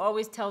who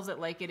always tells it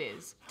like it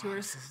is.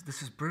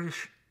 This is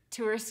British.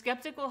 To her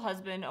skeptical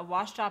husband, a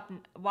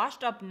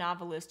washed-up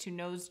novelist who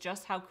knows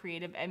just how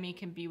creative Emmy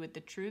can be with the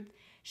truth,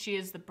 she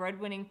is the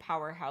breadwinning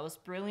powerhouse,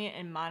 brilliant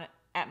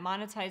at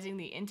monetizing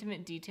the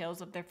intimate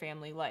details of their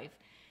family life.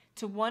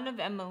 To one of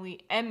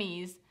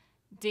Emmy's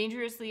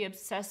dangerously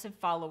obsessive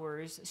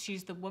followers,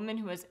 she's the woman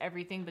who has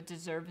everything but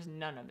deserves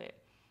none of it.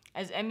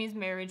 As Emmy's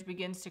marriage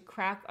begins to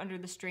crack under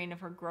the strain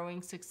of her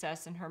growing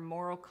success and her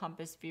moral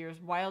compass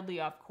veers wildly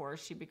off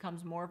course, she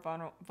becomes more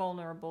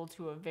vulnerable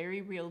to a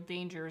very real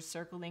danger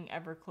circling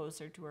ever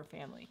closer to her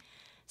family.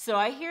 So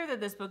I hear that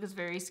this book is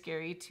very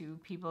scary to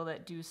people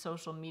that do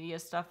social media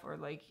stuff or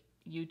like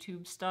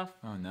YouTube stuff.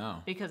 Oh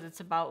no. Because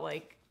it's about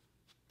like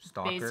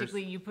stalkers.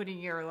 Basically you putting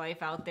your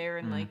life out there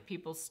and like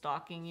people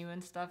stalking you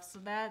and stuff. So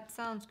that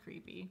sounds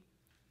creepy.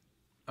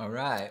 All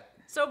right.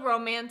 So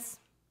romance.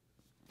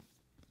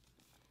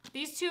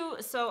 These two,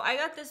 so I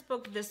got this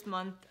book this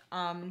month.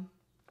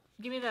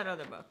 Give me that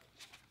other book.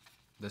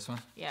 This one?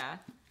 Yeah.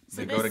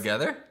 So they go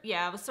together?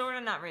 Yeah, but sort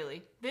of not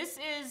really. This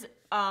is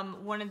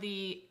one of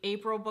the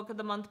April Book of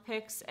the Month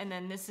picks, and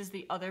then this is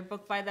the other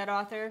book by that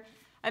author.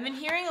 I've been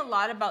hearing a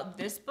lot about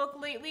this book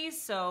lately,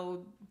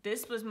 so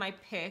this was my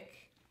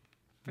pick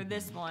for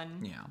this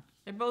one. Yeah.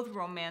 They're both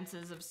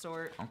romances of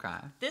sort. Okay.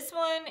 This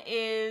one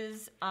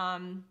is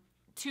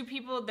 2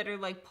 people that are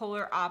like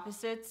polar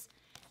opposites,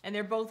 and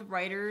they're both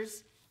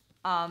writers.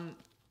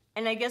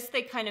 And I guess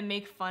they kind of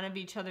make fun of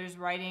each other's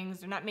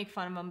writings. Or not make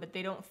fun of them, but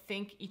they don't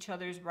think each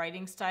other's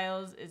writing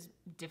styles is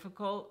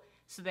difficult.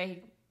 So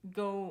they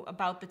go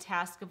about the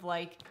task of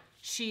like,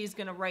 she's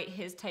going to write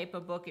his type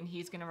of book and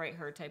he's going to write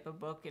her type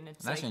of book. And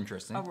it's That's like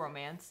interesting. a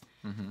romance.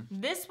 Mm-hmm.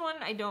 This one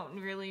I don't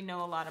really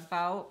know a lot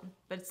about,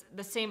 but it's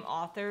the same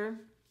author.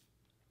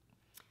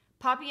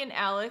 Poppy and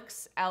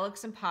Alex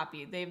and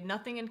Poppy, they have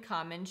nothing in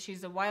common.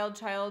 She's a wild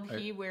child.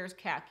 He wears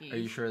khakis. Are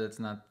you sure that's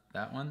not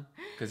that one?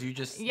 Because you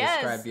just yes.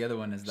 described the other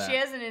one as that. She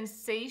has an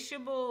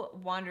insatiable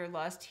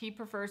wanderlust. He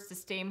prefers to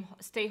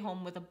stay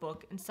home with a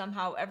book. And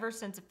somehow, ever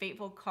since a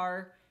fateful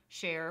car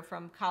share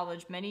from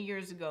college many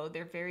years ago,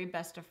 they're very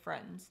best of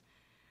friends.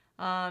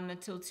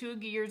 Until 2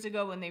 years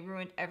ago when they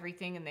ruined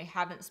everything and they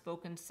haven't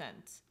spoken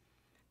since.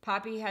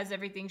 Poppy has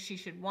everything she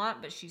should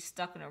want, but she's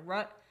stuck in a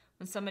rut.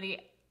 When somebody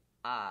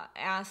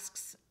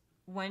asks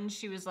when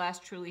she was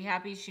last truly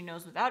happy, she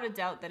knows without a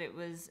doubt that it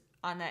was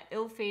on that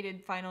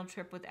ill-fated final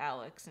trip with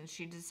Alex, and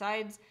she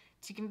decides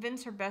to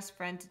convince her best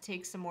friend to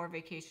take some more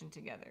vacation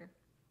together.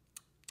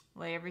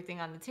 Lay everything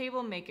on the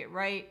table, make it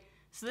right.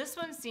 So this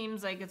one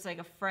seems like it's like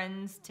a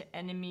friends to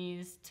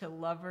enemies to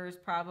lovers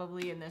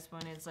probably, and this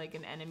one is like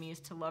an enemies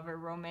to lover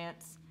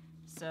romance.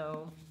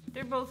 So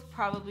they're both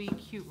probably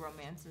cute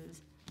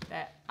romances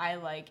that I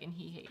like and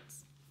he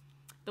hates.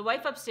 The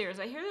Wife Upstairs.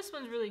 I hear this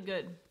one's really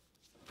good.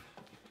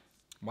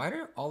 Why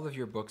do all of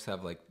your books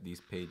have like these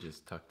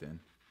pages tucked in?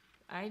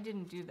 I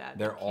didn't do that.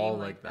 They're all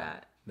like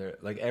that. They're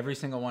like every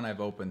single one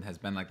I've opened has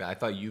been like that. I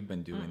thought you've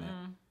been doing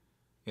it.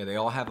 Yeah, they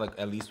all have like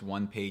at least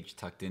one page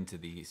tucked into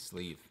the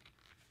sleeve.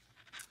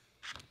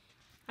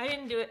 I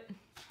didn't do it.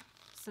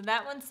 So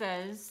that one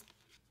says,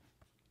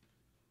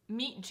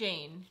 meet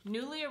Jane.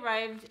 Newly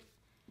arrived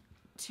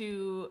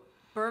to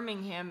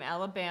Birmingham,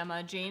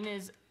 Alabama, Jane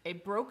is a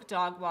broke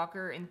dog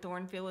walker in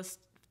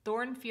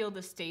Thornfield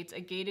Estates, a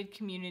gated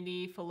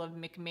community full of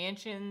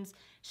McMansions,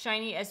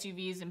 shiny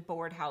SUVs, and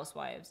bored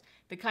housewives.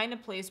 The kind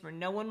of place where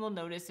no one will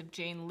notice if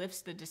Jane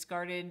lifts the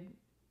discarded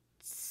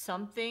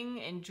something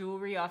and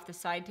jewelry off the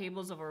side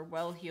tables of her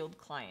well-heeled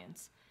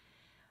clients.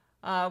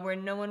 Where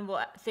no one will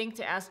think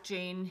to ask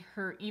Jane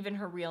even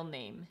her real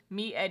name.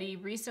 Meet Eddie,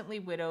 recently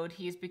widowed.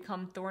 He has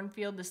become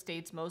Thornfield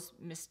Estate's most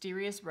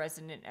mysterious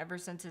resident ever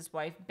since his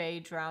wife, Bay,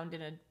 drowned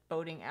in a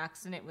boating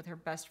accident with her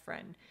best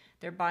friend,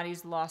 their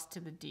bodies lost to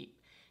the deep.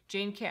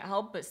 Jane can't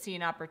help but see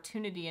an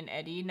opportunity in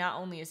Eddie. Not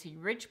only is he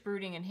rich,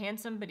 brooding, and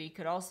handsome, but he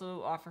could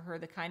also offer her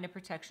the kind of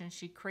protection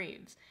she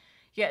craves.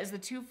 Yet as the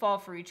two fall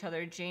for each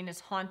other, Jane is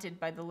haunted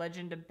by the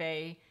legend of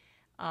Bay,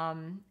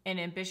 an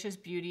ambitious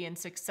beauty and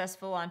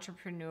successful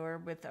entrepreneur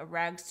with a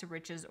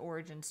rags-to-riches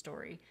origin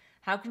story.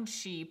 How can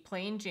she,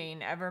 plain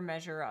Jane, ever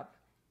measure up?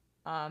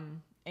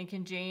 And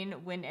can Jane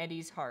win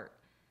Eddie's heart?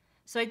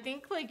 So I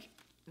think, like,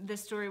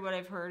 this story, what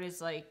I've heard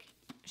is, like,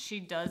 she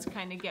does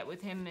kind of get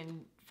with him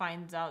and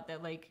finds out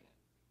that, like,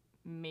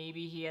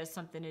 maybe he has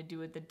something to do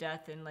with the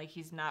death and, like,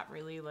 he's not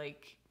really,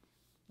 like,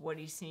 what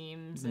he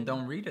seems. And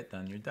don't read it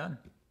then. You're done.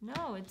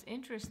 No, it's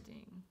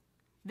interesting.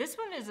 This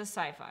one is a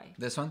sci-fi.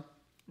 This one?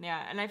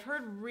 Yeah, and I've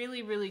heard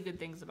really, really good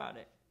things about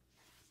it.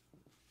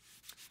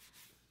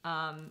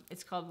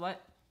 It's called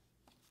what?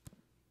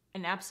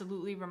 An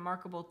Absolutely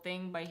Remarkable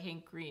Thing by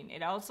Hank Green.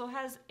 It also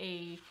has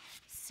a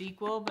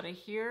sequel, but I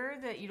hear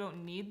that you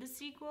don't need the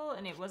sequel,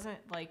 and it wasn't,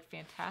 like,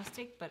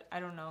 fantastic, but I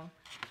don't know.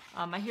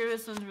 I hear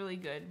this one's really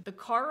good. The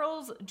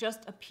Carls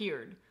just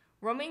appeared.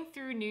 Roaming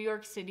through New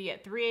York City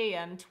at 3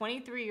 a.m.,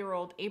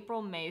 23-year-old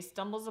April May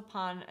stumbles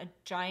upon a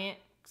giant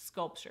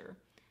sculpture.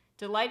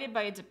 Delighted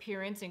by its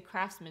appearance and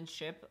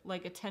craftsmanship,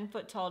 like a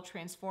 10-foot-tall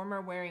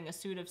transformer wearing a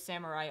suit of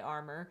samurai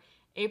armor,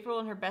 April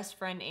and her best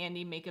friend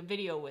Andy make a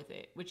video with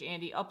it, which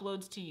Andy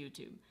uploads to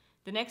YouTube.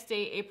 The next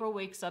day, April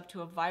wakes up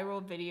to a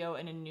viral video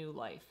and a new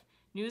life.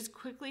 News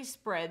quickly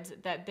spreads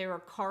that there are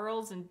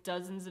Carls in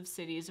dozens of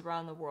cities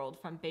around the world,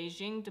 from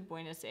Beijing to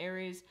Buenos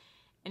Aires,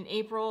 and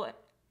April,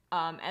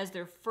 as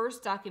their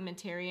first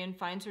documentarian,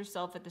 finds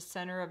herself at the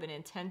center of an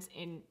intense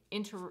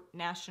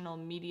international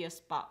media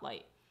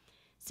spotlight.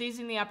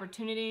 Seizing the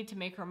opportunity to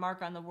make her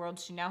mark on the world,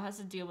 she now has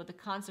to deal with the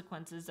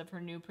consequences of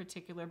her new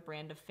particular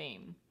brand of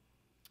fame.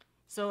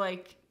 So,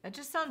 like, that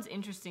just sounds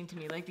interesting to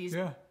me. Like, these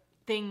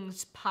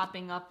things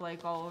popping up,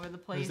 like, all over the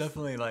place. It's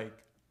definitely, like,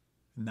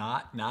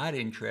 not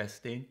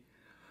interesting.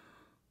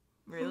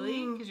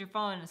 Really? Because you're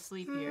falling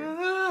asleep here.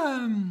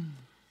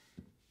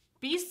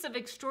 Beasts of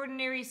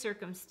Extraordinary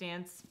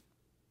Circumstance.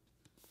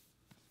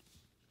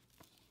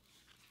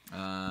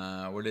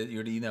 What do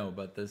you know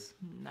about this?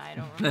 I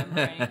don't remember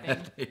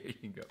anything. There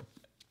you go.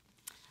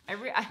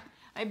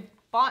 I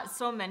bought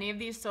so many of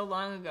these so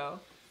long ago.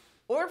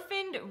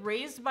 Orphaned,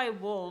 raised by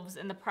wolves,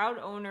 and the proud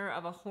owner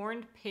of a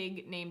horned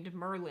pig named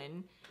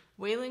Merlin,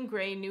 Waylon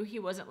Gray knew he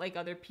wasn't like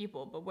other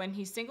people, but when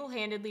he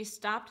single-handedly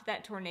stopped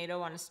that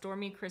tornado on a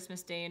stormy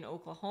Christmas day in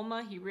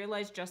Oklahoma, he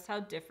realized just how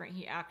different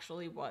he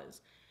actually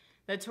was.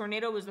 The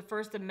tornado was the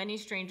first of many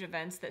strange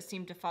events that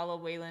seemed to follow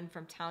Waylon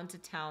from town to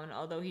town,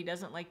 although he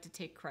doesn't like to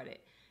take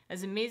credit.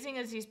 As amazing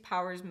as these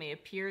powers may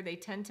appear, they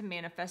tend to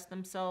manifest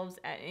themselves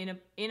at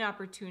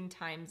inopportune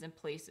times and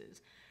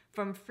places.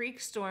 From freak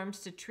storms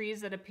to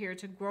trees that appear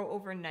to grow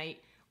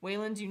overnight,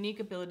 Waylon's unique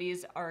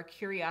abilities are a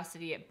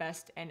curiosity at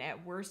best and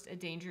at worst a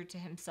danger to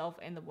himself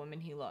and the woman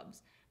he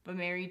loves. But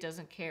Mary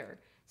doesn't care.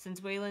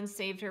 Since Waylon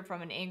saved her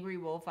from an angry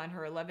wolf on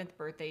her 11th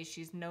birthday,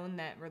 she's known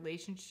that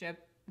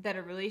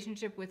a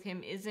relationship with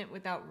him isn't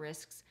without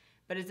risks.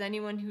 But as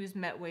anyone who's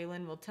met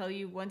Waylon will tell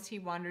you, once he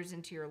wanders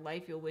into your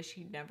life, you'll wish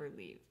he'd never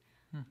leave.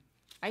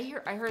 I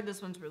heard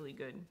this one's really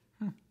good.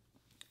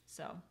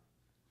 So,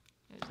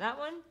 there's that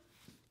one.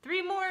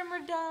 3 more and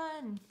we're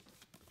done.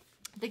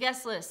 The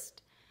guest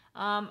list.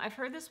 I've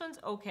heard this one's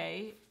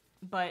okay,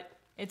 but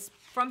it's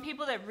from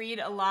people that read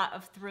a lot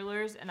of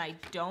thrillers, and I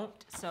don't,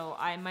 so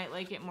I might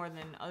like it more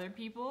than other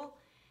people.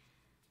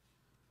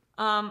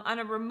 On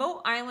a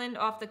remote island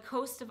off the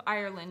coast of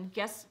Ireland,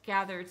 guests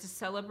gather to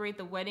celebrate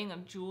the wedding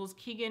of Jules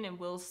Keegan and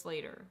Will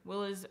Slater.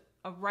 Will is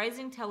a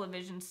rising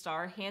television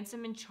star,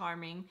 handsome and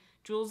charming.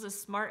 Jules is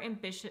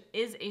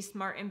a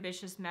smart,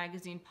 ambitious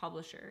magazine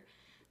publisher.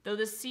 Though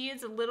the sea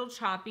is a little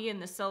choppy in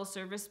the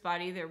cell-service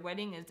body, their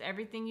wedding is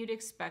everything you'd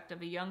expect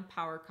of a young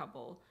power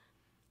couple.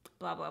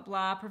 Blah, blah,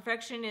 blah.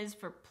 Perfection is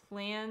for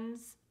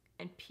plans,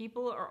 and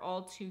people are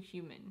all too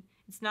human.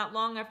 It's not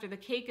long after the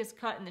cake is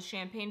cut and the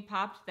champagne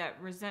popped that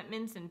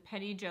resentments and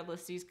petty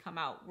jealousies come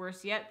out.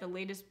 Worse yet, the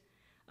latest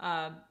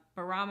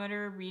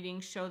barometer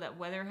readings show that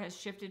weather has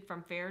shifted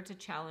from fair to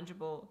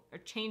changeable,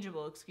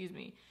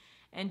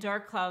 and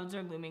dark clouds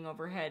are looming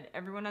overhead.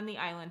 Everyone on the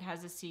island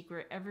has a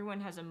secret, everyone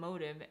has a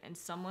motive, and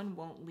someone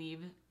won't leave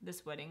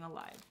this wedding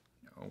alive.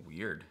 Oh,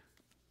 weird.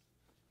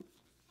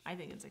 I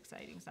think it's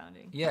exciting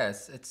sounding.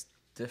 Yes, it's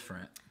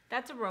different.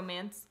 That's a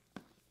romance.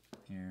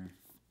 Here.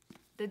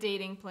 The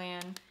dating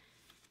plan.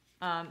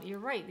 You're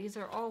right, these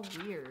are all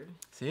weird.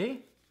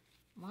 See?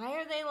 Why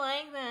are they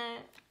like that?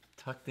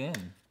 Tucked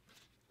in.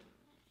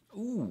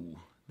 Ooh,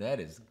 that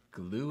is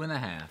glue and a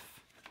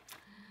half.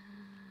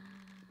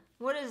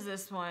 What is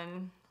this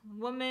one?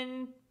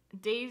 Woman,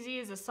 Daisy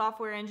is a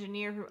software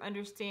engineer who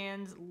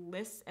understands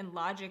lists and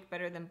logic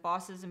better than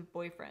bosses and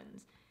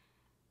boyfriends.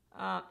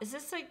 Is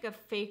this like a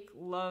fake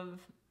love?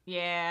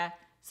 Yeah.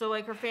 So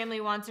like her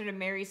family wants her to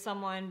marry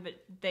someone,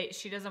 but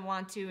she doesn't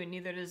want to, and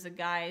neither does the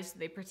guy, so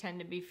they pretend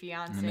to be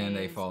fiancés. And then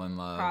they fall in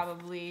love.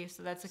 Probably.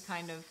 So that's a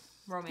kind of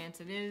romance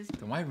it is.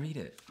 Then why read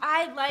it?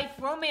 I like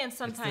romance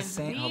sometimes. It's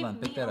the same. Hold on,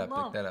 pick that up.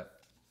 Pick that up.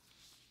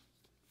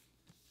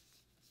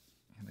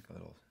 Like a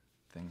little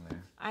thing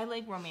there. I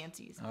like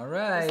romances. All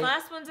right. This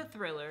last one's a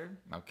thriller.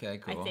 Okay,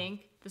 cool. I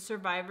think The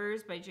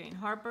Survivors by Jane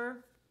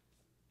Harper.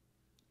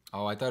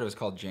 Oh, I thought it was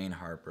called Jane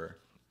Harper.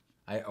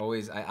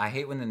 I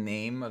hate when the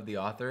name of the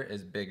author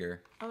is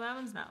bigger. Oh, that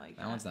one's not like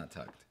that. That one's not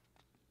tucked.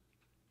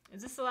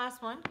 Is this the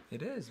last one?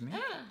 It is, man.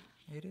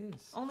 It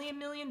is. Only 1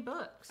 million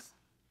books.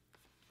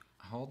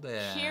 Hold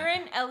that.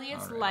 Kieran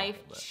Elliott's All right, life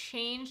hold that.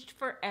 changed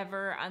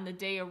forever on the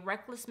day a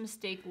reckless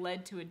mistake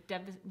led to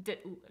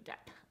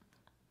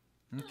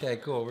Okay,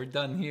 cool. We're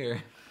done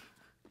here.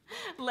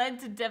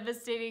 led to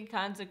devastating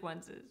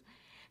consequences.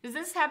 Does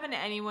this happen to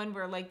anyone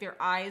where like their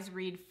eyes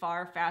read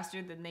far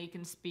faster than they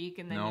can speak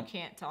and then you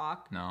can't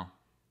talk? No.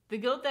 The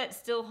guilt that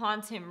still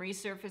haunts him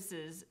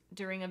resurfaces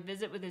during a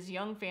visit with his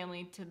young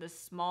family to the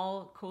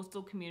small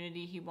coastal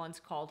community he once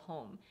called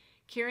home.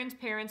 Kieran's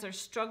parents are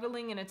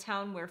struggling in a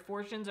town where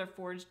fortunes are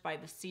forged by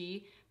the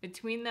sea.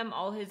 Between them,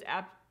 all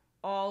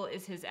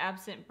is his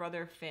absent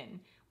brother Finn.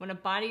 When a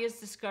body is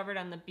discovered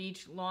on the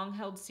beach,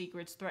 long-held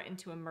secrets threaten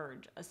to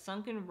emerge. A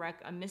sunken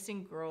wreck, a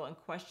missing girl, and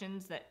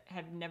questions that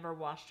have never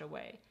washed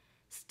away.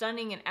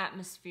 Stunning and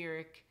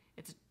atmospheric.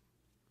 It's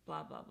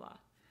blah, blah, blah.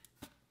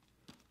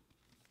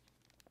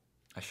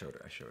 I showed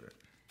it.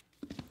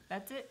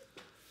 That's it.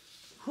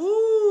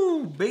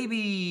 Whoo,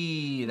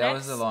 baby. That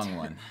was a long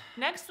one.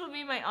 Next will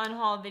be my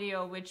unhaul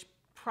video, which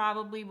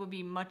probably will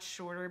be much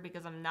shorter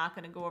because I'm not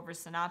going to go over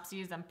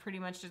synopses. I'm pretty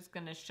much just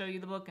going to show you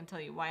the book and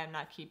tell you why I'm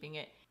not keeping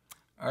it.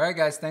 All right,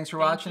 guys. Thanks for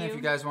watching. you. If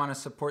you guys want to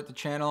support the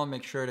channel,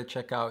 make sure to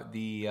check out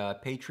the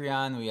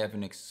Patreon. We have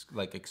an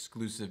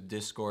exclusive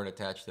Discord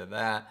attached to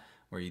that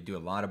where you do a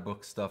lot of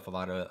book stuff, a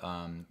lot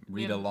of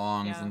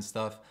read-alongs and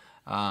stuff.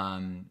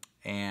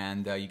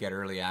 And you get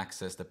early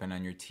access depending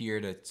on your tier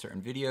to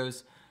certain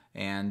videos.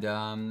 And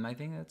I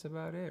think that's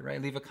about it,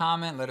 right? Leave a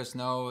comment. Let us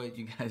know if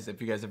you guys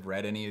have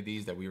read any of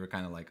these that we were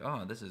kind of like,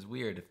 oh, this is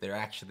weird. If they're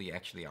actually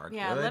are good.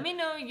 Yeah, let me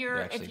know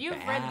if you've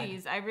read bad.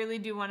 these. I really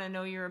do want to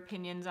know your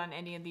opinions on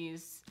any of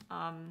these.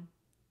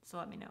 So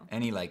let me know.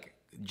 Any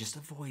just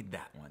avoid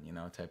that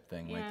one, type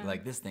thing. Yeah.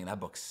 Like this thing, that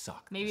book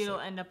sucked. Maybe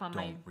it'll end up on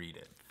my don't read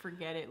it.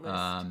 Forget it list.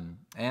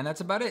 And that's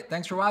about it.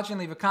 Thanks for watching.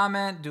 Leave a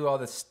comment. Do all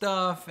this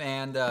stuff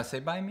and say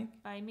bye, me.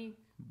 Bye, me.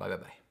 Bye.